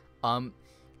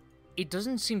 It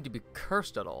doesn't seem to be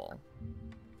cursed at all.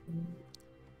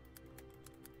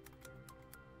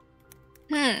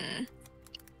 Hmm.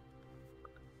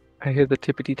 I hear the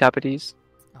tippity-tappities.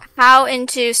 How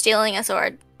into stealing a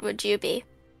sword would you be?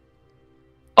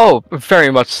 Oh, very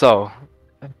much so.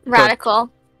 Radical.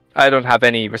 I don't have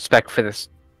any respect for this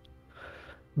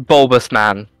bulbous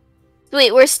man.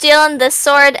 Sweet, we're stealing this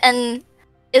sword, and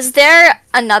is there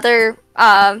another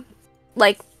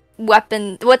like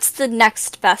weapon? What's the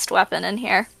next best weapon in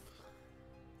here?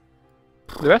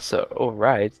 The rest are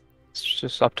alright. It's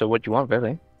just up to what you want,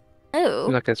 really.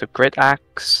 Ooh. Like there's a great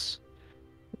axe.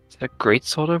 Is there a great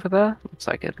sword over there? Looks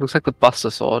like it. Looks like the Buster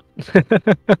sword.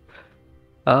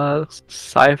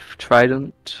 Scythe,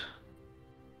 trident.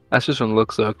 That's just from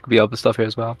looks. There could be other stuff here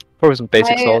as well. Probably some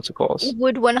basic I swords, of course.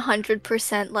 would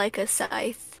 100% like a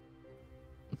scythe.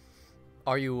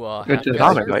 Are you a Good to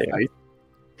half-caster?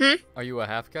 know, Are you a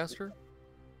half-caster?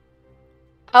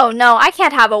 Oh no, I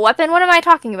can't have a weapon. What am I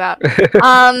talking about?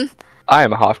 I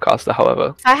am a half-caster,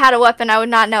 however. If I had a weapon, I would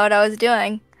not know what I was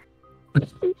doing.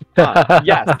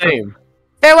 Yeah, same.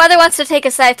 Fairweather wants to take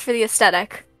a scythe for the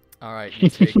aesthetic. All right, you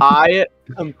take. I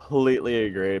completely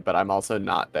agree, but I'm also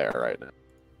not there right now.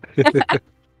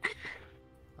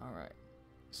 All right,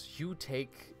 so you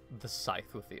take the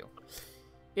scythe with you.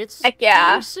 It's Heck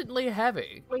yeah. decently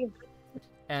heavy,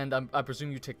 and I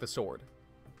presume you take the sword.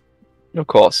 Of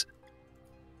course.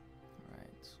 All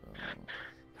right,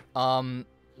 so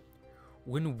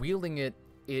when wielding it,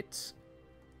 it's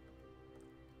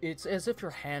as if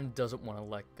your hand doesn't want to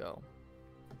let go.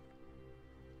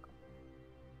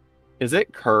 Is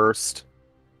it cursed?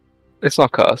 It's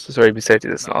not cursed. It's already been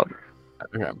stated it's not.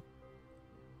 Okay.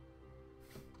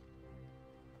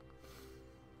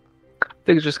 I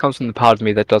think it just comes from the part of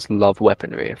me that does love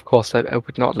weaponry. Of course, I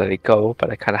would not let it go, but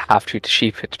I kind of have to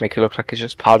sheath it to make it look like it's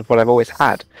just part of what I've always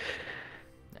had.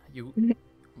 You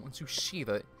once you sheath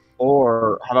it.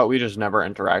 Or how about we just never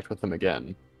interact with them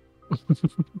again?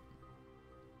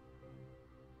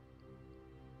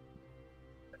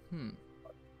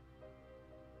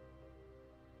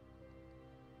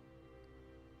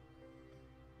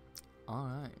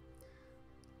 Alright.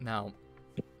 Now,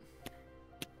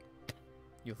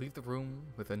 you leave the room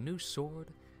with a new sword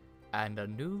and a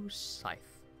new scythe.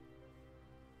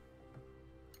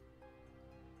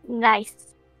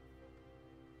 Nice.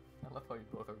 I love how you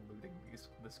both are looting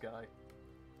this guy.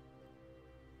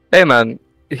 Hey man,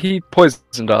 he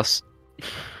poisoned us.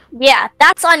 Yeah,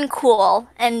 that's uncool.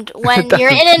 And when That's you're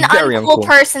in an very uncool uncool.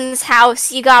 person's house,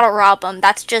 you gotta rob them.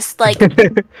 That's just like,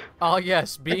 Oh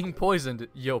yes, being poisoned.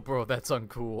 Yo, bro, that's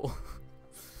uncool.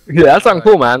 Yeah, that's Alright.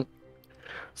 uncool, man.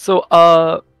 So,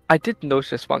 I did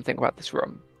notice one thing about this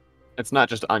room. It's not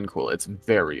just uncool, it's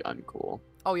very uncool.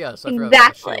 Oh yes, I forgot about the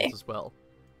Exactly. shields as well.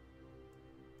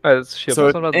 It's shield, So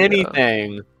what's if about the,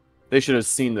 anything, they should have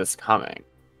seen this coming.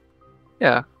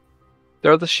 yeah,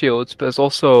 there are the shields, but there's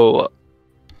also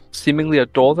seemingly a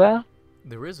door there.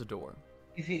 There is a door.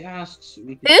 If he asks,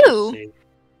 we can just Ew. say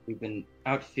we've been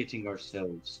outfitting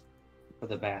ourselves for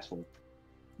the battle.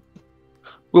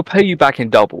 We'll pay you back in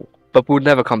double, but we'll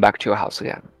never come back to your house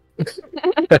again.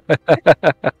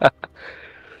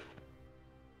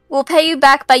 we'll pay you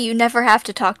back, but you never have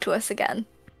to talk to us again.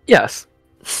 Yes.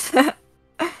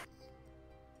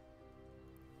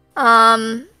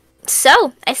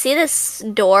 So, I see this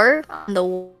door on the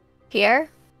wall here.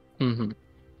 Mm-hmm.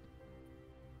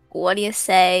 What do you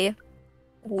say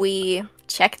we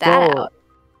check that out?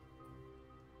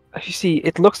 You see,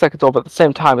 it looks like a door, but at the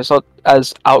same time, it's not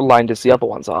as outlined as the other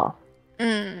ones are.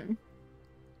 Mm.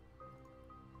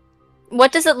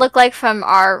 What does it look like from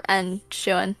our end,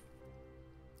 Shuan?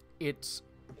 It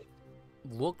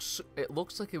looks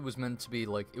like it was meant to be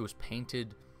like it was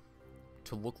painted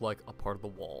to look like a part of the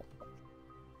wall.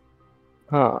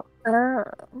 Huh.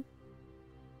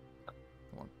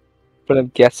 But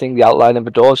I'm guessing the outline of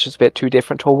the door is just a bit too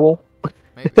different to a wall.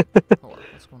 Maybe. Hold on,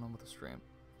 what's going on with the stream?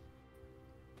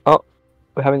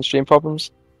 We're having stream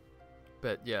problems.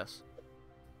 Bet yes.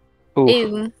 Ooh.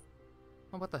 Ew.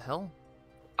 Oh, what the hell?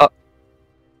 It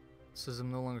Says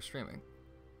I'm no longer streaming.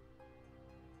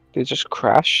 Did it just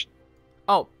crash?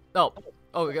 Oh,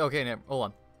 okay, now, hold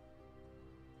on.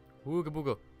 Ooga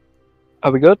booga.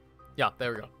 Are we good? Yeah,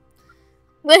 there we go.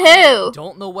 Woohoo!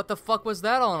 Don't know what the fuck was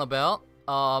that on about.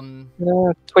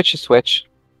 Twitch is Twitch.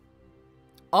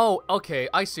 Oh, okay,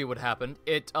 I see what happened.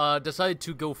 It, decided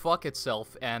to go fuck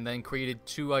itself, and then created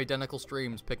 2 identical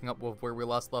streams, picking up with where we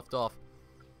last left off.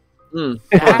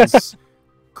 That's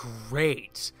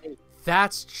great.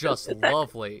 That's just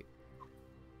lovely.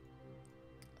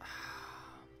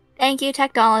 Thank you,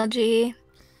 technology.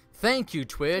 Thank you,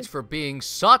 Twitch, for being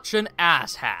such an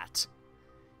asshat.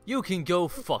 You can go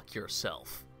fuck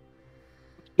yourself.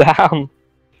 Damn.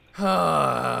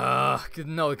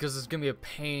 No, because it's gonna be a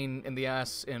pain in the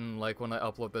ass in, like, when I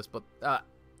upload this, but,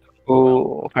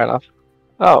 Ooh, fair enough.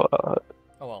 Oh, oh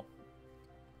well.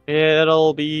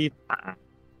 It'll be fine.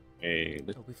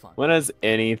 It'll be fine. When has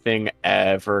anything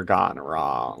ever gone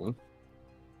wrong?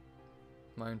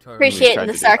 My entire Appreciate tried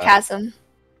the to do that. sarcasm.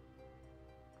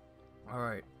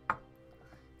 Alright.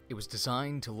 It was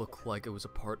designed to look like it was a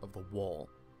part of the wall.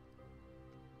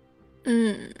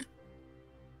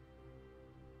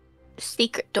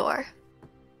 Secret door.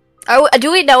 Oh,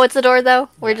 do we know it's a door though?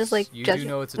 We're Yes, just like you judging. do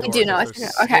know it's a We door. do know but it's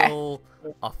there's a door. Okay. still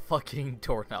a fucking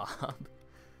doorknob.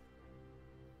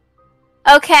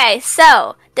 Okay,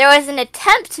 so there was an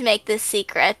attempt to make this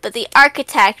secret, but the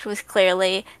architect was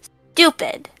clearly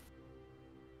stupid.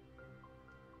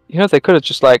 You know, they could have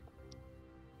just like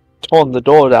torn the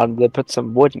door down and then put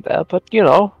some wood in there, but you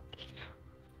know,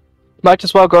 might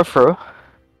as well go through.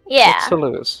 Yeah. What's to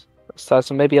lose?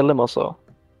 Besides, maybe a limb or so.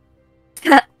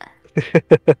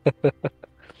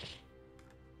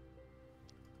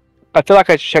 I feel like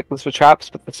I should check this for traps,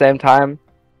 but at the same time,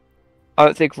 I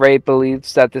don't think Ray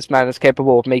believes that this man is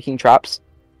capable of making traps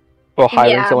or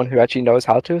hiring Yeah. someone who actually knows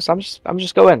how to. So I'm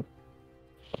just going.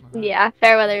 Yeah,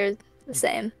 Fairweather is the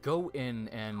same. Go in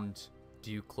and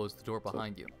do you close the door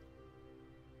behind you?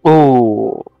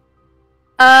 Ooh,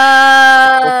 Uh,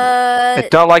 I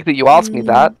don't like that you asked me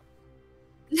that.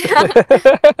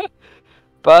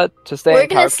 But to stay we're in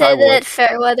gonna character, say I would. that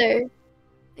Fairweather.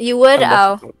 You would?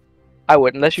 Unless- Oh. I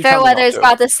would, unless you tell me not Fairweather's to.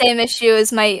 got the same issue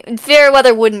as my.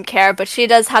 Fairweather wouldn't care, but she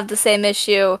does have the same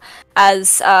issue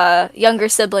as younger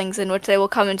siblings, in which they will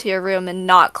come into your room and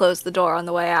not close the door on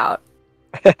the way out.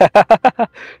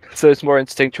 So it's more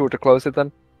instinctual to close it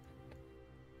then?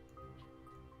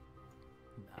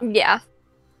 Yeah.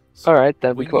 So Alright,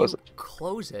 then we when close you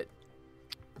close it,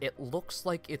 it looks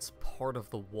like it's part of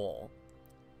the wall.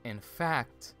 In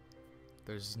fact,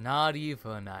 there's not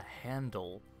even a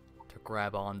handle to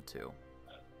grab onto.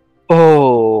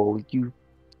 Oh, you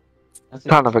That's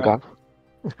son of a gun.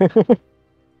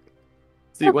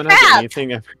 See, Oh, when crap! has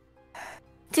anything ever...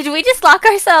 Did we just lock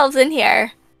ourselves in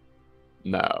here?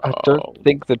 No. I don't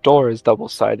think the door is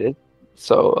double-sided,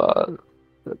 so,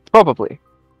 probably.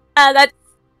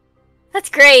 That's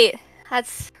great.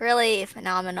 That's really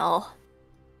phenomenal.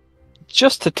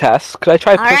 Just to test, could I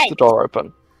try push Alright. the door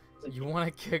open? You want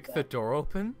to kick the door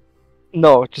open?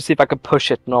 No, to see if I can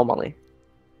push it normally.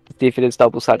 To see if it is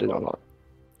double-sided or not.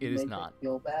 It is not.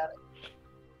 Feel bad.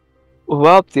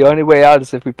 Well, the only way out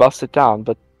is if we bust it down,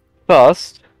 but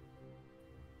first,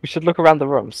 we should look around the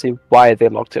room, see why they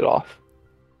locked it off.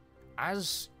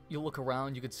 As you look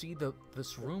around, you can see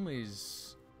this room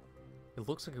is... It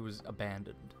looks like it was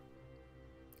abandoned.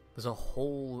 There's a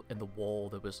hole in the wall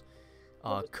that was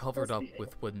covered up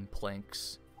with wooden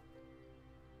planks.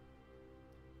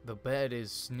 The bed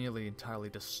is nearly entirely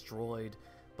destroyed.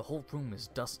 The whole room is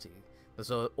dusty.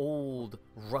 There's an old,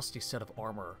 rusty set of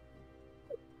armor.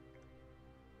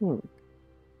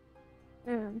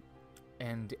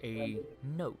 And a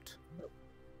note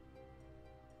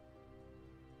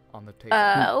on the table.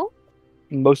 Oh?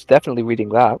 Most definitely reading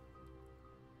that.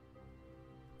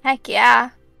 Heck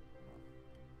yeah.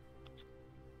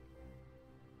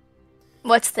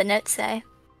 What's the note say?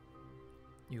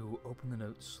 You open the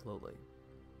note slowly,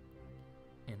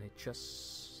 and it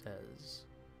just says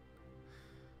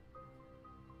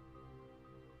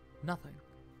nothing.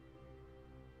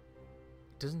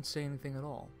 It doesn't say anything at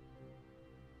all.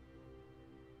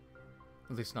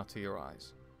 At least not to your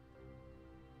eyes.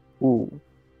 Ooh.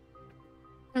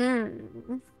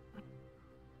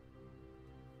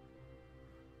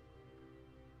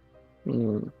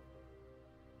 Hmm.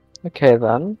 Okay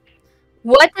then.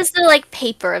 What does the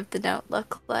paper of the note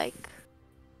look like?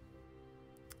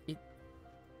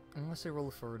 Unless I roll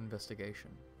for investigation.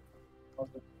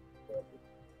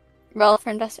 Roll for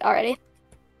invest already.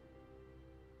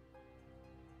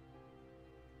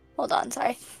 Hold on,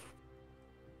 sorry.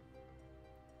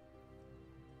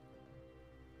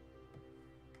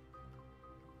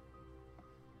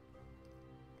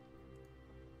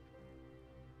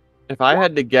 If I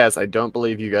had to guess, I don't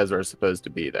believe you guys are supposed to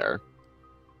be there.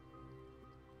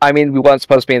 I mean, we weren't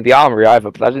supposed to be in the armory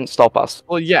either, but that didn't stop us.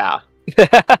 Well, yeah.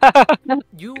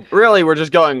 You Really, we're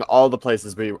just going all the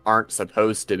places we aren't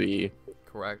supposed to be.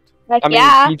 correct. Heck I mean,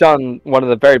 yeah. you've done one of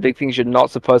the very big things you're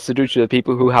not supposed to do to the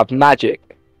people who have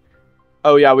magic.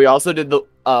 Oh yeah, we also did the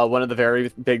one of the very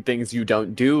big things you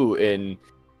don't do in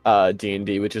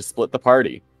D&D, which is split the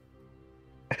party.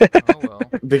 Oh well.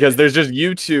 Because there's just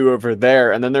you two over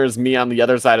there, and then there's me on the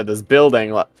other side of this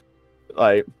building.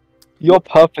 Like, You're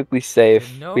perfectly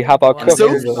safe. No, We have our well, So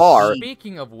cookers. far-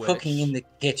 Speaking of which, Cooking in the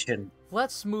kitchen.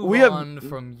 let's move We have- on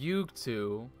from you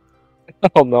two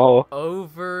Oh no.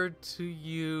 over to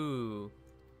you.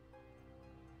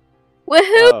 Woohoo!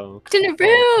 oh, In a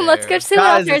room. Let's go Altair. see what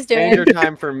guys, Altair's it's doing. danger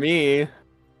time for me.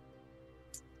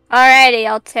 Alrighty,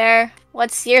 Altair.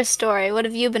 What's your story? What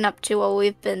have you been up to while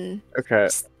we've been Okay,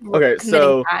 committing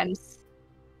so- crimes?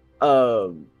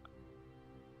 Um,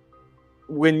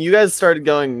 when you guys started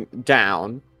going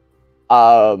down,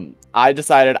 I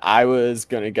decided I was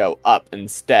gonna go up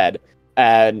instead,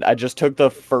 and I just took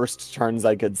the first turns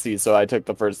I could see. So I took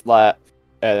the first left,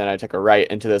 and then I took a right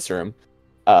into this room.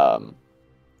 All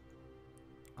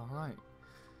right.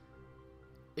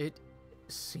 It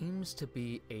seems to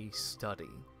be a study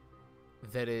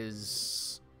that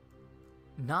is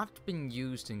not been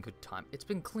used in good time. It's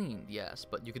been cleaned, yes,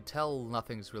 but you could tell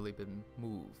nothing's really been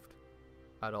moved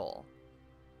at all.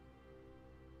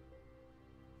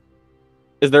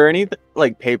 Is there any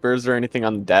like papers or anything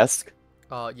on the desk?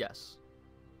 Yes.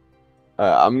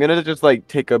 I'm gonna just like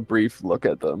take a brief look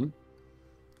at them.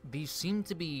 These seem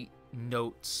to be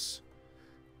notes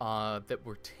that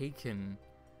were taken.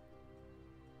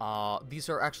 These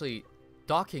are actually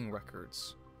docking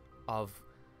records of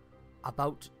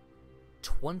about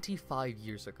 25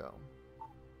 years ago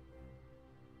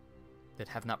that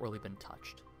have not really been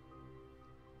touched.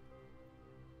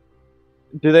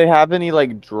 Do they have any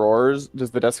like drawers?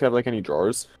 Does the desk have like any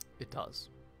drawers? It does.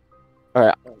 All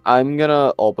right, I'm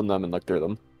gonna open them and look through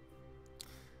them.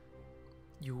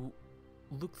 You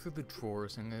look through the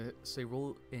drawers and say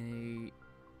roll a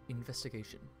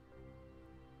investigation.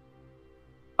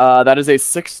 That is a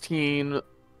 16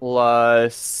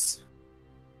 plus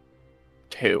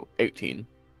 2, 18.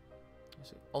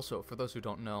 Also, for those who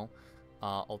don't know,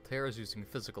 Altair is using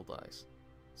physical dice.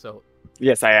 So,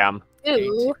 Yes, I am.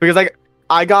 Ooh. Because like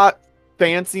I got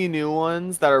fancy new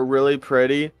ones that are really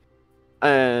pretty,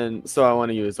 and so I want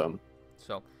to use them.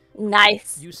 so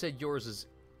Nice. you said yours is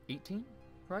 18,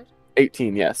 right?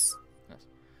 18, yes. Yes.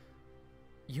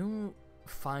 You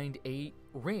find a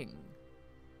ring.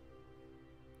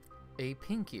 A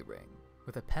pinky ring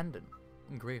with a pendant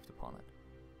engraved upon it.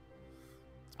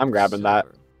 I'm grabbing that.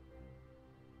 Silver.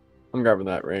 I'm grabbing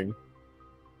that ring.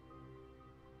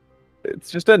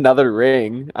 It's just another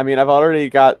ring. I mean, I've already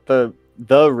got the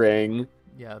ring.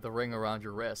 Yeah, the ring around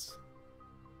your wrist.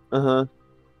 Uh-huh.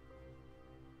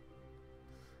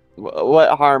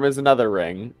 What harm is another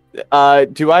ring?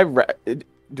 Do I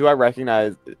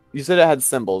recognize? You said it had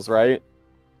symbols, right?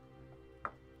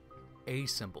 A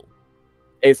symbol.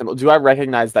 A symbol. Do I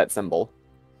recognize that symbol?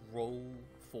 Roll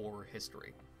for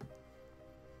history.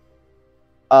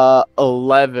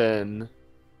 11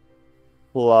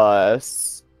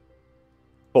 plus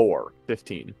 4,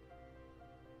 15.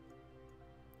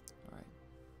 Alright.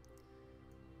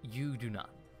 You do not.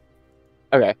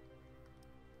 Okay.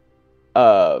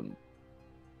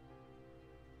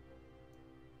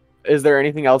 Is there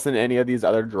anything else in any of these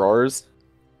other drawers?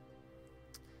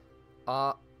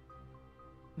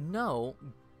 No,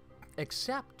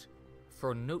 except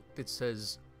for a note that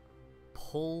says,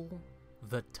 pull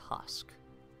the tusk.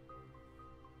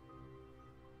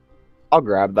 I'll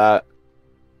grab that.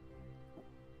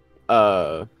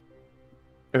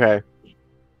 Okay.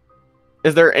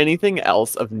 Is there anything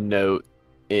else of note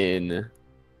in...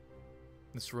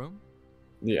 This room?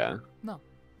 Yeah. No.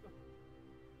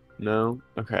 No?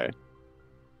 Okay.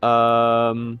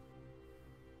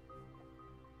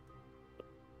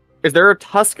 Is there a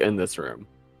tusk in this room?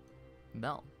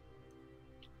 No.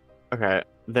 Okay,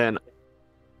 then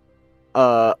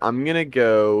I'm gonna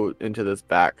go into this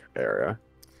back area.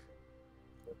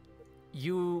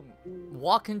 You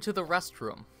walk into the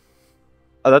restroom.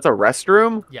 Oh, that's a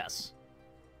restroom? Yes.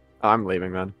 Oh, I'm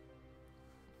leaving then.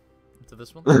 Into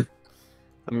this one?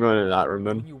 I'm going to that room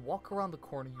When then. you walk around the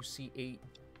corner, you see a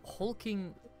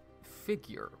hulking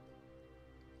figure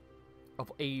of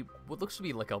what looks to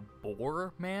be like a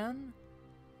boar man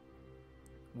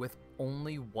with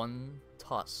only one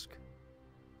tusk.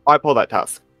 I pull that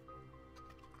tusk.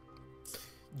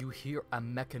 You hear a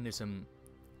mechanism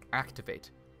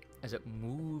activate as it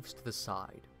moves to the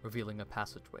side, revealing a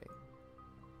passageway.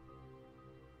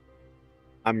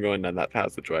 I'm going down that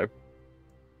passageway.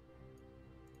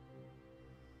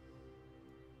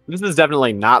 This is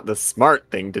definitely not the smart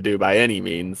thing to do by any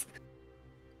means.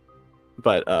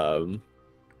 But, The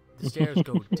stairs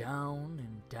go down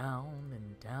and down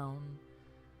and down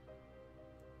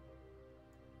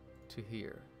to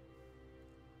here.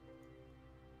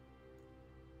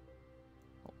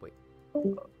 Oh, wait.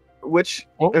 which...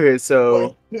 Oh. Okay,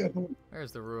 so...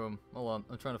 There's the room. Hold on.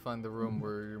 I'm trying to find the room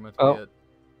where you're meant to Oh. be at.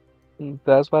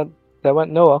 That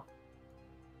went Noah.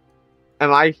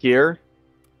 Am I here?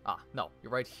 Ah, no.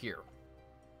 You're right here.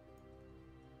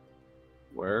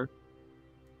 Where?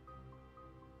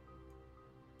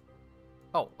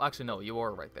 Oh, actually, no. You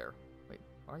are right there. Wait,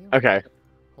 are you? Okay,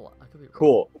 Hold on. I could be wrong.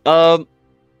 cool. No,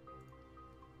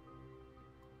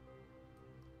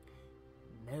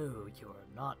 you're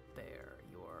not there.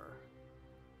 You're...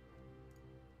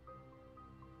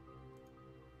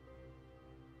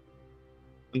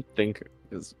 I think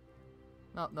is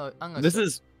No, I'm gonna this say,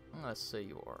 is I'm gonna say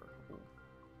you are. Ooh.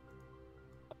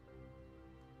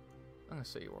 I'm gonna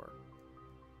say you are.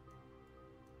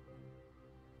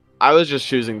 I was just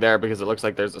choosing there because it looks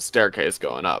like there's a staircase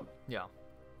going up. Yeah.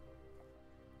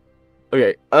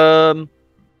 Okay. Okay,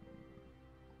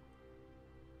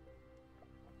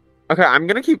 I'm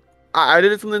gonna keep. I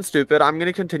did something stupid. I'm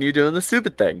gonna continue doing the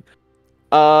stupid thing.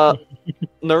 No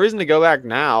reason to go back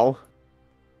now.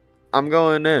 I'm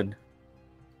going in.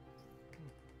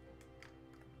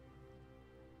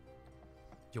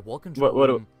 You walk into What- a what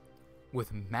do- room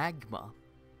with magma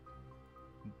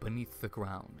beneath the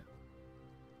ground,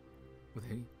 with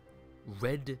a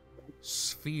red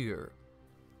sphere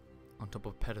on top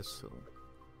of a pedestal.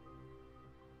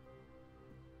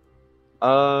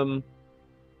 Can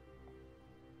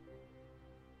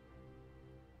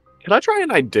I try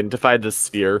and identify the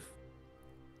sphere?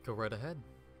 Go right ahead.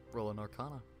 Roll an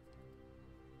Arcana.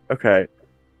 Okay.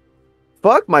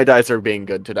 Fuck, my dice are being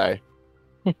good today.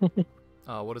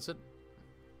 What is it?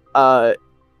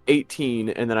 18,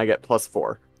 and then I get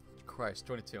 +4. Christ,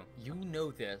 22. You know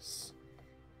this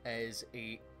as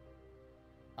a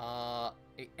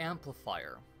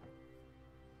amplifier.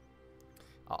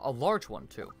 A large one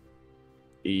too.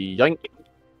 Yoink.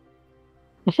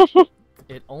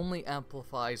 It only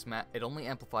amplifies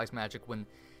magic when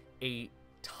a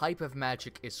type of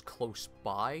magic is close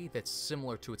by that's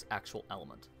similar to its actual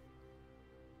element.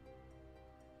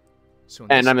 So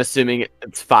in And this- I'm assuming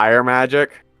it's fire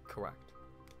magic. correct.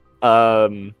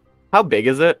 How big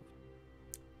is it?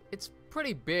 It's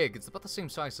pretty big. It's about the same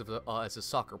size as a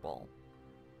soccer ball.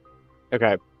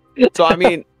 Okay. So, I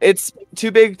mean, it's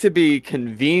too big to be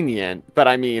convenient, but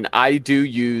I mean, I do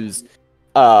use,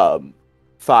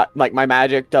 like, my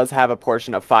magic does have a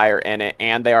portion of fire in it,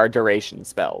 and they are duration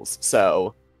spells,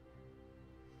 so...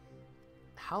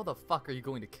 How the fuck are you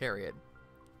going to carry it?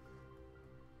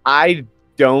 I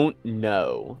don't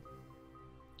know.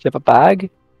 Do you have a bag?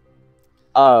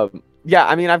 Yeah,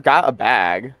 I mean, I've got a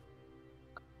bag.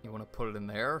 You want to put it in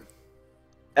there?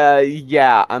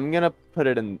 Yeah, I'm gonna put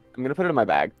it in my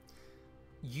bag.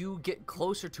 You get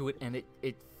closer to it, and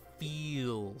it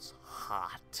feels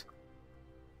hot.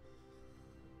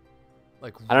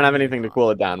 Like I don't have really anything to hot.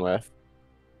 cool it down with.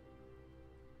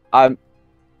 Okay,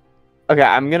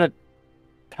 I'm gonna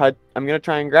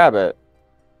try and grab it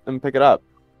and pick it up.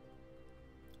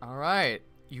 All right.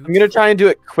 I'm gonna try and do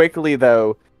it quickly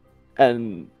though,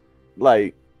 and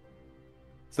like,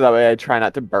 so that way I try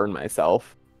not to burn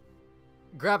myself.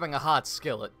 Grabbing a hot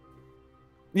skillet.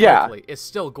 Yeah, Quickly, is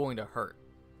still going to hurt.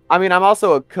 I mean, I'm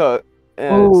also a cook,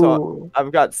 and so Ooh.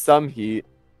 I've got some heat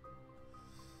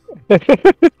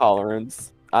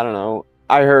tolerance. I don't know.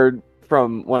 I heard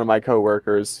from one of my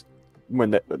coworkers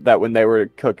when they were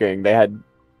cooking, they had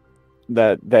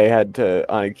to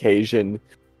on occasion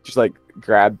just like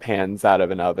grab pans out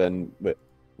of an oven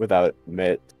without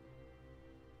mitt.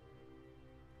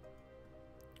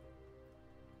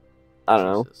 I don't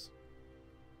know. Jesus.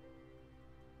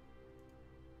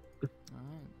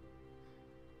 Alright.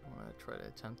 I want to try to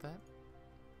attempt that.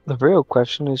 The real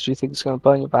question is, do you think it's going to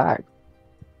burn your bag?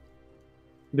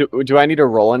 Do I need to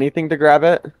roll anything to grab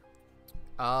it?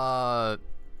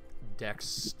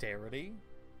 Dexterity,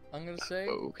 I'm gonna say.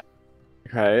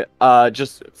 Okay.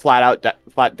 Just flat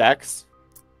dex.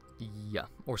 Yeah,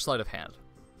 or sleight of hand.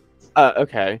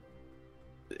 Okay.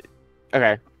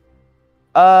 Okay.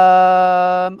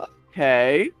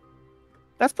 Okay.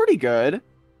 That's pretty good.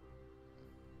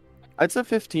 It's a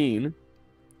 15.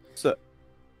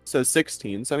 So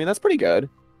 16. So I mean that's pretty good.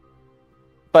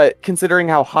 But considering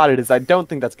how hot it is, I don't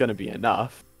think that's gonna be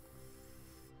enough.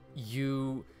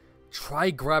 You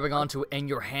try grabbing onto it, and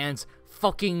your hands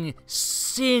fucking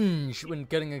singe when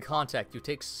getting in contact. You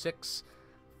take 6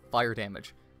 fire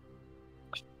damage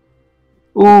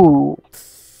Ooh.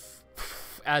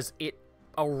 as it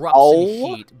erupts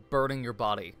in Ow. heat, burning your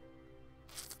body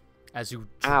as you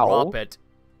Ow. drop it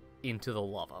into the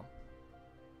lava.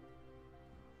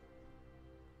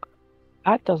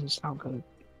 That doesn't sound good.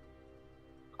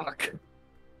 Fuck.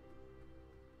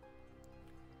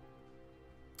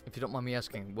 If you don't mind me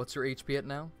asking, what's your HP at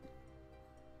now?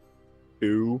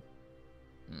 2.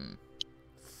 Hmm.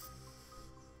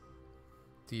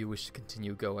 Do you wish to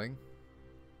continue going?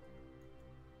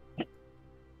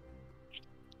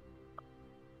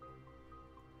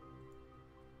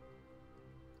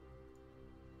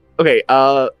 Okay,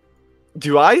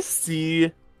 do I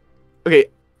see... Okay,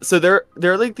 so there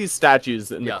are like these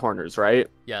statues in the Yeah. corners, right?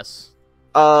 Yes.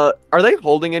 Are they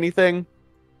holding anything?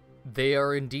 They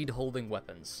are indeed holding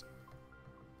weapons.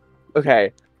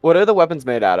 Okay, what are the weapons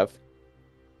made out of?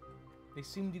 They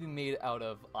seem to be made out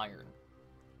of iron.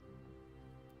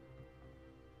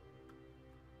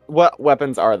 What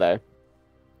weapons are they?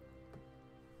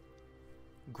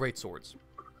 Great swords.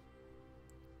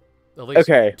 At least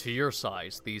Okay. to your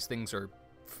size, these things are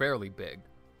fairly big.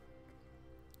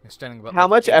 They're standing about How like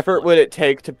much 8 effort foot. would it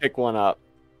take to pick one up?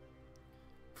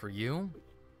 For you?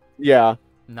 Yeah.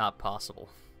 Not possible.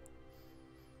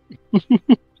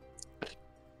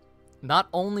 Not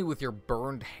only with your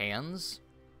burned hands,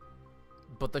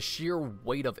 but the sheer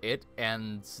weight of it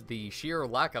and the sheer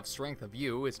lack of strength of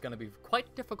you is going to be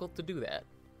quite difficult to do that.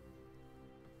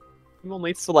 I'm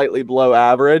only slightly below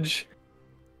average.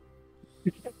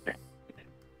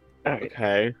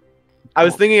 Okay. I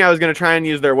was thinking I was going to try and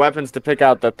use their weapons to pick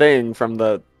out the thing from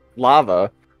the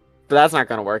lava, but that's not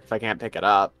going to work if I can't pick it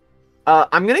up.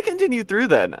 I'm going to continue through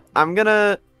then. I'm going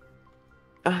to...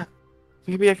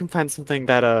 maybe I can find something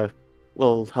that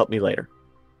will help me later.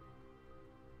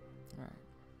 Alright.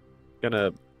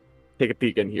 Gonna take a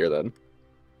peek in here then.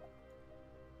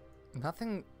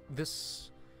 Nothing.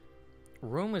 This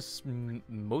room is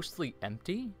mostly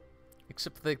empty,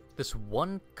 except for this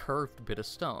one curved bit of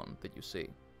stone that you see.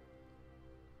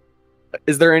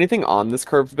 Is there anything on this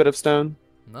curved bit of stone?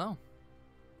 No.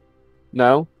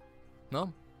 No?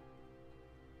 No.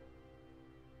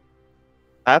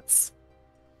 That's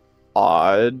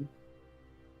odd.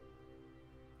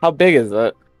 How big is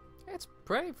it? It's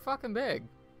pretty fucking big.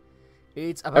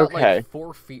 It's about Okay. like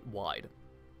 4 feet wide.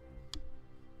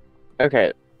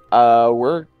 Okay.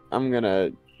 I'm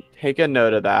gonna take a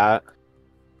note of that.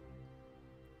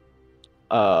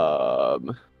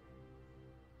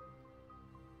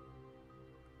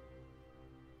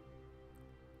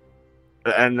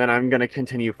 And then I'm gonna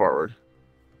continue forward.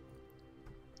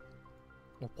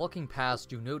 While walking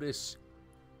past, you notice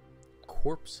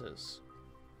corpses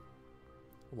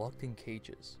locked in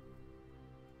cages.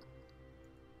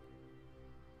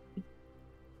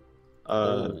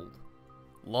 Old,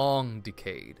 long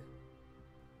decayed.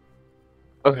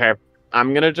 Okay.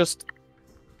 I'm gonna just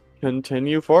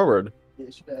continue forward.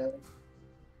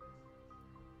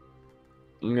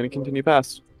 I'm gonna continue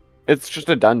past. It's just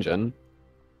a dungeon.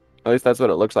 At least that's what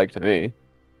it looks like to me.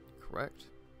 Correct.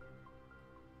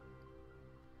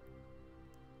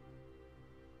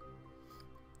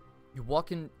 You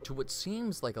walk into what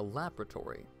seems like a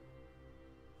laboratory.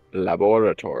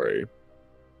 Laboratory.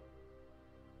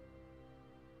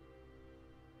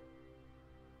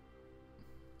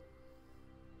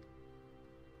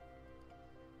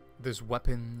 There's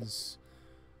weapons,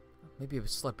 maybe a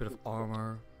slight bit of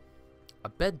armor, a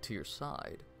bed to your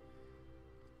side,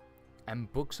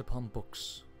 and books upon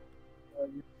books.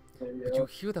 But you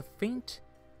hear the faint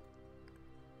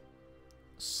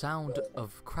sound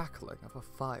of crackling of a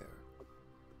fire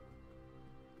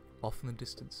off in the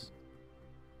distance.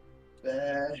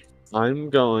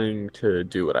 I'm going to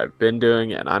do what I've been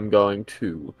doing, and I'm going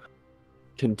to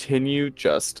continue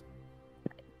just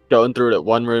going through it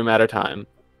one room at a time.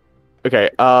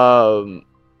 Okay,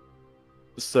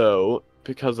 so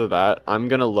because of that, I'm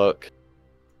gonna look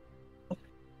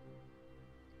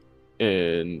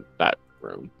in that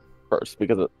room first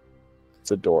because it's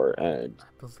a door and I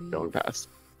believe going past.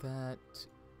 that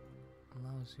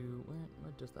allows you.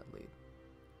 Where does that lead?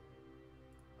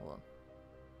 Hold on.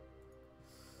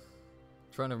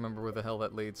 Trying to remember where the hell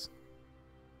that leads.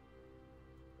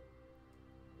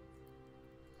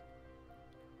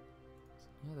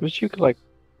 Yeah, But you could like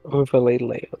overlay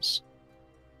layers.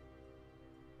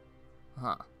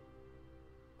 Huh.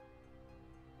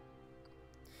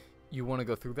 You want to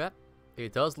go through that?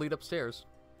 It does lead upstairs.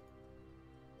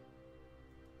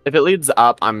 If it leads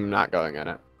up, I'm not going in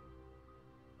it.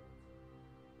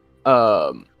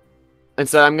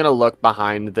 Instead, I'm gonna look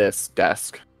behind this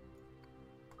desk.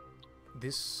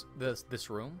 This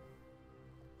room?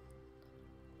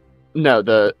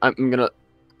 No, I'm gonna.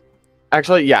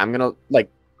 Actually, yeah, I'm gonna like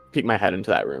peek my head into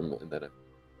that room and then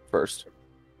first.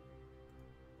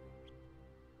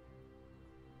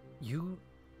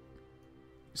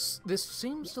 This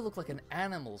seems to look like an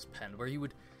animal's pen, where you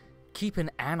would keep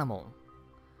an animal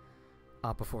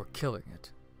before killing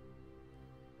it.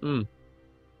 Hmm.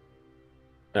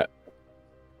 Then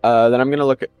I'm gonna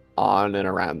look on and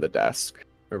around the desk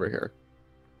over here.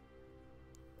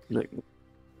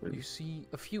 You see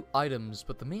a few items,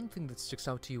 but the main thing that sticks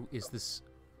out to you is this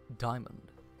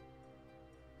diamond.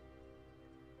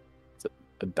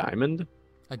 A diamond?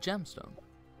 A gemstone.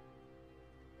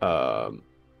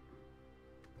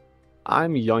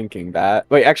 I'm yoinking that.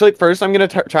 Wait, actually, first I'm gonna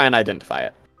try and identify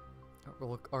it.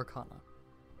 Roll Arcana.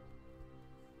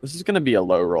 This is gonna be a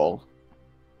low roll.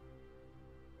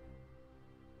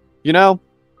 You know,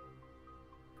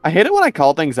 I hate it when I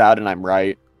call things out and I'm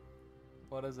right.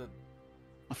 What is it?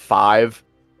 5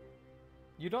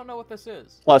 You don't know what this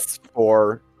is. plus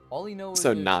 4, All you know is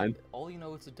so 9. All you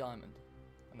know is a diamond,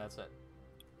 and that's it.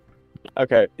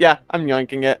 Okay, yeah, I'm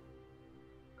yoinking it.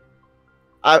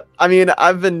 I mean,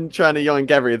 I've been trying to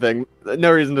yoink everything.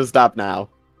 No reason to stop now.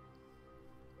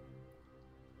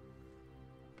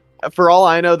 For all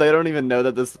I know, they don't even know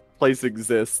that this place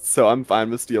exists, so I'm fine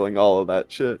with stealing all of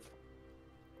that shit.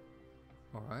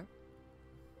 All right.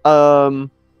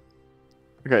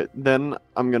 Okay, then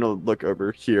I'm gonna look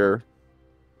over here.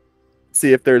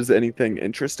 See if there's anything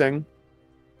interesting.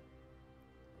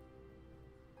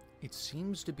 It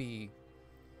seems to be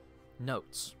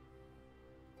notes.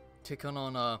 Taken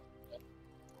on a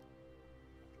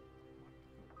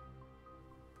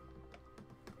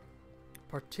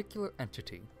particular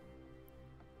entity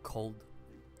called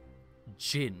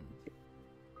Jinn.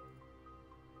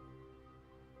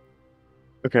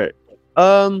 Okay.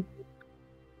 I'm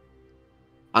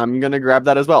gonna grab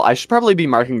that as well. I should probably be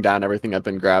marking down everything I've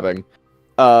been grabbing.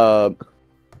 You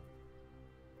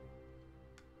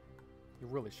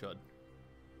really should.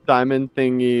 Diamond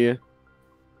thingy.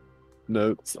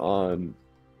 Notes on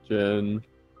gin.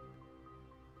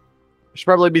 I should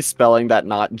probably be spelling that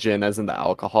not gin as in the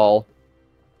alcohol.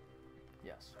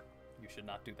 Yes. You should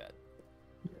not do that.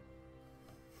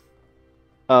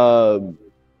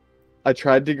 I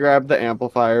tried to grab the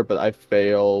amplifier, but I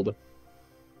failed.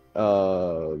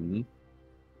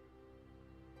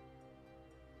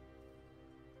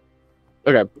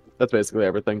 Okay, that's basically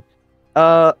everything.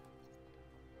 Okay,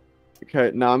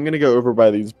 now I'm gonna go over by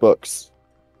these books.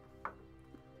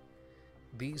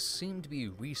 These seem to be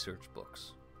research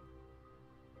books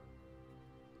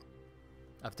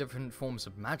of different forms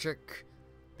of magic,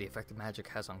 the effect that magic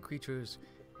has on creatures,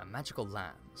 and magical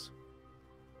lands.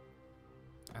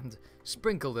 And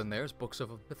sprinkled in there is books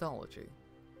of mythology,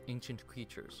 ancient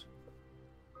creatures.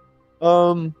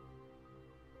 How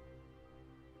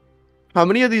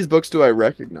many of these books do I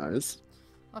recognize?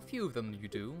 A few of them you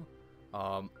do.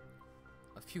 A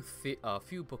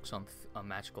few books on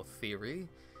magical theory,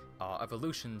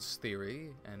 evolutions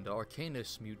theory, and arcane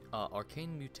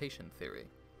mutation theory.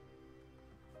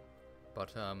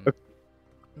 But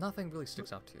nothing really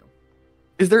sticks out to you.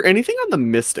 Is there anything on the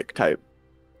mystic type?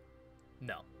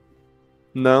 No.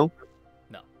 No?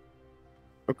 No.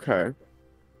 Okay.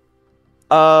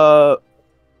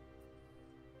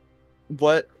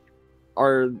 What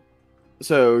are...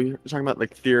 So, you're talking about,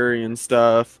 like, theory and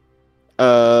stuff.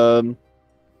 How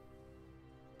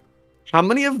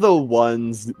many of the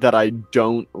ones that I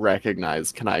don't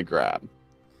recognize can I grab?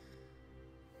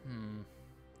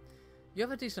 You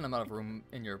have a decent amount of room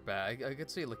in your bag. I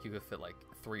could see, like, you could fit, like,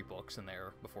 3 books in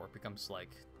there before it becomes, like,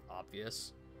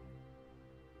 obvious.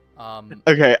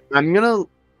 Okay, I'm gonna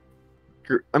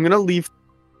leave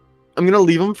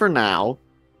them for now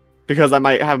because I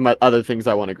might have my other things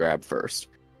I want to grab first,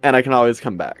 and I can always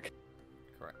come back.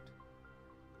 Correct.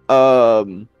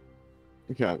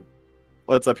 Okay,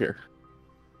 what's up here?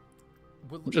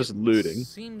 Just looting.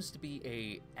 Seems to be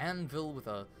a anvil with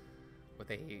a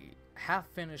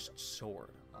half-finished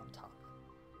sword on top.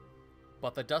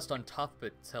 But the dust on top of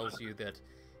it tells you that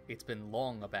it's been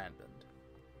long abandoned.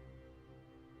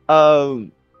 How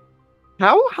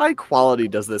high quality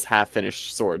does this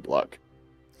half-finished sword look?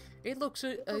 It looks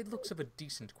of a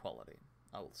decent quality,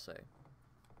 I will say.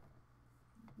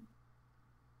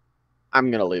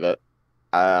 I'm gonna leave it.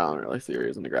 I don't really see a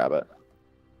reason to grab it.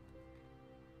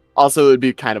 Also, it would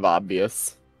be kind of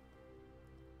obvious.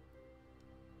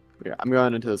 Yeah, I'm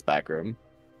going into this back room.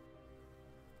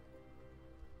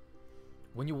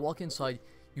 When you walk inside,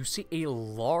 you see a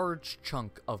large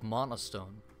chunk of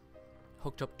monostone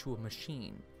hooked up to a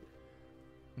machine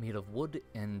made of wood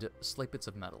and slight bits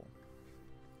of metal.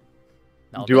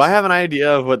 Now, Do I have an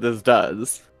idea of what this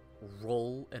does?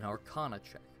 Roll an Arcana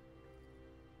check.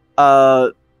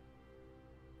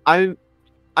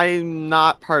 I'm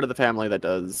not part of the family that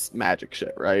does magic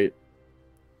shit, right?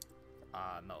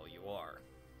 No, you are.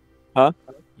 Huh?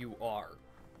 You are.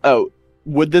 Oh,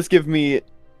 would this give me,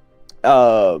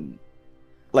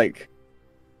 like,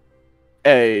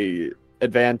 a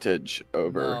advantage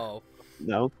over? No.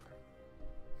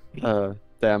 No?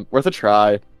 Damn, worth a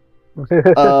try.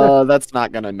 That's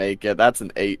not gonna make it. That's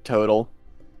an 8 total.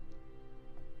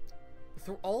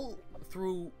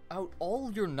 Throughout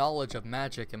all your knowledge of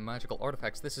magic and magical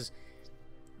artifacts, this is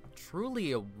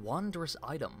truly a wondrous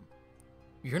item.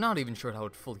 You're not even sure how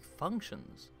it fully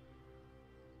functions.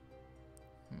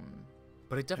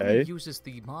 But it definitely uses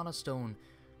the monostone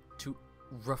to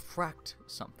refract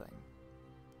something.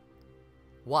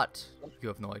 What? You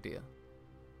have no idea.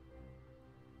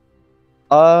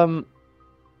 Um.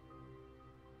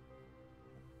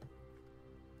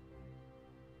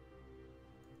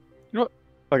 You know what?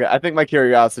 Okay, I think my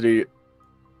curiosity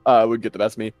would get the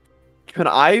best of me. Can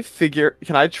I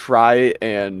try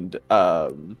and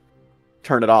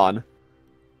turn it on?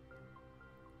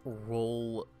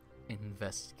 Roll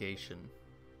investigation.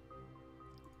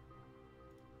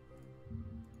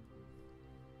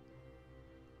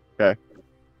 Okay.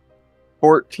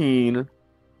 14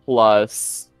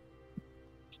 plus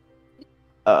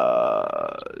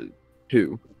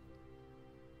 2.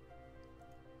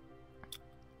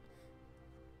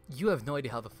 You have no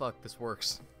idea how the fuck this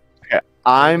works. Okay.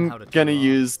 I'm gonna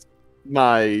use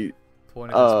my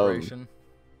Point of inspiration.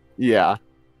 yeah.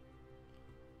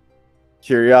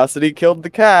 Curiosity killed the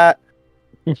cat.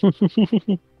 Aren't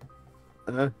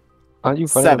you running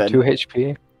 7. on 2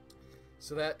 HP?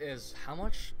 So that is how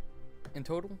much in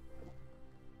total?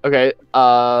 Okay.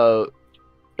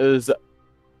 Is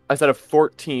I said a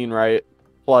 14, right?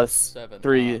 Plus 7.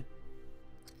 3.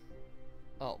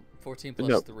 Oh, 14 plus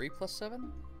No. 3 plus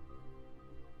 7?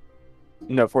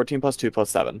 No, 14 plus 2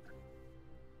 plus 7.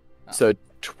 Oh. So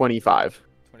 25.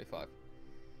 25.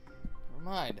 Never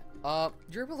mind.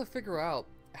 You're able to figure out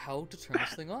how to turn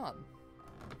this thing on.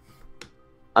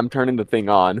 I'm turning the thing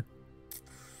on.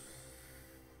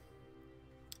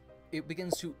 It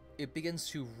begins to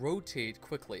rotate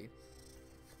quickly.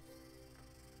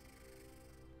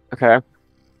 Okay.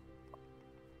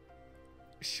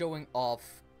 Showing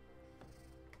off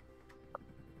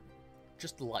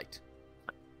just light.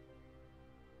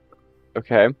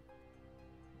 Okay.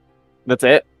 That's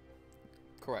it?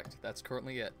 Correct. That's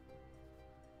currently it.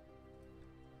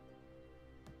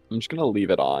 I'm just gonna leave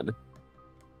it on.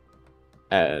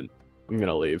 And I'm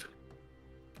gonna leave.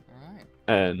 Alright.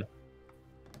 And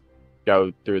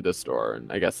go through this door and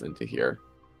I guess into here.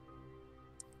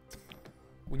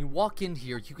 When you walk in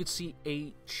here, you could see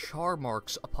char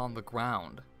marks upon the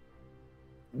ground.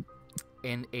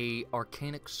 And a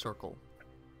arcanic circle.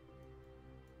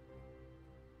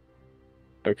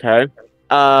 Okay.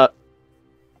 I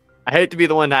hate to be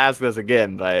the one to ask this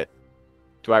again, but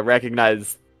do I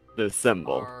recognize the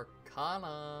symbol?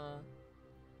 Arcana.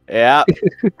 Yeah.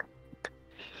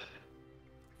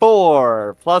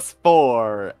 4 plus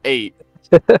 4, 8.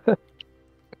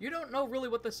 You don't know really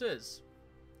what this is.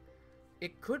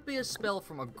 It could be a spell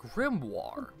from a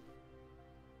grimoire.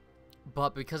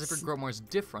 But because if your grimoire is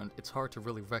different, it's hard to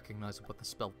really recognize what the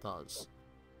spell does.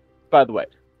 By the way,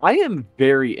 I am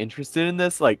very interested in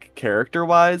this, like,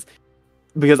 character-wise,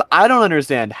 because I don't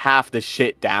understand half the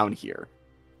shit down here.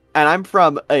 And I'm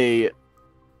from a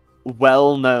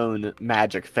well-known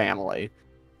magic family.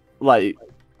 Like,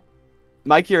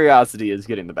 my curiosity is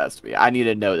getting the best of me. I need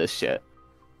to know this shit.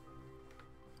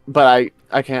 But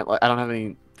I can't, like, I don't have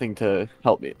anything to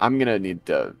help me. I'm gonna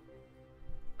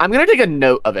take a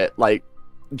note of it, like,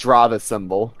 draw the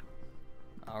symbol.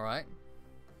 Alright.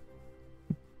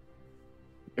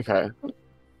 Okay.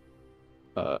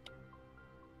 But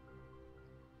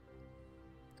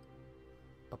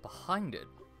behind it,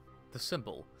 the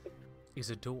symbol,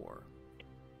 is a door.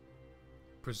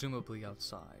 Presumably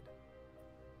outside.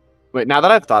 Wait, now that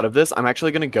I've thought of this, I'm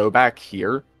actually gonna go back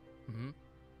here. Mm-hmm.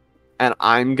 And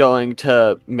I'm going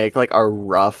to make, like, a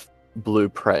rough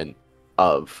blueprint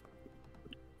of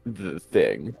the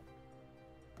thing.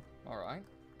 Alright.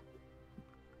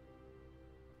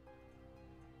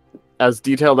 As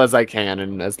detailed as I can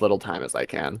in as little time as I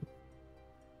can.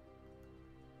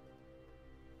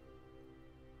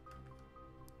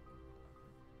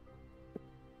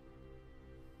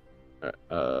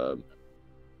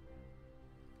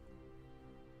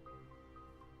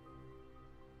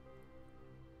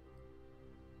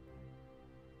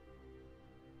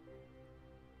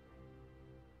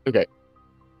 Okay.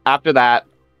 After that,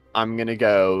 I'm gonna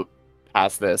go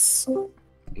past this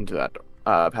into that door.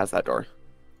 Past that door.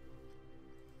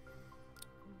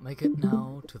 Make it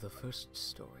now to the first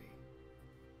story.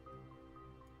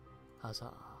 Huzzah.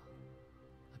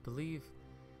 I believe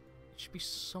it should be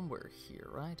somewhere here,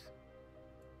 right?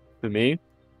 To me,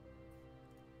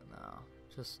 No,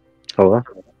 just Hello?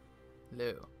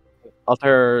 Lou.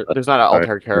 altar. There's not an Alright,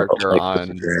 altar character I'll on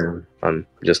take this. I'm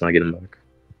just not getting back.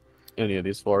 any of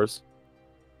these floors,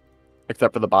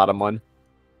 except for the bottom one.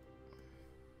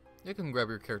 You can grab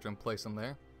your character and place him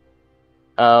there.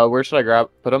 Where should I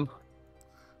put him?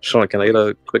 Sean, can I get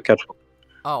a quick catch?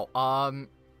 Oh,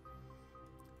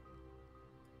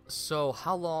 so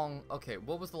how long... Okay,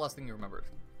 what was the last thing you remembered?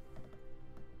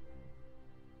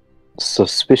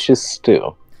 Suspicious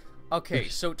stew. Okay,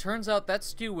 so it turns out that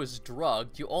stew was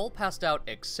drugged. You all passed out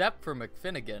except for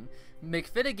McFinnigan.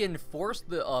 McFinnigan forced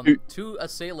the two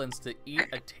assailants to eat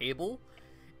a table,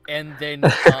 and then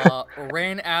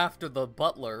ran after the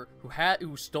butler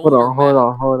who stole her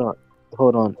map.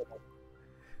 Hold on.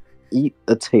 Eat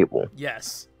a table.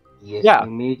 Yes. Yes, Yeah. we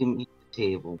made him eat the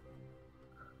table.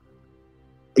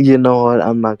 You know what?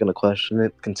 I'm not gonna question it.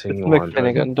 It's Continue on.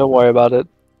 McFinnigan. Don't worry about it.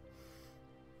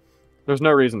 There's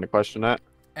no reason to question it.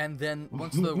 And then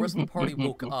once the rest of the party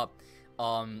woke up,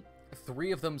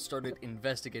 3 of them started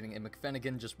investigating, and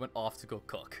McFinnigan just went off to go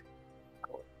cook.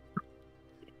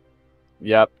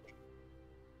 Yep.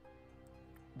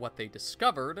 What they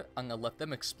discovered, I'm gonna let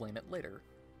them explain it later.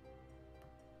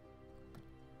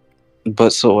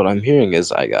 But so what I'm hearing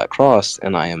is I got crossed,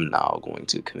 and I am now going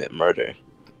to commit murder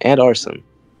and arson.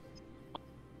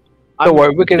 Don't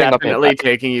worry, we're getting up Definitely in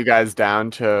taking you guys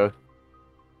down to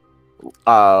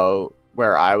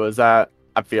where I was at.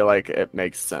 I feel like it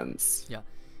makes sense. Yeah.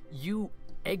 You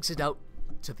exit out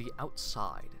to the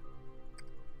outside.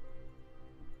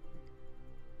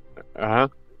 Uh-huh.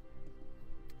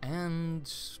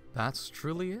 And that's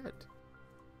truly it.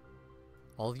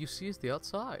 All you see is the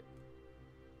outside.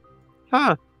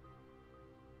 Huh.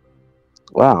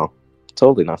 Wow.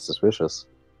 Totally not suspicious.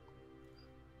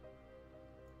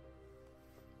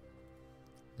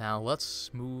 Now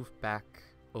let's move back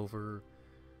over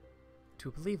to,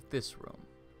 I believe, this room.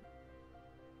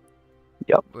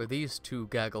 Yep. Where these two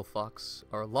gaggle fucks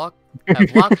are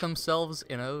have locked themselves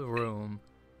in a room.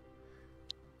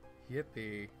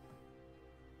 Yippee.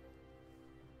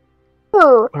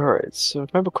 Alright, so if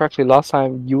I remember correctly, last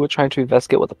time you were trying to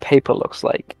investigate what the paper looks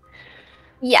like.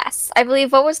 Yes, I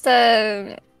believe. What was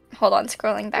the? Hold on,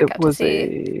 scrolling back It up to was see.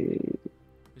 It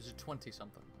was a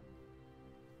 20-something.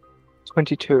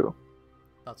 22.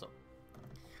 That's all.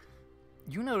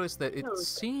 You notice that it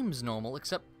seems normal,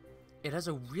 except it has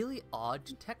a really odd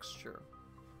texture.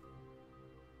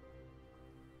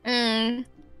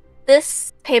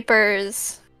 This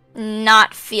paper's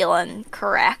not feeling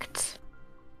correct.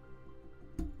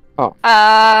 Oh.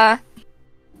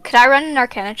 Could I run an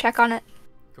Arcana check on it?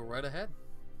 Go right ahead.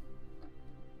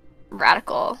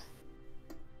 Radical.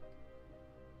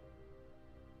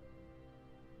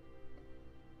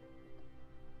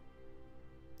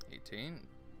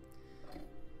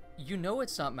 You know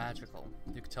it's not magical.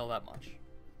 You can tell that much.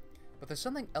 But there's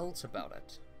something else about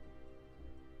it.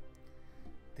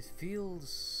 It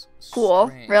feels Cool.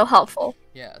 strange. Real helpful.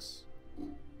 Yes.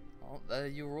 Well,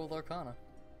 you rolled Arcana.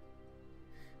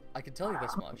 I can tell you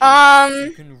this much.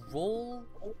 You can roll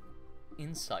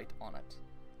insight on it.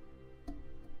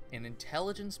 An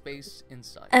intelligence-based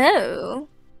insight. Oh.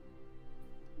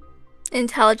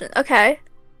 Intelligent. Okay.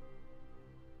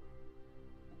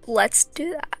 Let's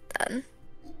do that then.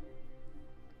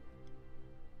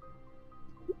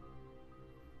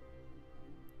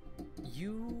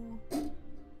 You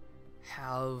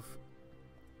have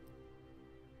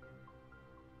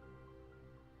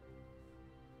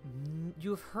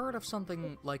you've heard of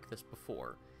something like this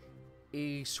before.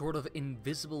 A sort of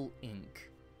invisible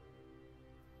ink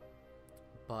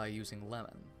by using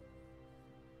lemon.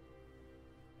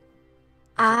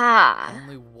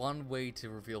 Only one way to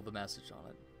reveal the message on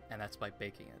it, and that's by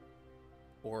baking it.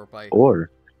 Or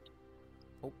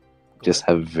Just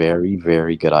have very,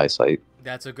 very good eyesight.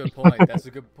 That's a good point. That's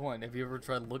a good point. Have you ever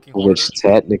tried looking harder? Which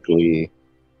technically...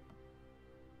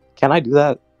 Can I do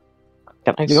that?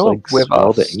 Can I just, You're like, with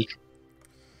smell the us. ink?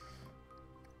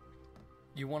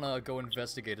 You want to go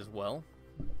investigate as well?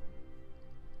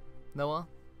 Noah?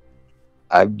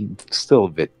 I'm still a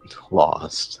bit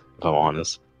lost, if I'm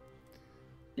honest.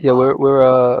 Yeah, we're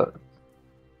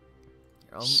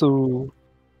I'll, so...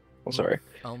 I'm sorry.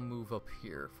 I'll move up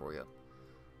here for you.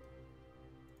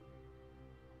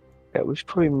 Yeah, we should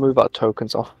probably move our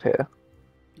tokens off of here.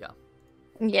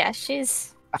 Yeah,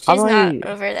 she's How do not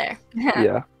I- over there.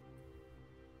 Yeah.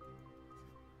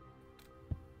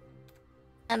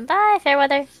 And bye,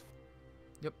 Fairweather.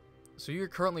 So you're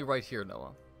currently right here,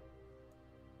 Noah.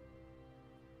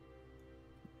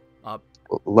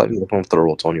 Let me look on the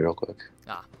roll 20 real quick.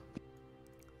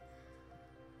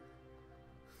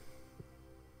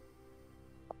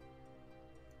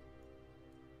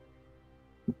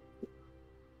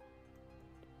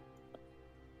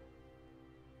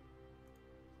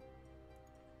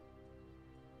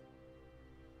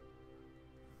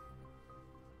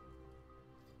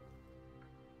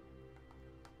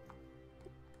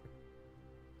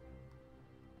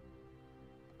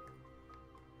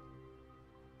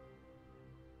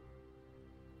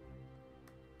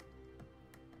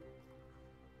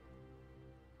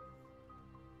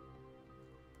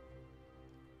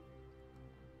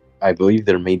 I believe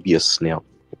there may be a snail.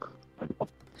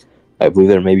 I believe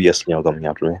there may be a snail coming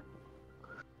after me.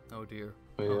 Oh dear.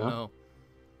 Yeah. Oh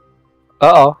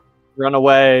Uh-oh. Run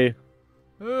away.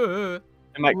 no.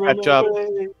 I might catch up.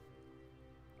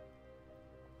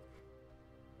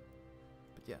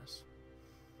 But yes.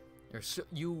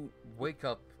 You wake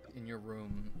up in your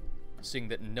room seeing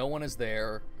that no one is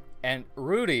there. And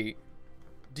Rudy,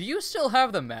 do you still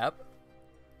have the map?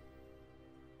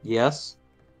 Yes.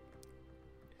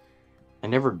 I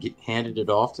never handed it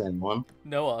off to anyone.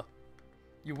 Noah,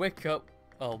 you wake up,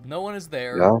 no one is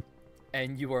there, Yeah.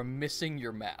 and you are missing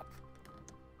your map.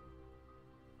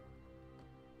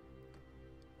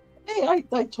 Hey,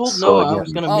 I told So, Noah I again,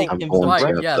 was gonna Oh, make I'm him going some to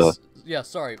right, have breakfast. yes. Yeah,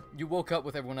 sorry. You woke up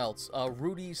with everyone else.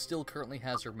 Rudy still currently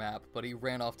has your map, but he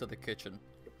ran off to the kitchen.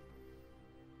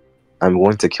 I'm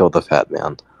going to kill the fat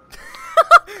man.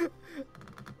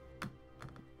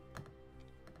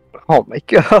 Oh my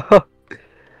god.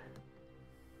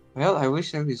 Well, I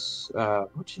wish I was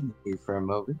watching you for a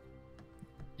moment.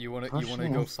 You wanna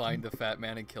go find the fat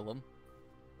man and kill him?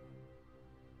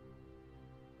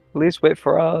 Please wait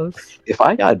for us. If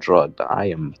I got drugged, I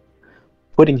am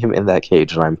putting him in that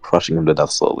cage and I'm crushing him to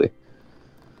death slowly.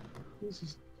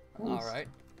 Alright.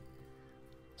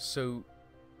 So,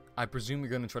 I presume you're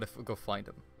gonna try to go find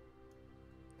him.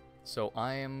 So,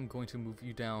 I am going to move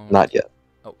you down... Not yet.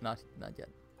 Oh, not yet.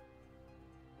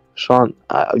 Sean,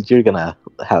 you're gonna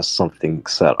have something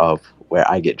set up where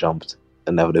I get jumped,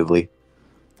 inevitably.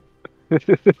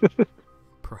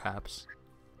 Perhaps.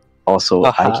 Also,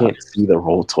 I can't Perhaps. see the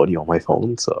Roll20 on my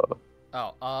phone, so...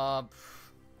 Oh,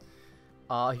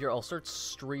 here, I'll start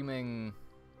streaming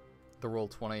the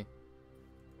Roll20.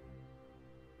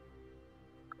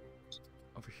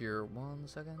 Over here, 1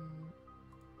 second.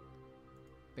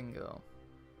 Bingo.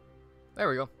 There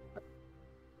we go.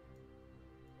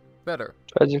 Better.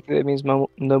 Tragically, it means no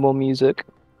more music.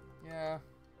 Yeah.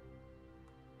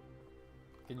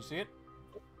 Can you see it?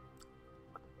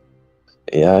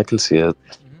 Yeah, I can see it.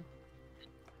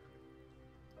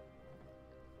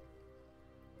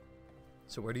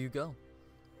 So where do you go?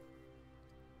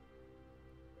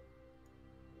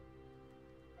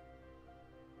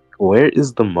 Where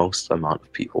is the most amount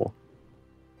of people?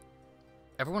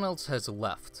 Everyone else has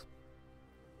left.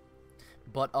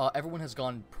 But everyone has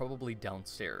gone probably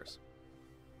downstairs.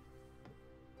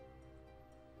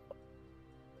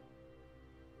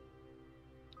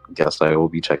 Guess I will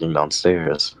be checking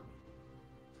downstairs.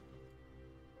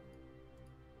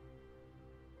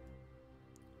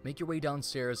 Make your way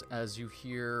downstairs as you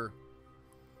hear...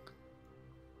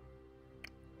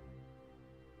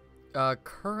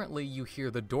 currently you hear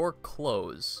the door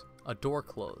close. A door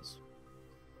close.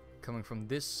 Coming from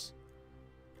this...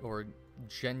 or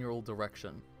general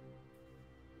direction.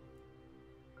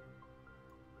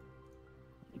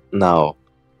 Now,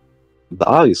 the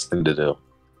obvious thing to do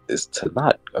is to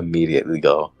not immediately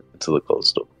go to the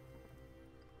closed door.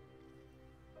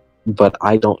 But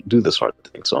I don't do the smart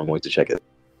thing, so I'm going to check it.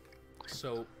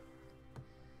 So,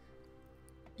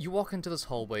 you walk into this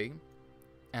hallway,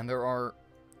 and there are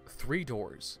 3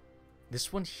 doors.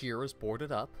 This one here is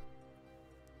boarded up.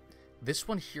 This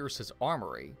one here says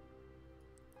armory.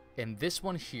 And this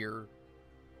one here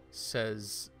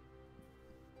says...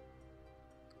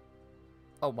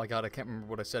 Oh my god, I can't remember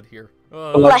what I said here.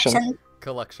 Collection.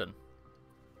 Collection.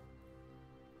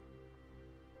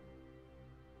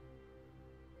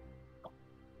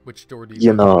 Which door do you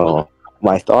You go? know,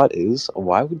 my thought is,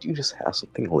 why would you just have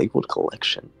something labeled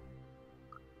collection?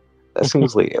 That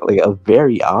seems like a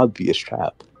very obvious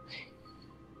trap.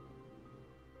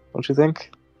 Don't you think?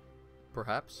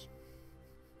 Perhaps.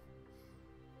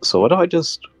 So what if I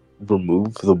just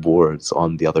remove the boards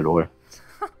on the other door?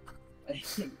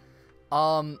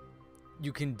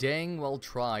 You can dang well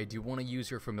try. Do you want to use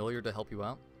your familiar to help you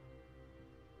out?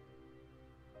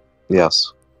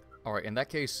 Yes. Alright, in that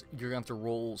case, you're going to have to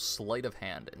roll sleight of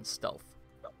hand and stealth.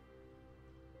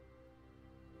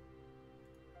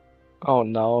 Oh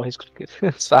no, he's gonna get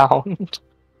found.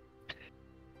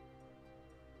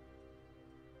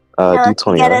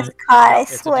 D20, Get right? us caught, I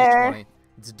It's swear. a d20.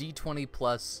 It's a d20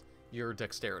 plus your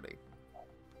dexterity.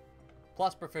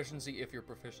 Plus proficiency if you're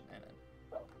proficient in it.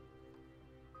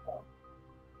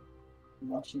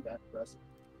 Not too bad for us.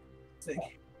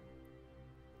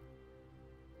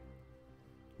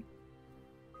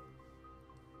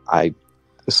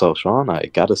 So Sean, I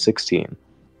got a 16.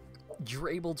 You're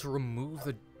able to remove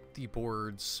the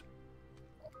boards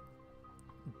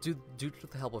due to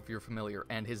the help of your familiar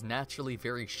and his naturally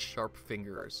very sharp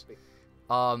fingers.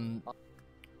 Rain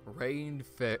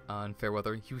and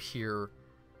Fairweather, you hear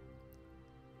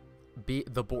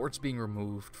the boards being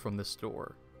removed from this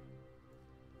door.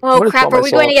 Oh What is crap, all are my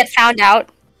we going to soul? get found out?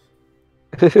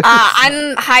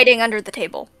 I'm hiding under the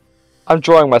table. I'm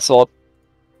drawing my sword.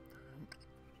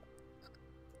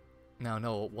 Now,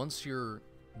 no, once you're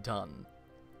done,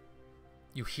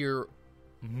 you hear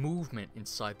movement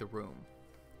inside the room.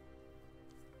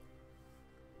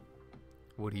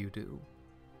 What do you do?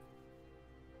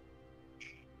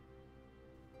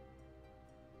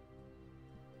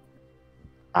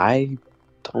 I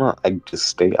don't know. I just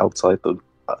stay outside the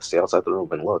room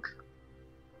and look.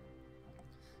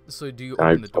 So do you Can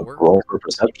I open the door? roll for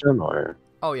perception or?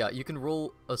 Oh yeah, you can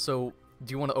roll. So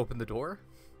do you want to open the door?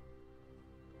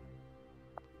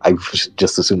 I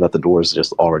just assume that the door is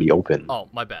just already open. Oh,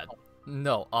 my bad.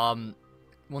 No.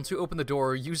 Once you open the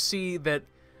door, you see that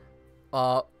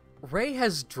Ray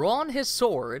has drawn his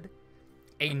sword,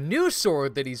 a new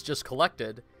sword that he's just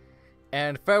collected,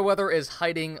 and Fairweather is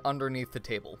hiding underneath the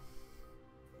table.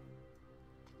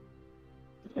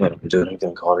 Yeah, don't do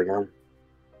anything. Call it again.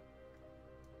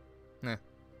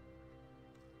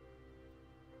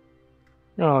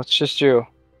 No, it's just you.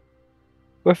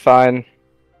 We're fine.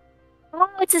 Oh,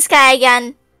 it's this guy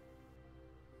again.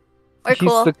 We're He's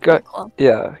cool. the guy- We're cool.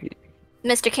 Yeah,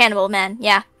 Mr. Cannibal Man,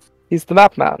 yeah. he's the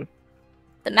map man.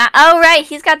 The map. Oh, right,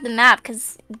 he's got the map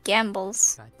because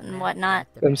gambles and whatnot.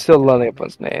 I'm still learning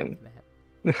everyone's name.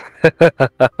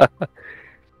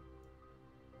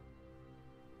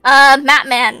 Map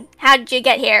Man, how did you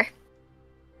get here?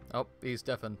 Oh, he's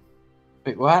deafened.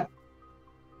 Wait, what?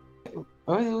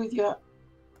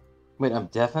 Wait, I'm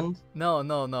deafened? No,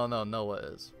 Noah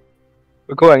is.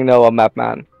 We're going Noah, map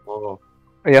man. Oh.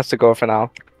 He has to go for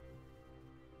now.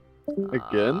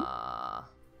 Again?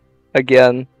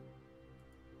 Again.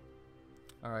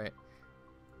 Alright.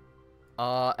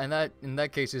 And in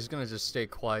that case, he's gonna just stay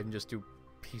quiet and just do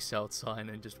peace out sign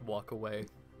and just walk away.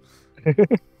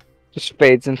 Just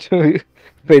fades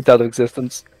out of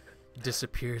existence.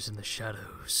 Disappears in the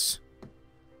shadows.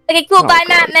 Okay, cool, Oh, bye, God.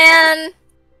 Map Man!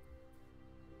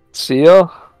 See ya.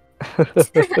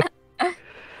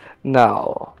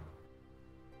 Now,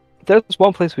 there's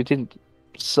one place we didn't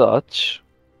search,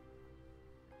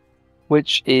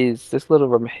 which is this little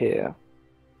room here.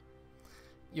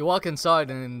 You walk inside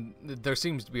and there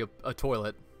seems to be a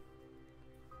toilet.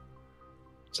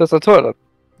 So it's a toilet.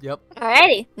 Yep.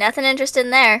 Alrighty, nothing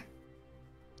interesting there.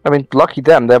 I mean, lucky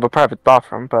them, they have a private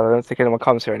bathroom, but I don't think anyone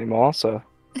comes here anymore, so...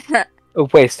 a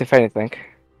waste, if anything.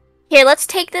 Here, let's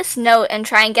take this note and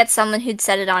try and get someone who'd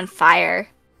set it on fire.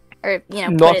 Or, you know,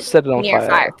 Not put it set it on near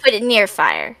fire. Put it near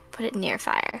fire. Put it near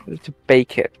fire. To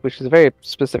bake it, which is a very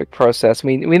specific process.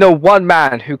 We know one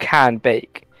man who can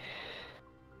bake.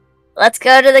 Let's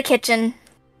go to the kitchen.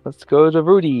 Let's go to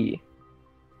Rudy.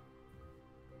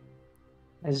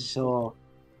 So,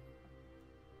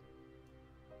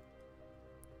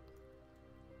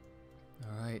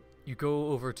 Alright. You go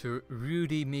over to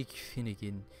Rudy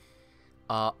McFinnigan.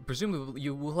 Presumably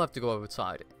you will have to go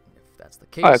outside. If that's the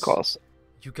case, Of course.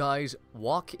 you guys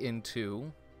walk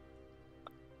into...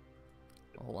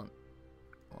 Hold on.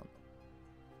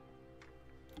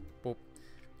 Boop.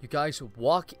 You guys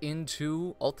walk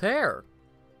into Altair.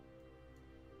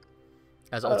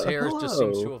 As Altair just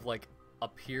seems to hello. have, like,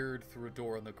 appeared through a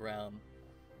door in the ground.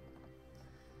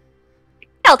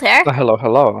 Altair. Oh, hello,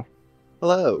 hello.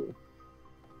 Hello.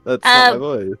 That's not my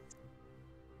voice.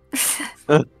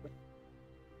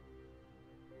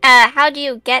 How do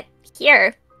you get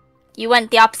here? You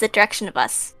went the opposite direction of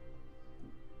us.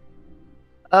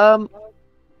 I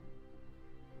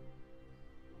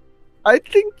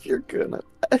think you're gonna.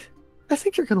 I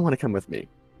think you're gonna want to come with me.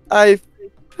 I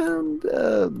found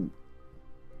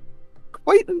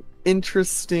quite an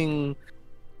interesting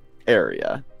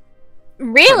area.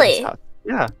 Really?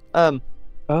 Yeah.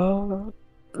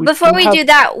 Before we have do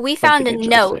that, we found a something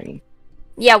note. interesting.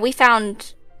 Yeah, we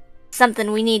found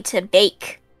something we need to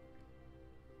bake.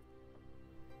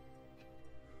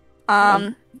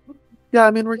 Yeah,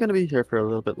 I mean we're gonna be here for a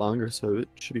little bit longer, so it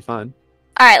should be fine.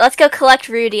 Alright, let's go collect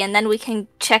Rudy and then we can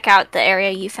check out the area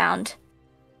you found.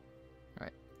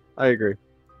 I agree.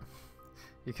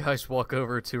 You guys walk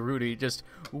over to Rudy, just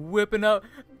whipping out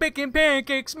bacon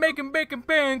pancakes, making bacon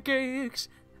pancakes,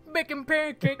 bacon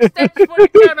pancakes. That's what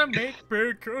you gotta make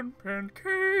bacon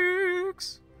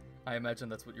pancakes. I imagine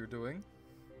that's what you're doing.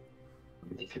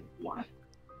 What?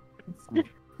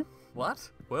 What?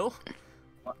 Will?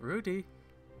 Rudy?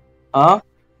 Huh?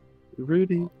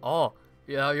 Rudy. Oh,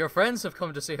 yeah, your friends have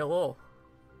come to say hello.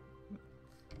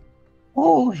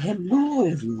 oh, hello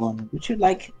everyone. Would you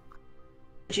like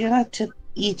to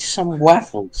eat some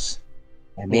waffles?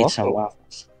 I made some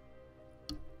waffles.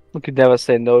 We could never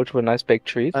say no to a nice baked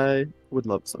treat. I would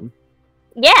love some.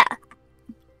 Yeah.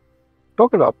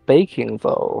 Talking about baking,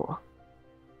 though.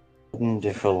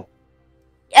 Wonderful.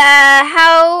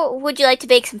 How would you like to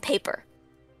bake some paper?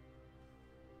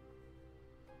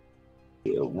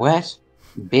 What?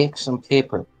 Bake some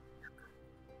paper.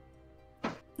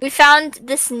 We found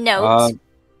this note. Uh,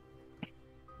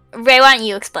 Ray, why don't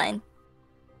you explain?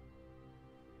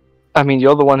 I mean,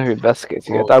 you're the one who investigates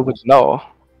it. Well- I would know.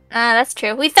 That's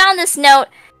true. We found this note.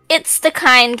 It's the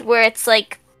kind where it's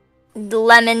like the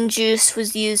lemon juice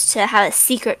was used to have a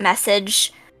secret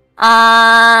message.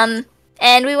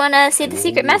 And we want to see the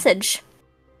secret Ooh. message.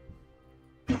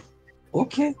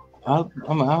 Okay,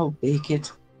 I'll bake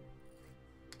it.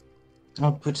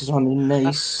 I'll put it on a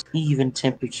nice even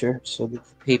temperature so that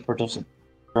the paper doesn't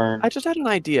burn. I just had an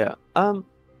idea.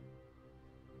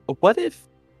 What if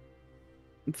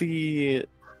the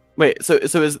wait? So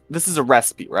this is a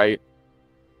recipe, right?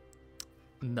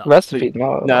 No. Recipe,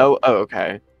 no. No. Oh,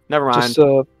 okay. Never mind.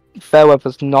 Just fair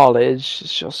weather's knowledge.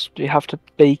 It's just you have to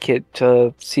bake it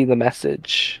to see the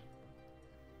message.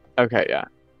 Okay, yeah.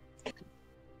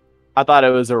 I thought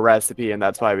it was a recipe, and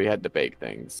that's why we had to bake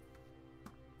things.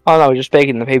 Oh no, we're just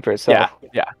baking the paper itself.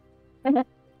 Yeah.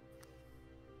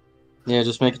 Yeah,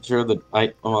 just making sure that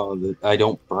I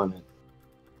don't burn it.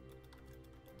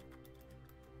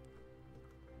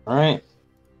 All right.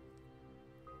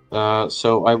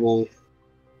 So I will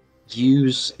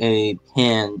use a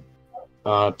pan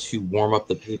to warm up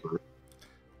the paper.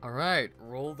 All right,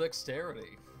 roll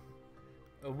dexterity.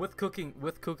 With cooking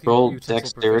Roll utensil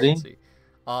dexterity? proficiency.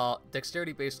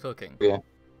 Dexterity-based cooking. Yeah.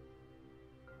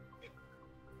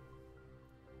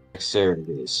 Dexterity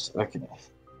based. Okay.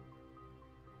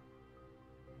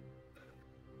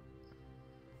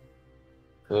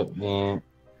 Oh man,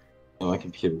 my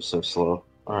computer's so slow.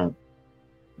 All right.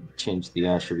 Change the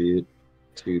attribute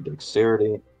to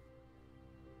dexterity.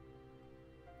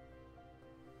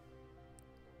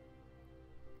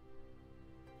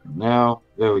 Now,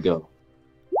 there we go.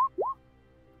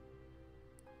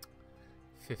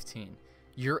 15.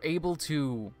 You're able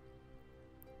to...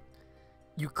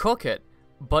 You cook it,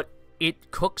 but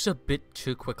it cooks a bit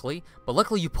too quickly. But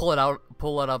luckily you pull it out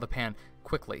of the pan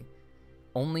quickly.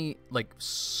 Only, like,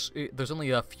 there's only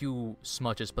a few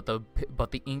smudges, but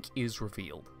the ink is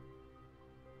revealed.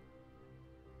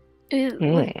 Ooh.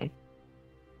 Hmm.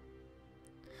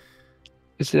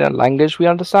 Is it a language we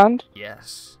understand?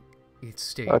 Yes. It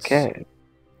states... Okay.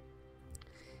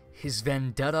 His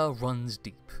vendetta runs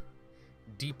deep,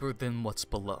 deeper than what's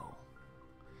below.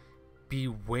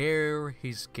 Beware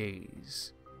his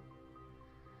gaze,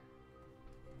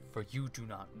 for you do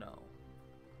not know.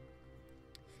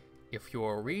 If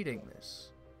you're reading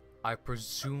this, I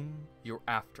presume you're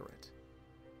after it.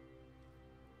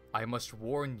 I must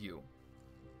warn you,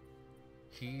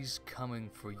 he's coming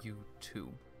for you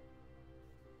too.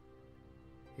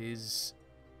 His...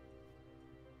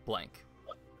 blank.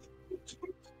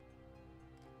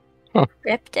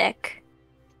 Cryptic.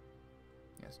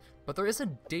 Yes, but there is a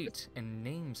date and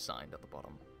name signed at the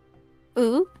bottom.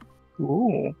 Ooh.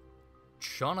 Ooh.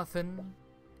 Jonathan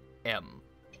M.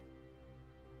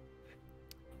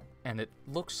 And it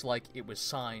looks like it was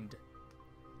signed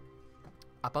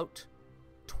about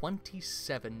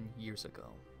 27 years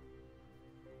ago.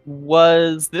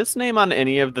 Was this name on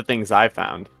any of the things I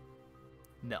found?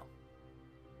 No.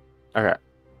 Okay.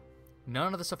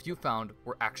 None of the stuff you found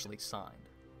were actually signed.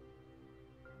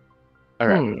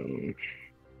 Okay.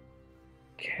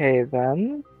 Okay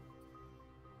then.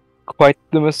 Quite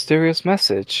the mysterious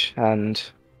message, and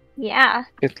Yeah.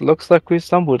 it looks like we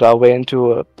stumbled our way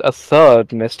into a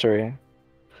third mystery.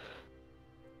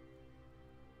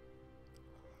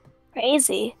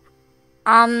 Crazy.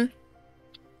 All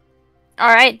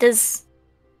right.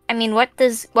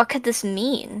 What could this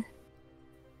mean?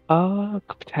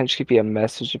 Could potentially be a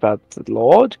message about the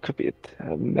Lord. Could be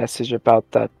a message about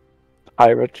that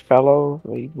pirate fellow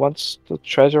he wants the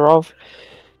treasure of.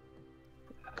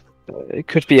 It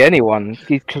could be anyone.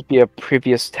 He could be a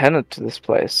previous tenant to this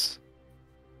place.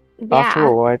 After Yeah.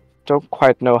 all, I don't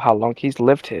quite know how long he's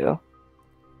lived here.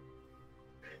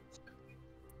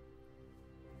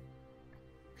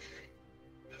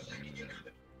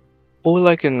 All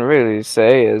I can really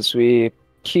say is we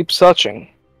keep searching.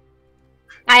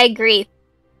 I agree.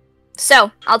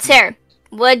 So, Altair,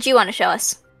 what do you want to show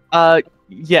us?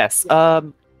 Yes.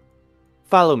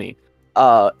 Follow me.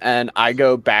 And I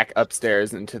go back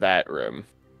upstairs into that room.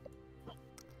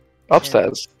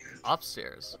 Upstairs.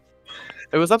 Upstairs.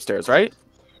 It was upstairs, right?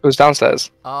 It was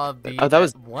downstairs. That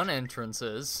was- one entrance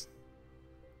is...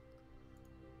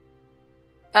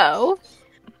 Oh.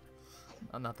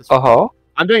 not this one. Uh-huh.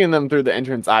 I'm taking them through the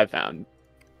entrance I found.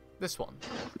 This one.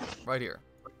 Right here.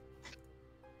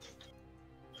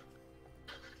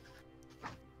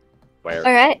 Where?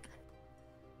 All right.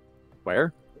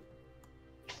 Where?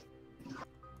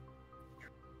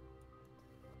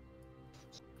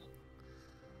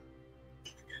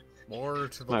 More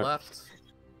to the No. left.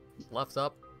 Left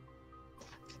up.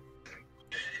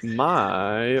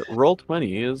 My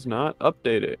Roll20 is not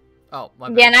updated. Oh, my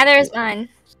Yeah, bad. neither is mine.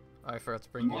 I forgot to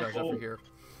bring you guys over here.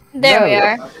 There we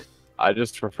No. are. I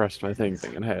just refreshed my thing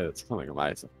thinking, hey, it's something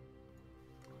amazing.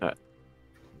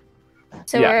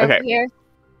 So Yeah, we're okay. over here.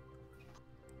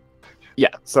 Yeah,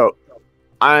 so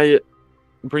I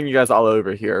bring you guys all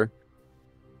over here.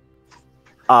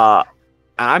 And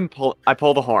I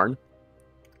pull the horn.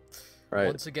 Right.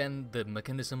 Once again, the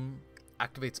mechanism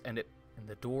activates and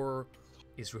the door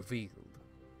is revealed.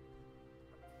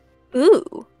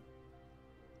 Ooh.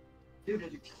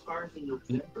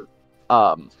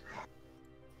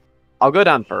 I'll go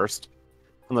down first,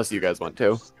 unless you guys want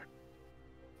to.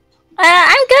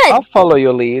 I'm good. I'll follow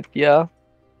your lead. Yeah.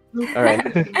 All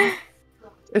right.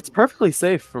 It's perfectly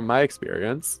safe from my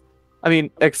experience. I mean,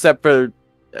 except for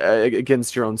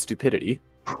against your own stupidity.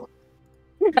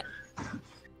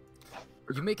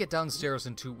 You make it downstairs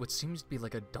into what seems to be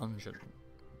like a dungeon.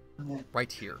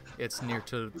 Right here. It's near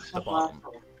to the bottom.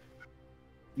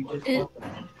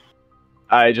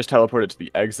 I just teleported to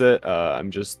the exit.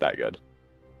 I'm just that good.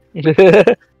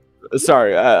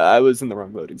 Sorry, I was in the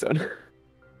wrong loading zone.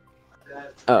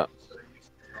 Okay.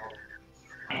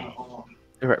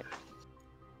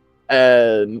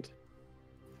 And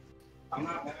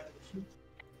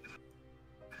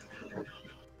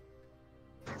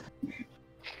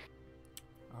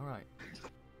Alright.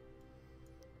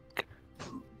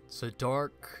 It's a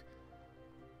dark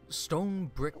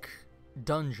stone brick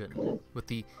dungeon with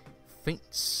the faint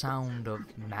sound of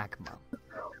magma.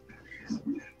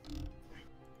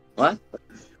 What?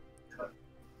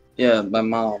 Yeah, my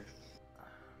mom.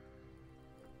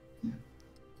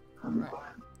 Alright.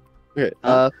 okay,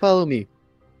 Huh? follow me.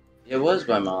 It was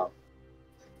my mom.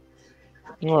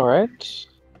 All right.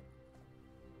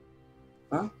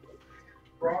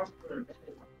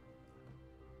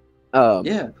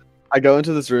 Yeah. I go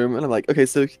into this room and I'm like, okay,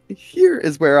 so here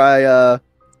is where I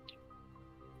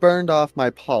burned off my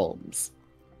palms.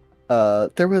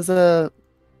 There was a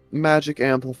magic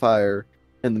amplifier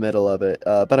in the middle of it,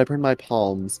 but I burned my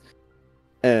palms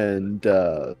and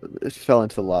it fell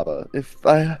into the lava. If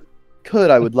I could,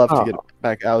 I would love to get it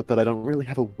back out, but I don't really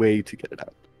have a way to get it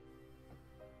out.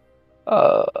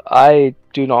 I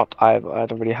do not either. I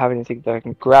don't really have anything that I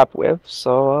can grab with,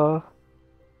 so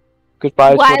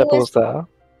goodbye to Why whatever was- was there.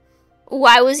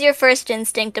 Why was your first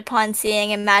instinct upon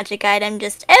seeing a magic item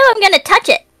just, oh, I'm gonna touch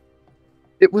it?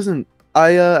 It wasn't.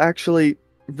 I actually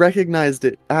recognized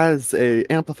it as a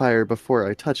amplifier before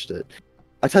I touched it.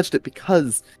 I touched it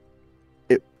because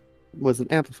it was an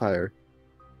amplifier.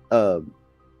 Though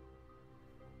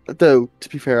to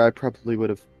be fair, I probably would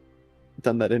have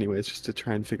done that anyways, just to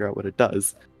try and figure out what it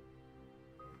does.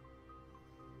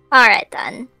 Alright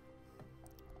then.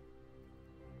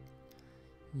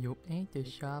 You ain't the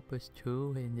sharpest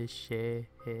tool in the shed.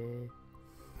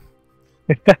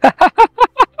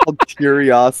 Called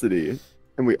curiosity,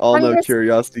 and we all I'm know just-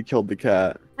 curiosity killed the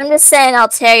cat. I'm just saying,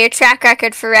 Altair, your track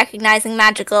record for recognizing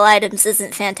magical items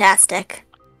isn't fantastic.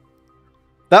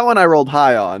 That one I rolled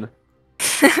high on.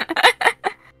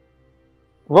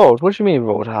 Rolled? What do you mean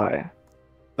rolled high?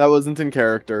 That wasn't in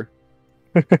character.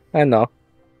 I know.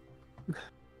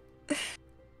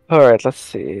 Alright, let's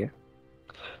see.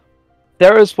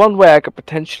 There is one way I could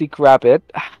potentially grab it,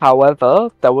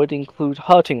 however, that would include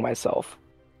hurting myself.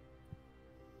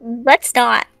 Let's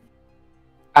not.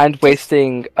 And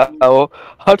wasting,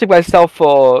 hurting myself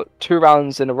for 2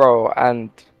 rounds in a row,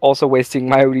 and also wasting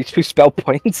my only 2 spell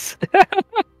points.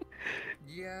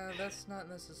 Yeah, that's not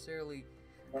necessarily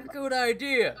a good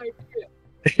idea.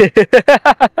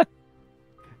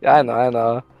 Yeah, I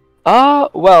know.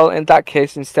 Well, in that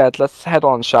case, instead, let's head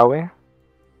on, shall we?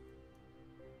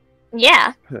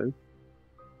 Yeah.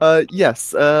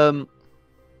 Yes. I'm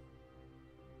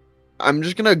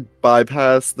just gonna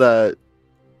bypass this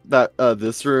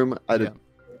room. Yeah.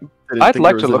 I'd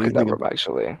like to look at that room,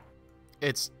 actually.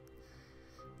 It's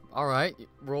alright.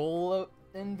 Roll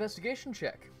an investigation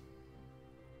check.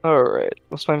 Alright,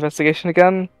 what's my investigation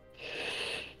again?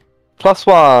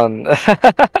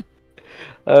 +1!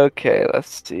 Okay,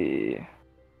 let's see.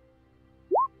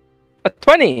 A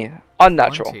 20!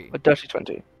 Unnatural. 20. A dirty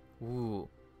 20. Ooh.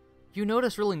 You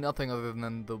notice really nothing other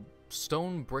than the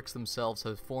stone bricks themselves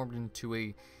have formed into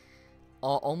a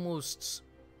almost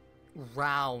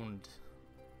round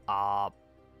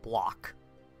block.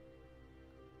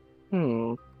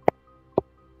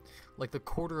 Like the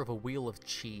quarter of a wheel of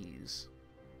cheese.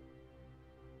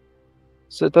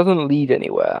 So it doesn't lead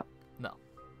anywhere. No.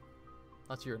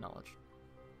 That's your knowledge.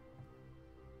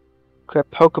 Could I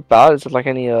poke about? Is it like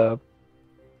anything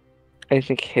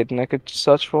hidden I could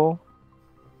search for?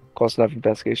 Of course, not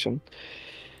investigation.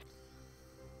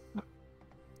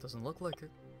 Doesn't look like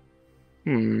it.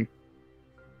 Hmm.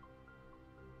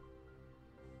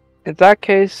 In that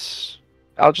case,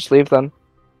 I'll just leave then.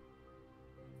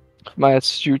 My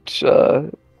astute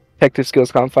detective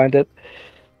skills can't find it.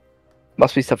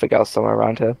 Must be something else somewhere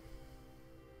around here.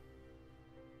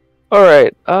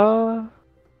 Alright, where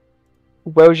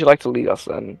would you like to lead us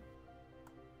then?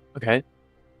 Okay.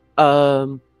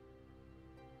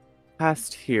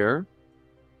 Past here.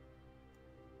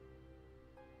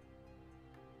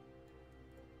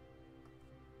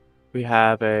 We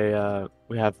have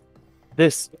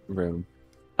this room.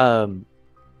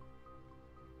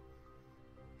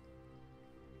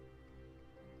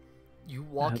 You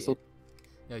walk has in.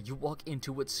 Yeah, you walk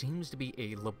into what seems to be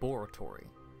a laboratory.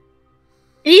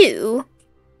 Ew.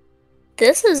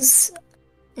 This is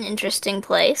an interesting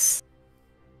place.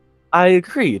 I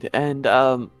agreed, and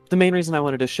the main reason I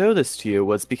wanted to show this to you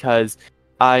was because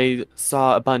I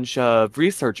saw a bunch of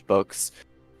research books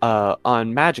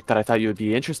on magic that I thought you would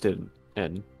be interested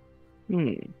in.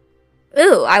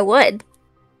 Ooh, I would.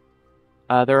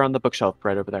 They're on the bookshelf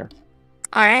right over there.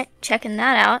 Alright, checking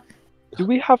that out. Do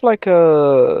we have like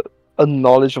a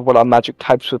knowledge of what our magic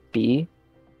types would be?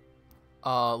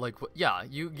 Yeah,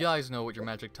 you guys know what your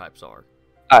magic types are.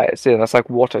 I see, that's like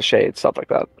water, shade, stuff like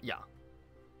that. Yeah.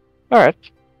 Alright.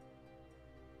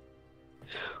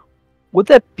 Would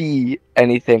there be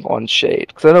anything on shade?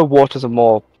 Because I know water's a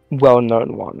more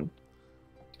well-known one.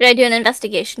 Should I do an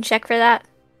investigation check for that?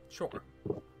 Sure.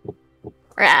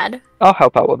 Rad. I'll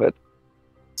help out with it.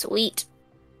 Sweet.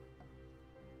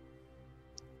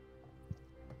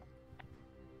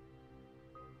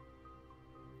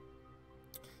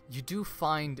 You do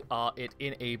find it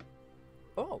in a...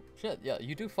 Oh, shit, yeah,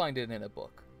 you do find it in a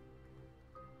book.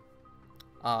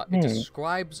 It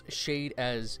describes shade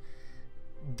as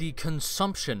the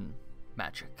consumption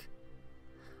magic.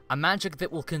 A magic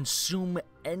that will consume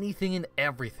anything and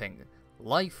everything.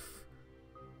 Life,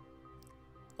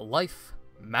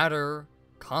 matter,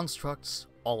 constructs,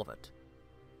 all of it.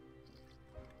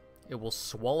 It will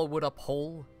swallow it up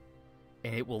whole,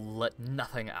 and it will let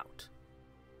nothing out.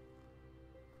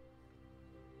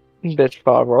 Bit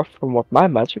far off from what my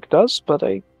magic does, but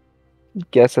I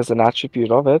guess as an attribute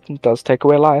of it, it does take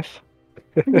away life.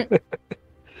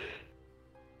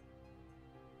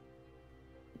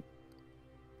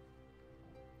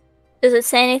 Does it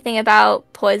say anything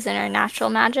about poison or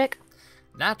natural magic?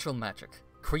 Natural magic,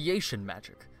 creation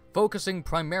magic, focusing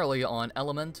primarily on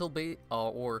elemental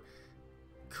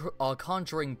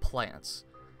conjuring plants.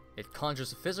 It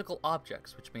conjures physical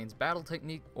objects, which means battle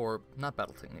technique, or not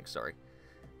battle technique, sorry.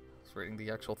 I was reading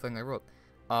the actual thing I wrote.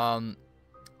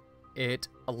 It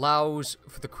allows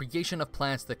for the creation of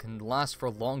plants that can last for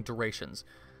long durations.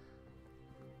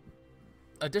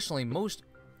 Additionally, most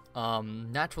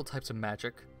natural types of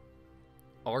magic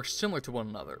are similar to one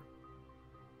another,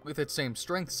 with its same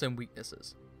strengths and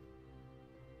weaknesses.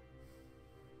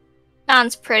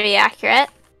 Sounds pretty accurate.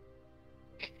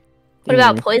 What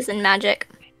about poison magic?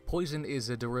 Poison is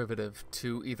a derivative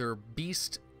to either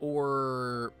beast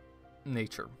or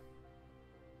nature.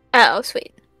 Oh,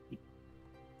 sweet.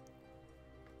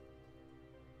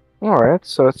 Alright,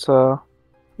 so it's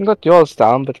you got yours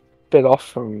down, but a bit off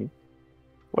from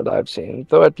what I've seen.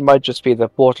 Though it might just be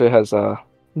that water has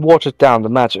watered down the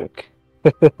magic.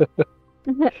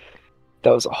 That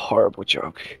was a horrible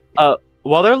joke.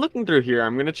 While they're looking through here,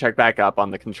 I'm gonna check back up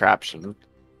on the contraption.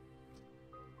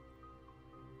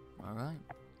 Alright.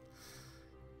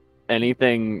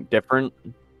 Anything different?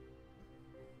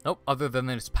 Nope, other than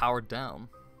that it's powered down.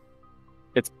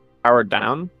 Powered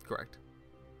down? Correct.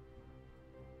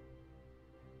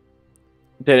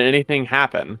 Did anything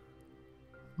happen?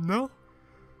 No.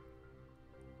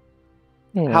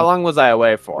 How long was I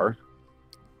away for?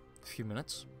 A few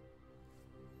minutes.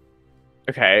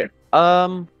 Okay.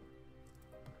 I'm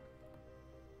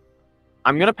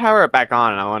gonna power it back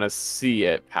on, and I want to see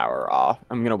it power off.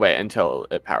 I'm gonna wait until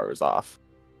it powers off.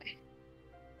 You're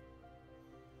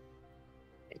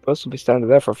supposed to be standing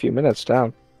there for a few minutes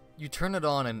down. You turn it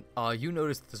on, and you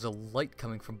notice there's a light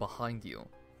coming from behind you.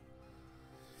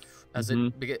 As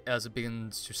it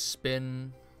begins to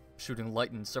spin, shooting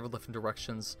light in several different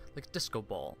directions, like a disco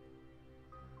ball.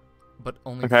 But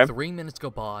only 3 minutes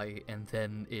go by, and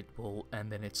then it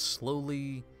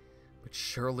slowly but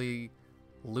surely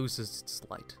loses its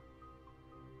light.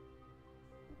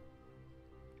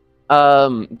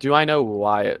 Do I know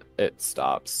why it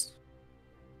stops?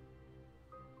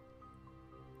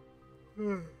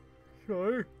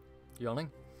 Sorry. Yawning.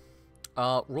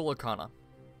 Roll Arcana.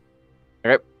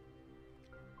 Okay.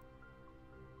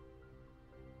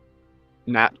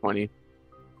 Nat 20.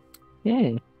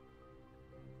 Hmm.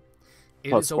 It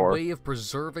Plus is a 4. way of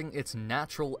preserving its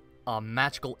natural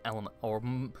magical element, or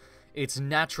its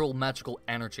natural magical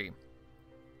energy.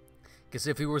 Because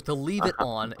if we were to leave it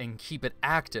on and keep it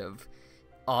active,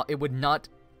 it would not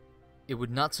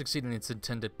succeed in its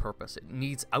intended purpose. It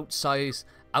needs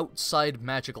outside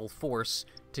magical force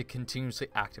to continuously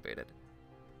activate it.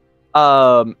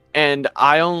 And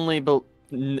I only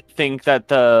think that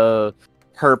the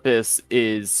purpose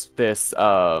is this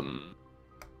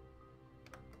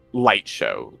light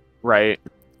show, right?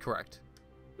 Correct.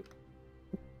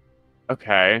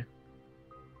 Okay.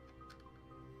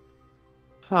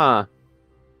 Huh.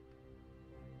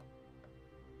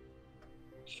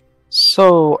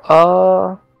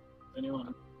 So,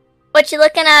 Anyone? What you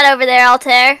looking at over there,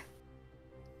 Altair?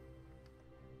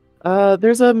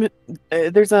 There's a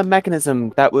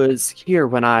mechanism that was here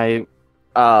when I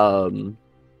that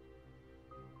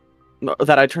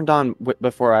I turned on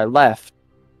before I left.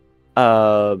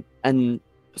 And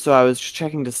so I was just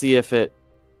checking to see if it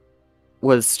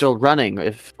was still running,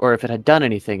 or if it had done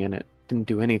anything, and it didn't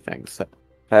do anything. So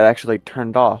it actually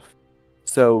turned off.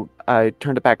 So I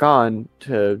turned it back on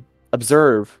to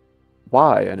observe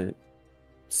why, and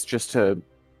it's just to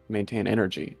maintain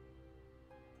energy.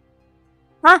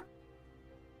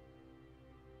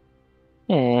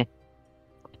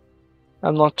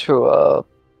 I'm not too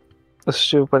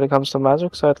astute when it comes to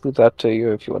magic, so I'd leave that to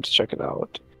you if you want to check it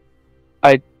out.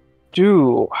 I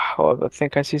do, however,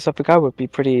 think I see something I would be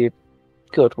pretty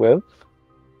good with.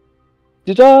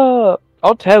 Did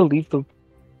Altair leave the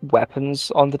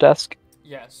weapons on the desk?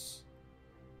 Yes.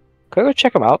 Can I go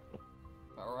check them out?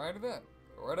 Alright then.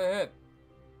 Go right ahead.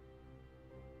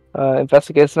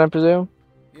 Investigation, I presume?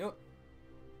 Yep.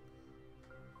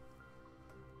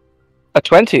 A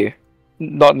 20.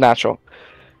 Not natural.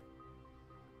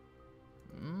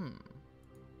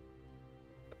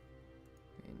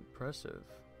 Impressive.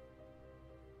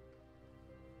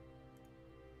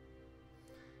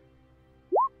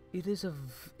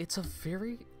 It's a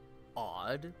very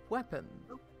odd weapon.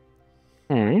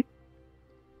 Hmm.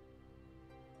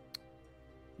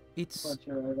 It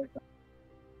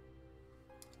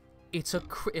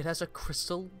has a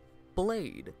crystal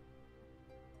blade.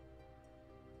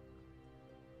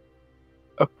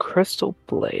 A crystal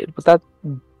blade. Would that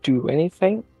do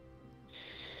anything?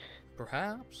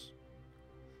 Perhaps.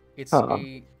 It's Huh.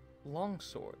 a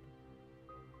longsword.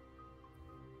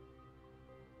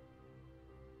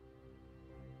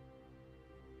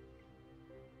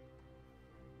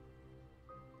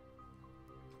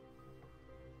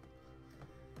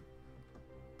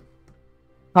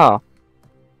 Huh.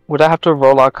 Would I have to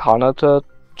roll Arcana to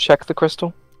check the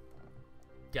crystal?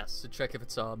 Yes, to check if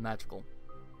it's magical.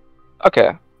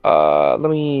 Okay. Let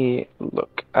me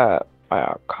look at my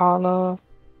Arcana.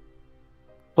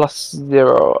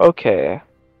 +0. Okay.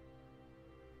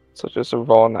 So just a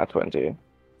roll on that 20.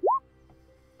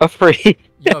 A 3.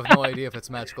 You have no idea if it's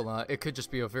magical or not. It could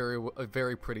just be a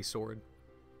very pretty sword.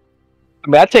 I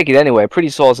mean, I'd take it anyway. Pretty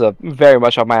souls are very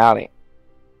much up my alley.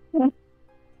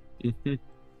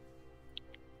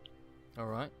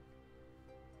 Alright.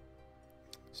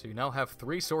 So you now have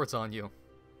 3 swords on you.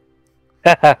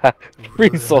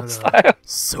 Free sword style.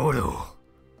 Sodo.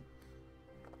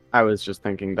 I was just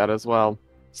thinking that as well.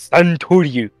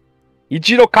 Santoryu.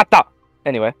 Ichiro kata.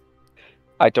 Anyway.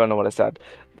 I don't know what I said.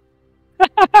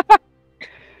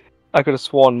 I could have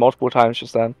sworn multiple times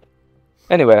just then.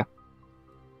 Anyway.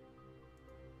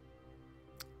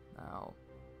 Now,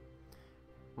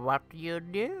 What do you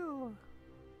do?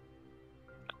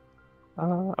 I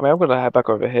mean, I'm gonna head back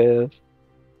over here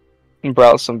and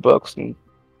browse some books and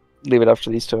leave it up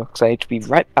to these two because I need to be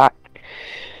right back.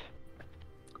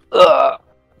 Ugh.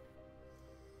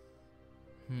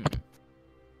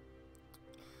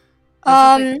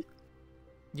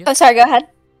 Yeah. Oh, sorry, go ahead.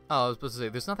 Oh, I was supposed to say,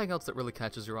 there's nothing else that really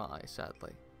catches your eye,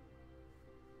 sadly.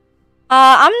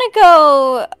 I'm gonna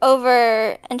go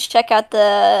over and check out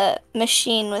the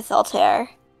machine with Altair.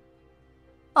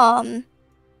 How'd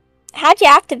you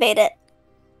activate it?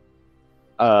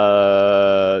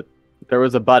 There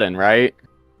was a button, right?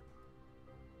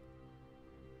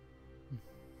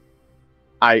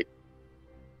 I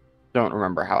don't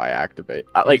remember how I activate.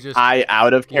 I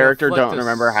out of character flick don't this-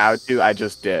 remember how to. I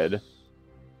just did.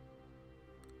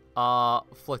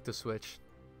 Flick the switch.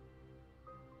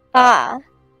 Alright,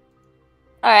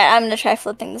 I'm gonna try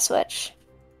flipping the switch.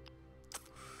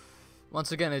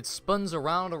 Once again, it spins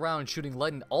around, shooting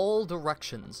light in all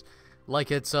directions. Like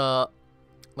it's,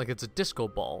 like it's a disco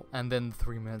ball, and then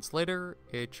 3 minutes later,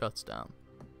 it shuts down.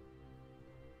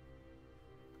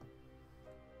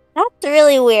 That's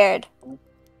really weird.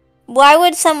 Why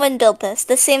would someone build this?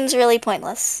 This seems really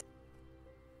pointless.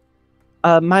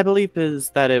 My belief is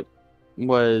that it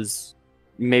was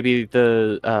maybe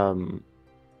the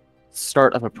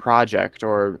start of a project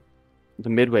or the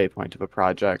midway point of a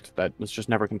project that was just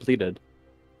never completed.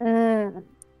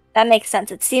 That makes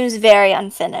sense. It seems very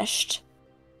unfinished.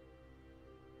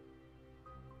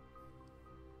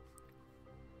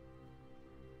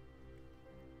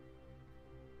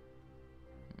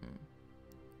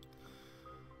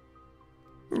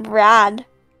 Rad.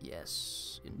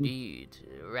 Yes, indeed.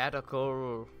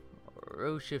 Radical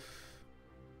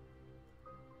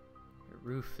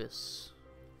Rufus.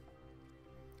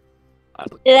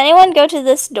 Did anyone go to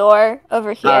this door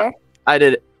over here? I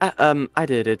did. I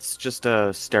did. It's just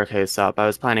a staircase up. I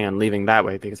was planning on leaving that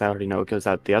way because I already know it goes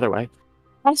out the other way.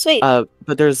 Oh, sweet.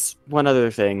 But there's one other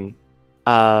thing.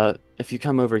 If you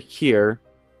come over here.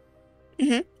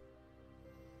 Mm-hmm.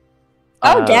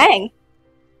 Oh, dang.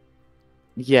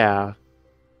 Yeah.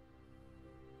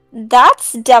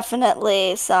 That's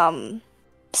definitely some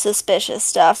suspicious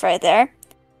stuff right there.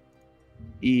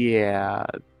 Yeah.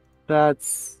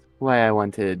 That's why I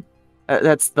wanted.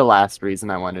 That's the last reason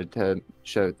I wanted to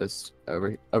show this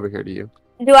over here to you.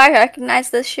 Do I recognize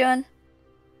this, Shuan?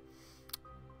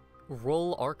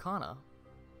 Roll Arcana.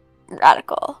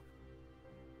 Radical.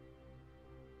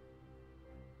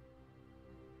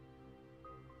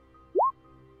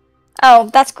 Oh,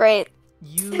 that's great.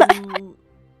 You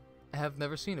have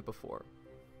never seen it before.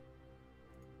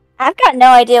 I've got no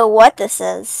idea what this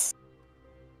is.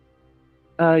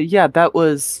 Yeah, that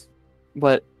was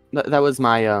what that was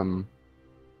my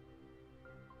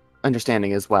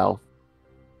understanding as well.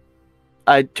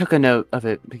 I took a note of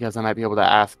it because I might be able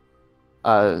to ask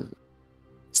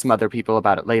some other people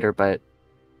about it later, but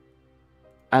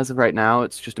as of right now,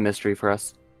 it's just a mystery for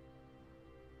us.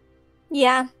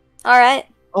 Yeah. All right.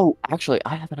 Oh, actually,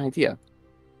 I have an idea.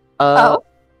 Oh.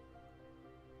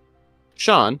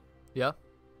 Sean. Yeah.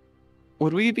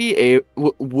 Would we be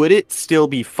would it still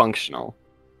be functional?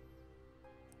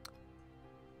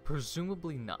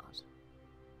 Presumably not.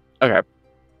 Okay.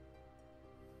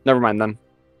 Never mind then.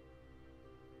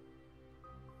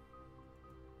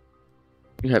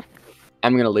 Okay.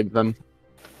 I'm gonna leave them.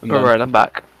 Alright, I'm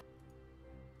back.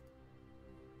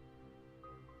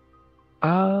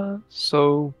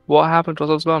 So what happened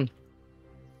while I was gone?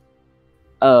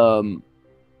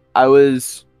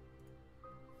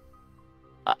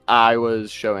 I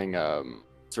was showing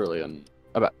Cerulean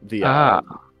about the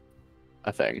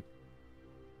a thing.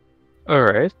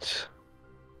 Alright.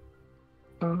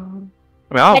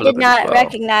 I did not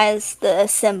recognize the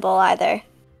symbol either.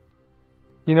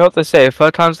 You know what they say,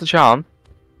 third time's the charm.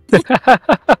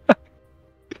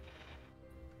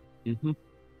 Mm-hmm.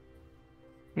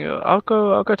 Yeah, I'll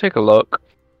go take a look.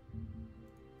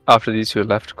 After these two have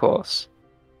left, of course.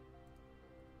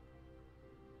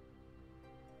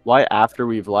 Why after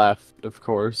we've left, of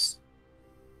course.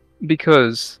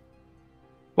 Because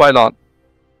why not?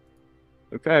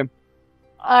 Okay.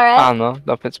 Alright. I don't know,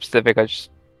 nothing specific, I just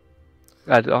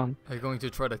add it on. Are you going to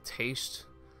try to taste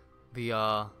the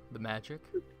magic?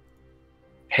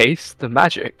 Taste the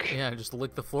magic. Yeah, just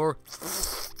lick the floor.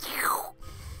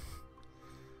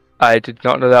 I did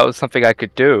not know that was something I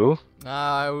could do.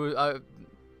 Oh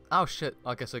shit!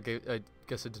 I guess I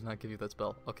did not give you that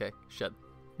spell. Okay, shit.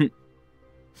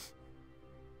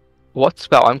 What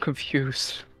spell? I'm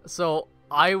confused. So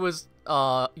I was,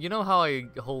 you know how I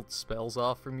hold spells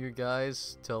off from you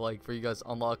guys to for you guys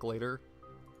to unlock later?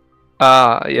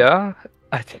 Yeah.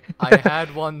 I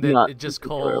had one that Not it just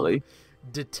particularly.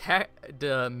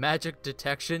 called magic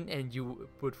detection, and you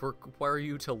would require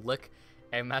you to lick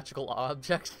a magical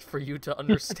object for you to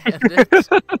understand it.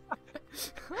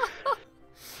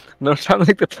 No, sound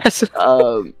like the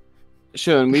president.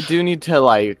 Sean, we do need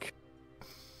to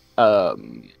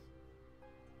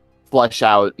flush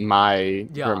out my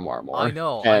grimoire more. I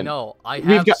know.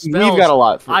 We've got a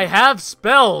lot. I have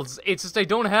spells. It's just I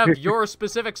don't have your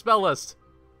specific spell list.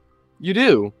 You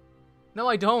do. No,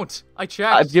 I don't. I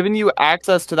checked. I've given you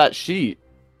access to that sheet.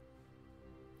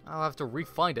 I'll have to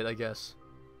re-find it, I guess.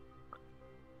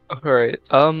 Alright,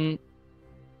 I mean,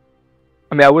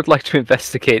 I would like to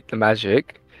investigate the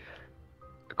magic.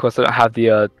 Of course, I don't have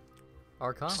the,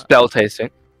 Arcana. spell tasting.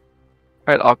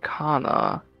 Alright,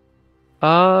 Arcana.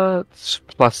 It's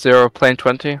 +0, plain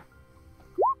 20.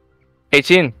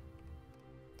 18.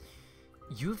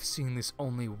 You've seen this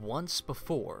only once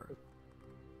before.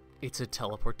 It's a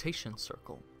teleportation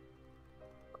circle.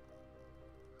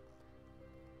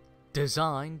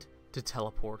 designed to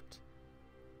teleport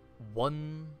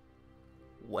one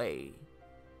way.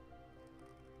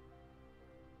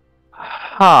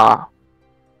 Huh.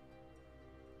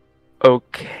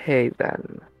 Okay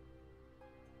then.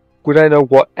 Would I know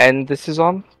what end this is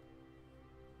on?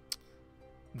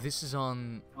 This is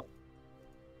on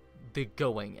the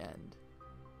going end.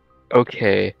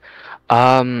 Okay.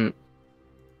 Now,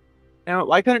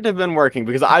 why couldn't it have been working?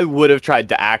 Because I would have tried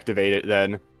to activate it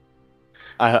then.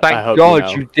 I Thank hope God you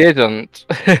know. you didn't.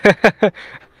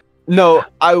 No,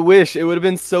 I wish. It would have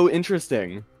been so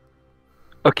interesting.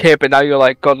 Okay, but now you're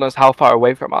like God knows how far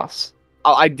away from us.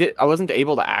 Oh, I wasn't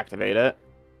able to activate it.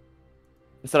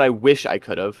 I said I wish I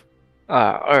could have.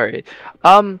 Alright.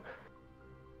 I'm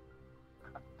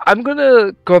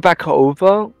gonna go back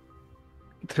over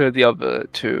to the other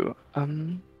two.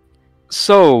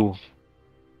 So,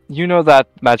 you know that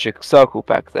magic circle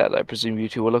back there that I presume you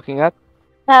two were looking at?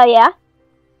 Oh yeah.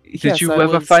 Did Yes, you I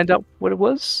ever was- find out what it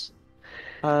was?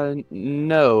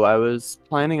 No, I was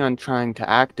planning on trying to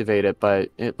activate it,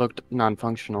 but it looked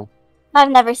non-functional.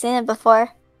 I've never seen it before.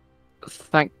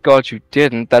 Thank God you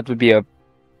didn't. That would be a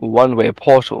one-way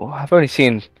portal. I've only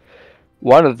seen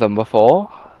one of them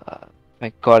before.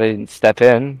 Thank God I didn't step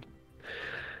in.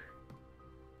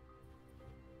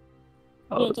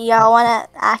 Do y'all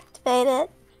want to activate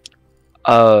it?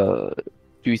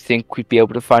 Do you think we'd be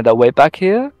able to find our way back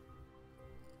here?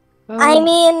 I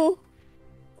mean,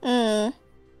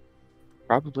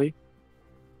 Probably.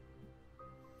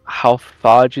 How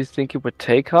far do you think it would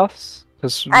take us?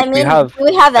 Because I mean, have do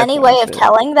we have any way of definitely-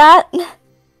 telling that?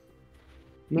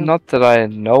 Not that I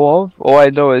know of. All I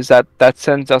know is that that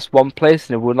sends us one place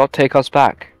and it will not take us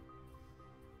back.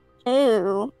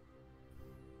 Ooh.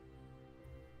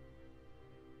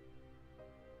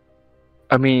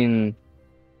 I mean,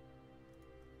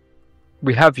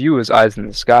 we have you as eyes in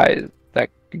the sky, thank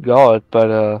God,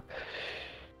 but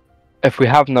if we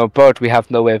have no boat, we have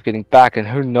no way of getting back, and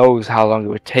who knows how long it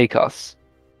would take us.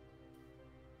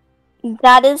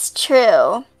 That is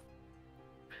true.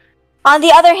 On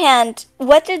the other hand,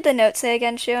 what did the note say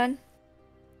again, Shuan?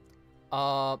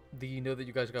 The note that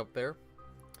you guys got up there,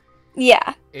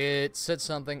 Yeah. it said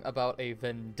something about a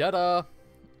vendetta,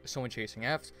 someone chasing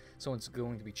after, someone's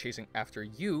going to be chasing after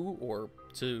you, or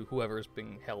to whoever is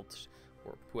being held,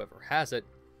 or whoever has it,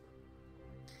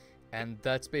 and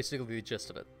that's basically the gist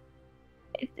of it.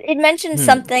 It mentioned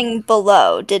something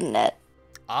below, didn't it?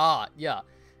 Ah, yeah.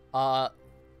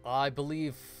 I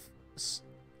believe,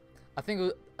 I think it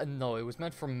was, no, it was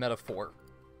meant for metaphor.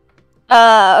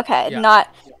 Okay, Yeah.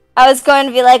 not... I was going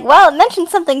to be like, well, it mentioned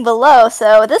something below,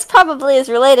 so this probably is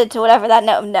related to whatever that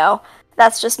note... No,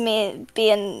 that's just me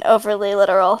being overly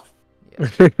literal.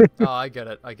 Yeah. Oh, I get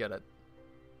it, I get it.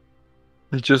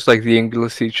 Just like the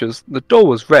English teachers, the door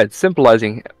was red,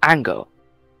 symbolizing anger.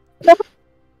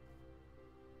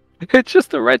 It's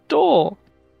just a red door.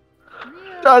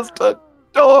 Just a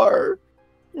door.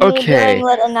 Me Okay. doing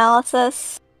lit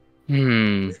analysis.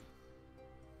 We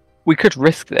could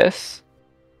risk this.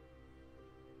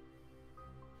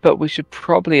 But we should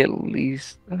probably at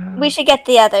least... We should get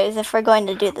the others if we're going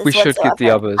to do this We should get the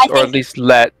whatsoever. others, I or at think- least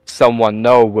let someone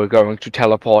know we're going to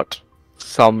teleport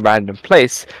some random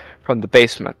place from the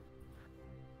basement.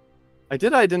 I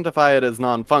did identify it as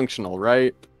non-functional,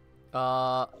 right?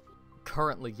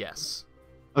 Currently, yes.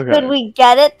 Okay. Could we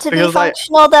get it to be Because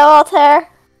functional, though, Altair?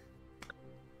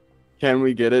 Can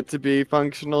we get it to be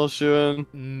functional, Shuan?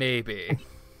 Maybe.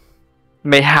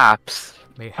 Mayhaps.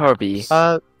 Mayhaps. Herbie.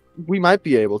 We might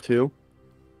be able to.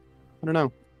 I don't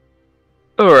know.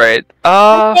 Alright,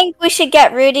 I think we should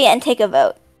get Rudy and take a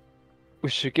vote. we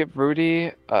should get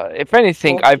Rudy. If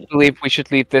anything, I believe we should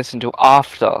leave this until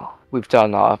after we've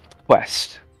done our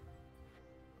quest.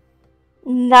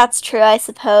 That's true, I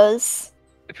suppose.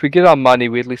 If we get our money,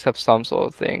 we at least have some sort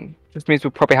of thing. This means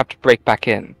we'll probably have to break back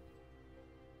in.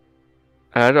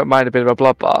 And I don't mind a bit of a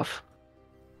bloodbath.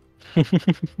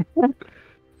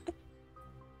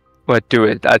 Well, do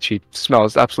it. Actually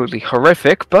smells absolutely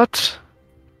horrific, but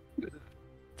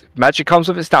magic comes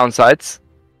with its downsides.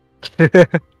 Alright.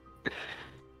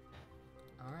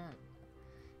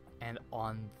 And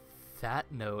on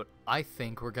that note, I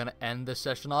think we're gonna end the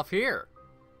session off here.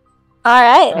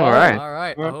 Alright. Alright.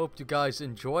 Alright, I hope you guys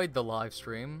enjoyed the live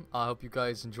stream. I hope you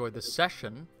guys enjoyed the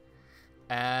session.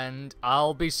 And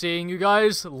I'll be seeing you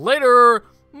guys later.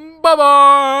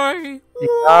 Bye-bye!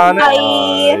 Bye.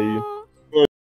 Bye.